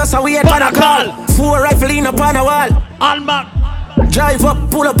 dog and us a wait on a call. 4 rifle in upon a wall. Alma. Drive up,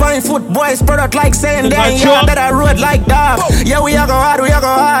 pull up on foot, boys spread out like saying they yeah, that I road like that. Yeah, we are go hard,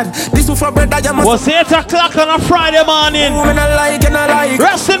 This is for bread that you must. Was 8 o'clock on a Friday morning.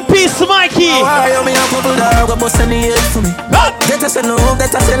 Rest in peace, Mikey. Why you me a couple dog, bust any head for me. That I say no,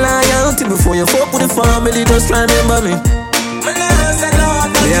 that I say loyalty. Before you fuck with the family, just try remember me.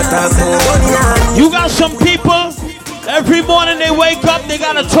 You got some people. Every morning they wake up, they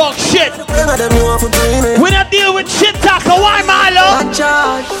gotta talk shit. We don't deal with shit talk. Why, Milo?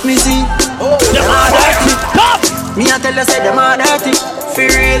 Me see. Them are dirty. Come. Me I tell you say them are dirty. For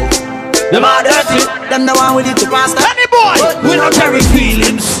real. Them are dirty. Them the one with it to pass. Any boy, we don't carry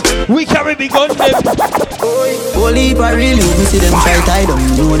feelings. We carry big gun them. Holy for real, you see them try tie down.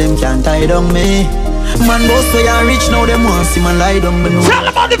 No, them can't tie down me. Man, boss so you rich now, them want see man lie down. Tell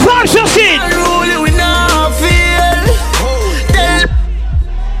them about the price you see. Rule we now feel. Tell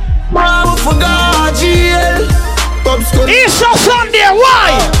mama for God, yeah. subscribe. Easter Sunday,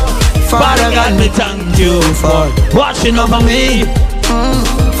 why? Father God, me thank you for watching over me.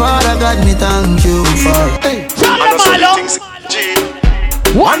 Father God, me thank you for. Tell them, Milo.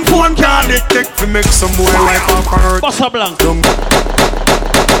 One phone call it take to make some boy wipe off her. Bossa Blanc.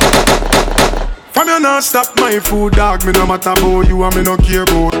 From you not stop my food, dog. Me no matter about you and me no care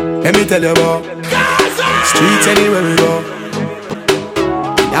about. Let me tell you about streets anywhere we go.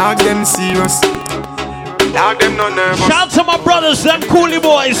 Dog them serious. Dog them no nervous. Shout to my brothers, them coolie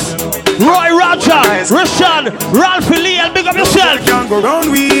boys. Roy Roger, Richard, Ralphie Lee, and big up yourself. Can't go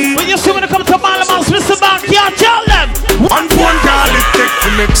round we. When you see when they come to Malaman's Mr. Bank, yeah, tell them. One phone call it take to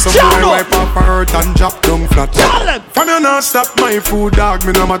make some boy wipe off her hurt and drop down flat. Tell them. From you not stop my food, dog.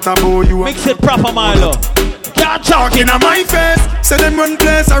 Me no matter about you. Mix it proper, Milo. Can't talk in my face. Say them run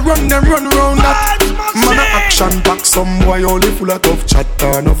place, I run them run round that. Man a action back, some boy only full of tough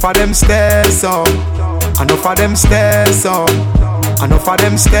chatter. Enough of them stairs up. Enough of them stairs up. Enough of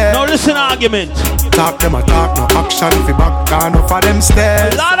them stairs. No listen argument. Talk them a talk, no action fi back. Enough of them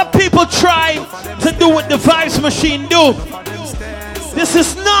stairs. A lot of people try to do what the Vibes Machine do. This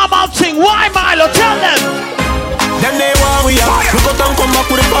is normal thing. Why, Milo? Tell them. Them they want we are. We go down, come back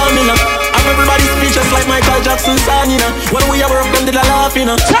with the formula. And everybody speeches like Michael Jackson song, you know. When we are work, them did a laugh, you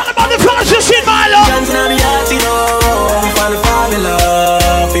know. Tell them about the Vibes Machine, Milo. Dancing on the heart, you know. Find the formula.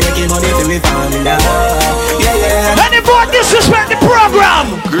 We making money till we formula. Yeah, yeah. Any boy disrespect the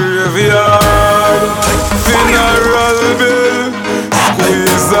program. Graveyard, funeral bill,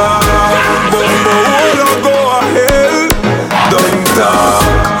 squeeze out. Bumbo wanna go ahead. Don't talk,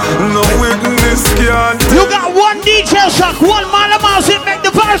 no witness can't. You got one DJ shock, one Malaman's it make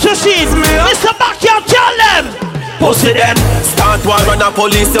the Vibes Machine. Mr. Backyard, tell them. Pussy them, start one run a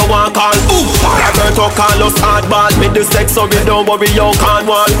police you want call. I girl to call us hardball. Make the sex so you don't worry you can't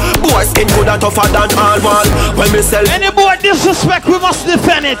wall. Boy skin good and tougher than all wall. When me sell any boy disrespect we must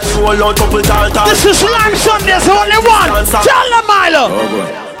defend it. Roll out couple talk. This is Lime Sunday's only one. Tell them, Milo.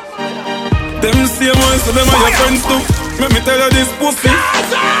 Them same ones, so them are your friends too. Let me tell you this pussy.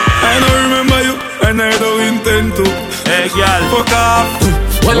 I don't remember you, and I don't intend to. Hey, girl, fuck off.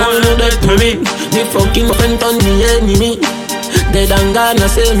 Well, I know that to me. The fucking friend on the enemy. Dead and gonna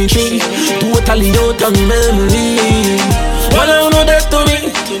sell me tree. Totally out of memory. Well, I know that to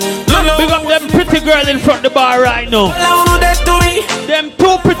me. Big up them pretty girl in front of the bar right now. Well, I know that to me. Them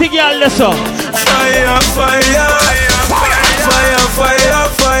two pretty girls, listen. Fire, fire, fire, fire,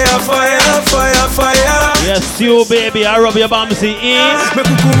 fire, fire, fire, fire. Yes, you baby, I rub your bumsy in. Make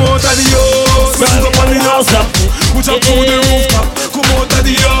you come out of the house. Make you go on the house. Put your foot on the rooftop. Come out of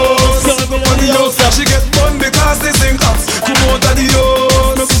the house. Make you go on the house. She get bun because they sing ups. Come out of the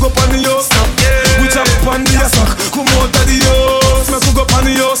house. Make you go on the house. Put your foot on the house. Come out of the house. Make you go on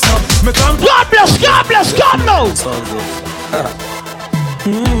the house. God bless, God bless, God knows.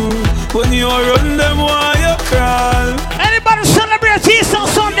 When you run them, why you crawl? Anybody celebrate Easter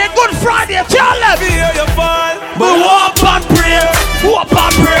Sunday, Good Friday, tell them. Fear you fall, we walk and pray, walk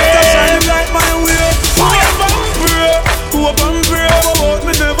and pray. Shine like my way. Walk and pray, walk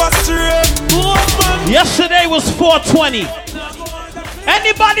me never stray. Yesterday was 420.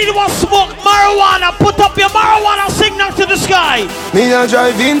 Anybody that wants to smoke marijuana, put up your marijuana signal to the sky. Me a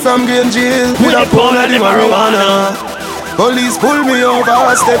drive in from Green Jail with a pound of the marijuana. Police pull me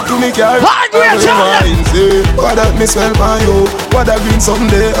over, step to me car. Hi, Green Jail. What that me smell by you? What that green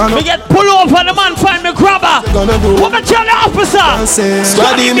someday? Me get pull over, the man find me grabber. What me tell the officer?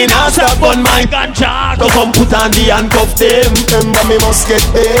 Squaddy me not stop on my ganja. To come put on the handcuff them. Remember me must get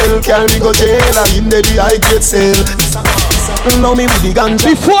bail. Carry go jail and in the I get sale. Now me with the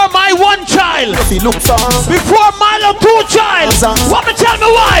ganja. Before my one child, before my two child, what me tell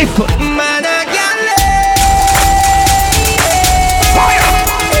my wife? Man, I can't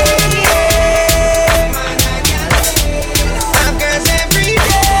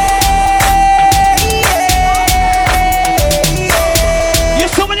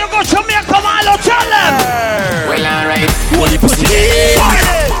well, alright. Holy pussy day.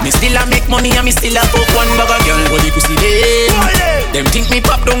 Me still a make money and me still a fuck one bag of girl. Holy pussy day. Them think me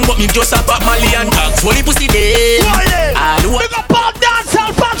pop down, but me just a pop Mali and tags. Holy pussy day. Big up all dance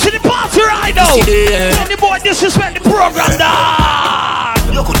and fancy the party right now. Any boy disrespect the program, dog.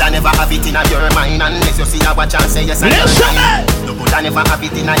 You coulda never have it in your mind unless you see a watch and say yes. Listen, you coulda never have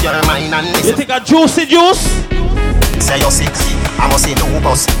it in your mind unless you think a juicy juice. Say you're sick, I must see new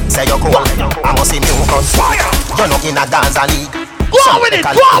bus. Say you're cold, I must see new bus. You're not in a Gaza league. Go on with it,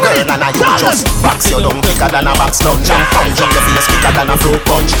 go on with it. And I just box your down quicker than a box lunch. And punch up your face quicker than a fruit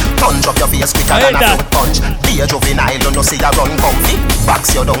punch. Punch up your face quicker than a fruit punch. Be a juvenile, you know see a run comfy.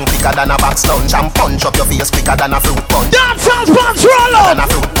 Box your down quicker than a box lunch. And punch up your face quicker than a fruit punch. Dance sounds punch roll up.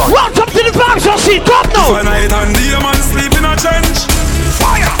 Welcome to the box, you'll see, drop now. One night and the man sleep in a trench.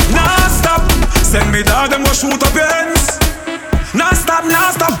 Fire! Nah stop. Send me dog, them go shoot up your hands. Nah stop,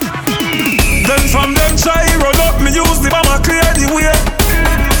 nah stop. Then from them try run up, me use the bomber clear the way.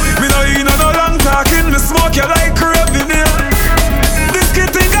 Me no in no long talking, me smoke you like revenue. This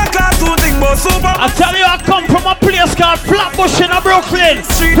kid think I can't do thing but super. I tell you I come from a place called Flatbush in Brooklyn.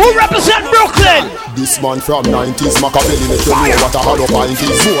 Who represent Brooklyn? This man from 90s, Machiavelli make you know what a hollow pint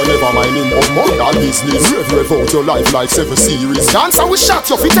is. So never mind him of murder business. Rev out your life like 7 series. Dancer we shot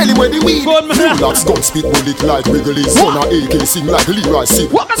you, fi tell him where the weed. Bullocks gun spit bullet like Wrigley's. Son of AK sing like Leroy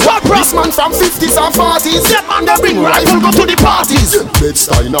Sip. This man from 50s and 40s. That man that bring rifle go to the parties.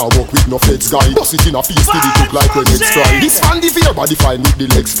 Bed-Stuy now walk with no feds guy. Bust it in a feast till it look like when it's fry. This man the fear body fine with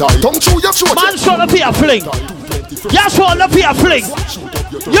the legs tie. Tongue through your throat. Man show the fear fling. Yes, show the fear fling.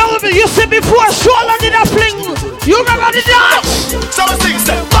 You see before shoulder did a fling. You remember the dance? So the thing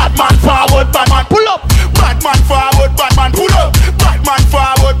said, bad man forward, bad man pull up. Bad man forward, bad man pull up. Bad man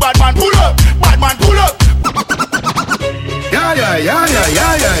forward, bad man pull up. Bad man pull up. Yeah, yeah, yeah, yeah,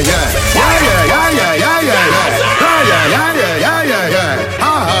 yeah, yeah, yeah. Yeah, yeah, yeah, yeah, yeah, yeah, yeah. Yeah, yeah, yeah, yeah, yeah, yeah.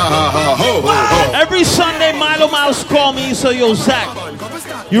 Ha, ha, ha, ha, ho, ho, ho. Every Sunday, Milo Mouse call me, so yo, Zach.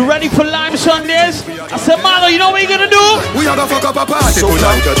 You ready for Lime Sundays? I said, Milo, you know what you're gonna do? We are gonna fuck up a party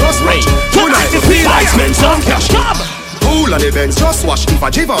tonight, just rain. Tonight the feel like spend some cash. Come! Pool and the Benz just wash. If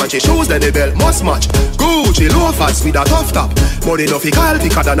a Givenchy shoes, then the belt must match. Gucci loafers with a tough top. Money no fi call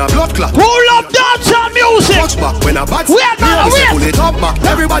thicker than a blood clot. Pull up dancehall music. Touch back when a bad wait, man, wait. Pull it up back.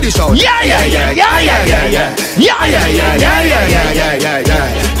 Everybody shout. Yeah, yeah, yeah, yeah, yeah, yeah, yeah. Yeah, yeah, yeah, yeah, yeah, yeah, yeah, yeah.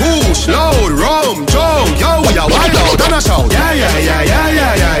 Push loud, rum, drunk, yo, we are wild out and a shout. Yeah, yeah, yeah, yeah,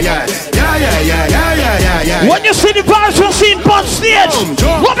 yeah, yeah, yeah. Yeah, yeah, yeah, yeah, yeah, yeah, yeah. When you see the bars, you'll see it on stage.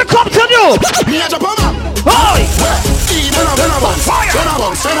 What we come to do? Me a jump on man. Oi!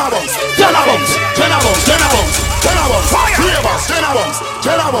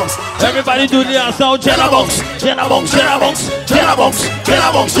 Everybody do the dance now, Jenna Bunks.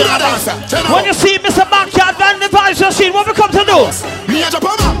 When you see Mr. Backyard and the vibes machine, what we come to do? Me a jump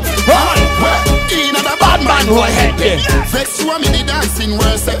on man. In a bad man who head there. Vex you and me the dancing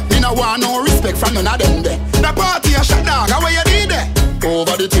worse. Me no want no respect from none of them there. The party a shut down, how you did there?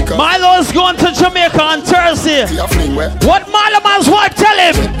 Over the ticker. Milo's going to Jamaica on Thursday. What Milo man's wife tell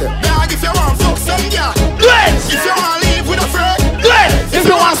him? Dog, if you want fuck some girl, do it. If you want live with a friend, do it. If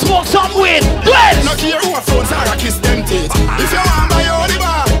you want smoke some weed, do it. No care who a phones or a kiss them teeth. If you want buy your only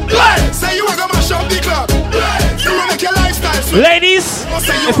bar, do it. Say you want to mash up the club, do it. You want make your lifestyle sweet. Ladies,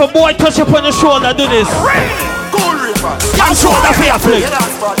 if a boy touch up on your shoulder, do this. Cool river. I'm shoulder for your flick.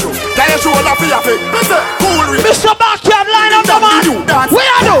 Shoulder for your flick. Cool river. Mr. Backyard, line up the man. What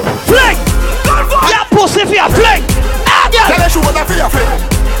you do? Flick. Your pussy for your flick. Tell your shoulder for your flick.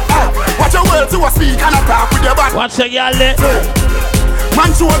 Watch your words to a speak and a talk with your back. Watch your girl there.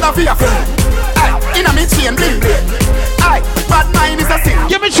 Man shoulder for your flick. In a mid-chain bling. Bad mind is a sin.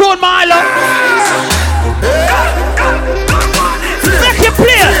 Give me tune, Milo. Make it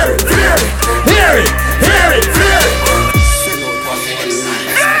play. Hear it. Hear it. Hear it.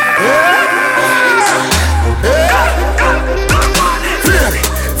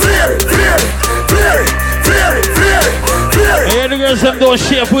 I hear the girls them don't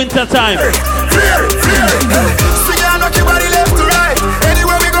shape winter time.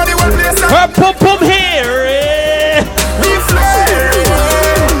 Her pum pum here.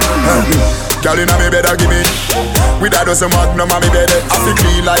 Girl inna me bed a give me. With a dozen magnum on me bed. I feel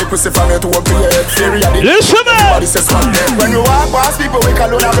clean like pussy from your toe up to your head. Listen man. When you walk past people we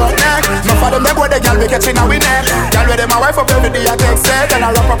call on a brown neck. No for them boy the girl we catching a we neck. Girl with them my wife up every day I take set. And I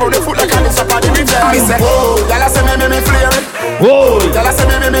wrap up on the foot like I miss up on the river. Me say, whoa, girl I say me flare it. Whoa, girl I say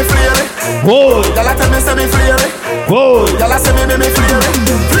me flare it. Whoa, girl I tell me say me flare it. Whoa, girl I say me flare it.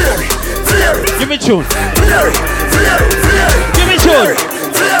 Flare it, flare it. Give me tune. Flare it, flare it, flare it. Give me tune.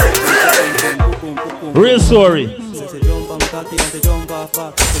 Real story.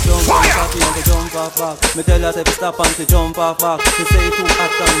 Me tell her to stop and to jump off back. She say too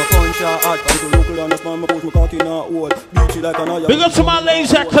hot and me punch her hot. And to look on the man, me put me cock in her hole. Beat you like an iron. Big up to my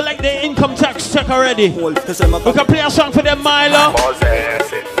ladies that collect their income tax check already. We can play a song for them, Milo. Big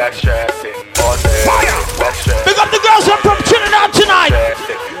up the girls from Trinidad tonight.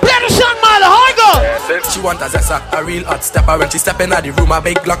 Play the song, man. How it go? She want a zessa, a real hot stepper. When she step in the room, a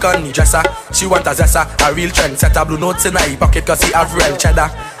big Glock on the dresser. She want a zessa, a real trendsetter. Blue notes in her pocket cause he have real cheddar.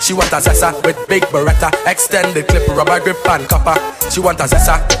 She want a zessa with big Beretta, extended clip, rubber grip and copper. She want a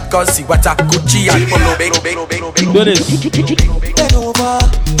zessa cause she wetter, Gucci and polo. Do this. Bend over,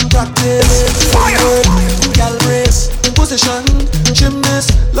 practice, fire, gal race, position,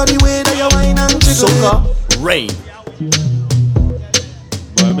 gymnast, love the way that you whine and jiggle. Soca, rain.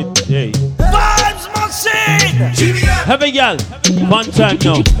 Hey. Vibes machine. Have a gal, one time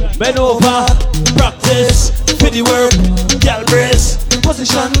now. Bend over, practice, for the work, gal brace,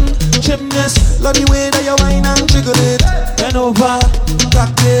 position, gymnast, love the way that you whine and jiggle it. Bend over,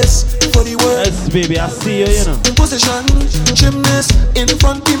 practice, for the work. Yes, baby, I see you, you know. Position, gymnast, in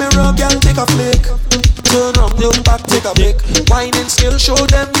front the mirror, girl, take a flick. Turn around, look back, take a pick. Wine and skill, show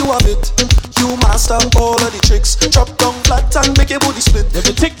them you have it. You master all of the tricks. Drop down flat and make your booty split. There's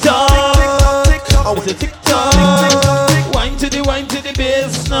a tick-tock. It's a tick-tock. Wine to the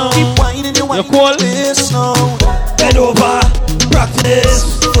bass now. Keep whining the wine to the bass now. Bend over,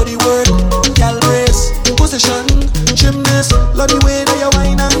 practice. For the word, gal race, position, gymnast, love the way that you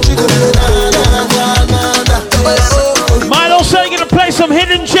whine and jiggle. Milo said you're gonna play some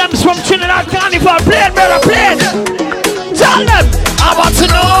hidden gems from Trinidad Carnival. Play it, brother, play it. Tell them. I want to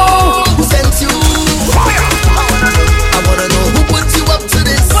know who sent you. Fire. I wanna know who put you up to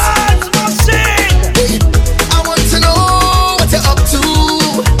this. Vibes machine. Hey, I want to know what you're up to.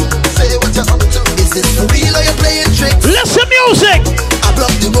 Say what you're up to. Is this for real or you playing tricks? Listen music. I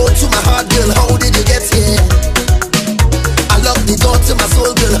blocked the road to my heart, girl. How did you get here? I locked the door to my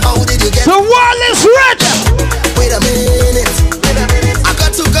soul, girl. How did you get here? The world is rich. Wait a minute. I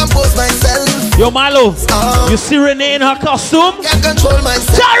got to compose myself. Yo, Milo, you see Renee in her costume? Can't control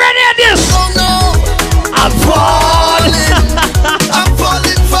myself. Tell Renee this. Oh no, I'm falling. I'm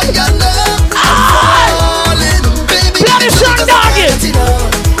falling for your love. I'm falling, baby. Play the song, doggy.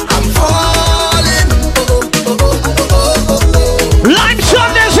 I'm falling. Lime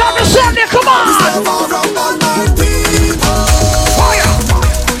Sundays on the Sunday, come on.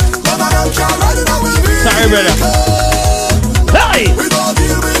 Sorry, brother. Hey.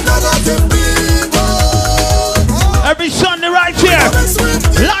 Every Sunday right here.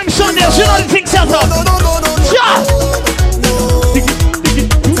 Lime Sundays, you know the thing set up. Yeah.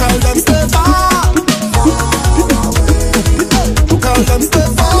 Tell them stay far. Tell them stay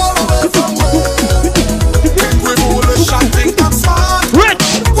far away from me. We foolish and think I'm smart. Rich.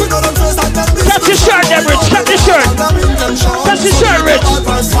 Catch your shirt, there, Rich. Catch your shirt. Catch your shirt, Rich.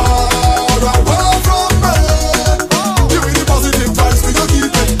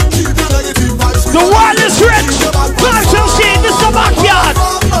 The world is rich. Vibes and shit, this is the backyard.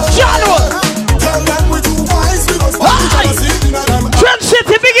 Jalo. Trend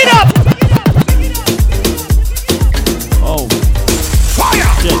City, big it up. Oh.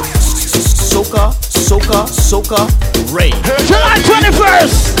 Fire. Shit. Soca, rain. July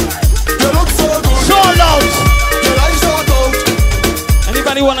 21st. Sold out.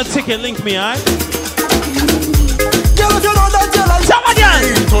 Anybody want a ticket? Link me, alright? Come again.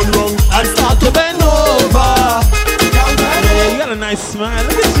 And start to bend over. Yeah, you got a nice smile.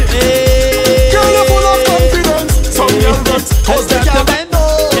 Look at you. Hey. Girl, you're full of confidence. Some young girls, how's the girl bend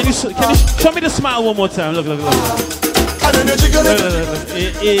over? Can you show me the smile one more time? Look. And then you jiggle it.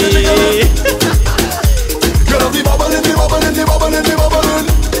 Girl, the bubbling.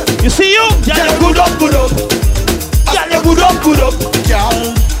 You see you? Girl, you good up. Girl, you good up. Girl,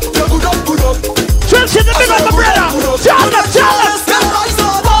 you good up. Trent City, big up my brother. Tell them.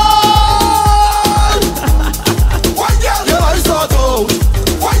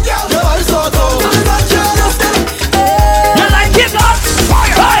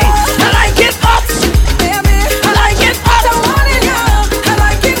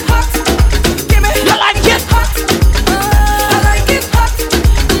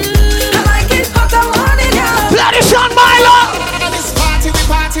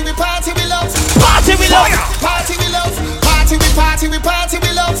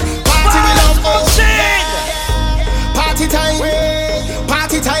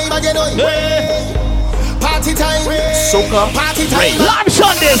 Party time, Soca, party time, Lime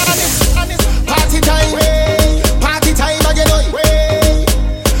Sundays. Party time again.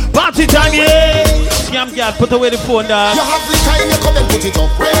 Party time, yeah. Scam girl, put away the phone, dog. You have the time, you come and put it up.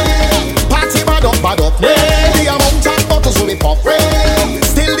 Party bad up. The amount of bottles will be pop.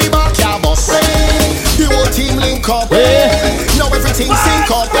 Still the backyard bus. The whole team link up. Now everything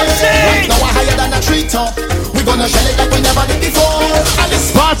sync up. Right now we're higher than a treetop. We're gonna shell it like we never did before. And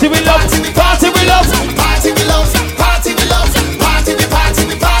this party we love. Party we love. Party we love. Party we love. Party we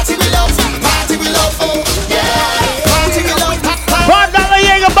love. Party we love.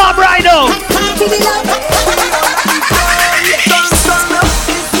 to the light.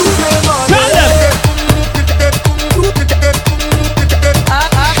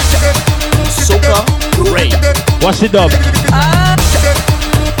 What's the dub?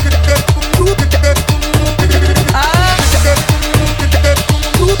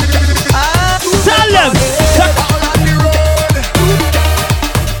 Tell them.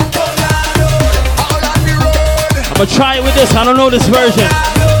 I'm gonna try it with this. I don't know this version.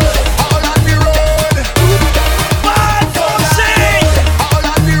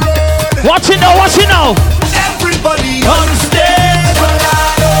 Watch it now. Watch it now. Everybody on stage.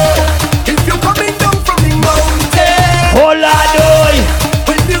 If you're coming down from the mountain, hola, doy.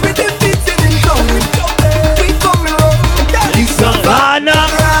 When the rhythm beats in the town, we come around. The savannah,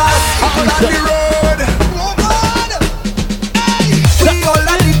 all on the road. We all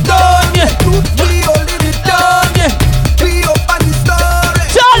on the done, we all in the done. We up on the story.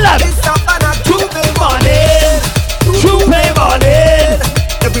 It's savannah to the morning, to the morning.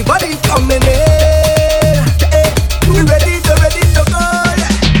 Everybody coming in. We ready to go.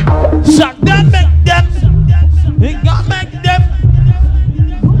 Suck them, make them. We got make them.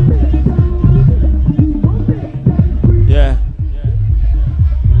 Yeah.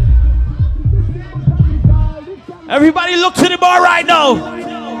 Everybody look to the bar right now.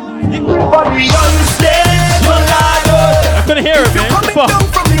 Everybody on stage, I couldn't hear it, man. Fuck.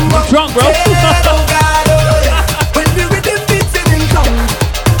 I'm drunk, bro. When the rhythm beats in town,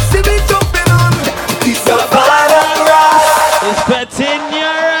 see me jumping on the savannah. It's betting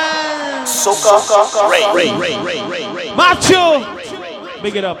your Soca, Ray. Macho.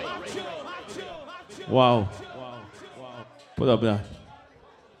 Big it up. Wow. Put up that.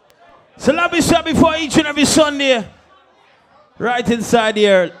 So let me say before each and every Sunday, right inside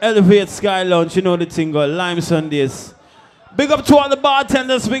here, Elevate Sky Lounge, you know the thing called Lime Sundays. Big up to all the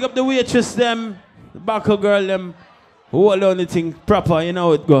bartenders, big up the waitress them, the backer girl them, who hold on the thing proper, you know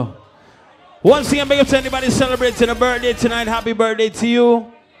how it go. Once again, big up to anybody celebrating a birthday tonight. Happy birthday to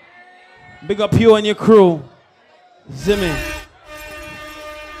you. Big up you and your crew. Zimmy.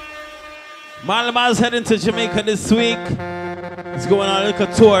 Malama's heading to Jamaica this week. He's going on a little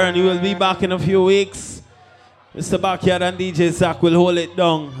tour and he will be back in a few weeks. Mr. Backyard and DJ Zach will hold it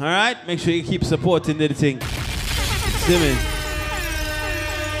down. Alright? Make sure you keep supporting the thing. Zimmy.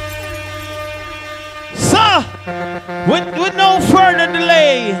 So, with no further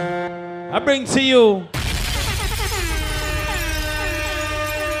delay, I bring to you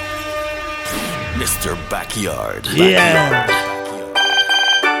Mr. Backyard. Yeah.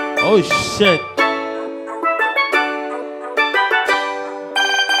 Oh shit.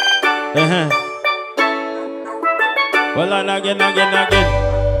 Well, again.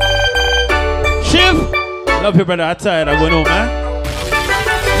 Chief, love you, brother. I'm tired. I'm going home, man.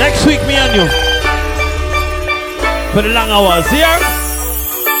 Next week, me and you. For the long hours, here.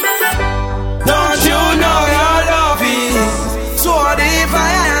 Don't you know your love is so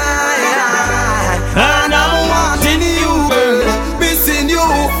divine? And I'm wanting you, girl. Missing you,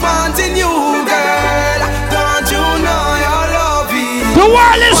 wanting you, girl. Don't you know your love is the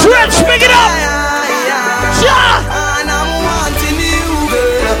world is rich, pick it up. Yeah. And I'm wanting you,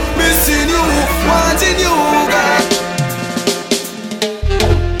 girl. Missing you, wanting you, girl.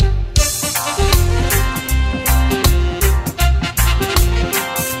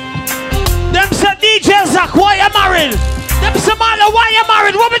 Them say DJ Zach, why you married? Them say Marla, why you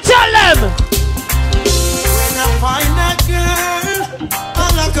married? What me tell them? When I find that girl,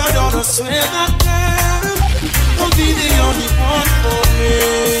 I'm like I don't swear that girl will be the only one for me,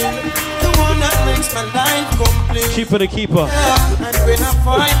 the one that makes my life complete. Cheaper the keeper. Yeah. And when I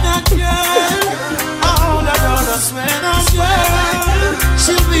find that girl, all I don't swear that girl,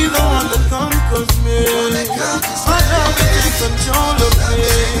 she'll be the one that conquers me. My love will take control of me.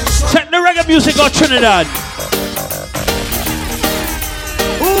 Check the reggae music on Trinidad.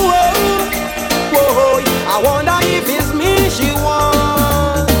 Ooh, whoa, I wonder if it's me she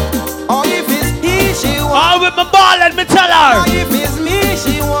wants, or if it's he she wants. All with my ball, let me tell her. Or if it's me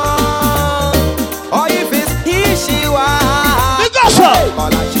she wants, or if it's he she wants. Because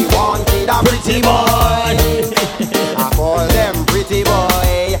she wanted a pretty boy. I call them pretty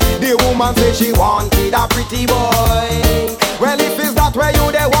boy. The woman say she wanted a pretty boy. Well, if it's that way you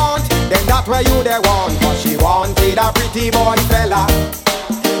they want, then that way you they want. But she wanted a pretty boy fella.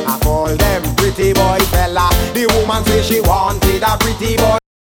 I call them pretty boy fella. The woman say she wanted a pretty boy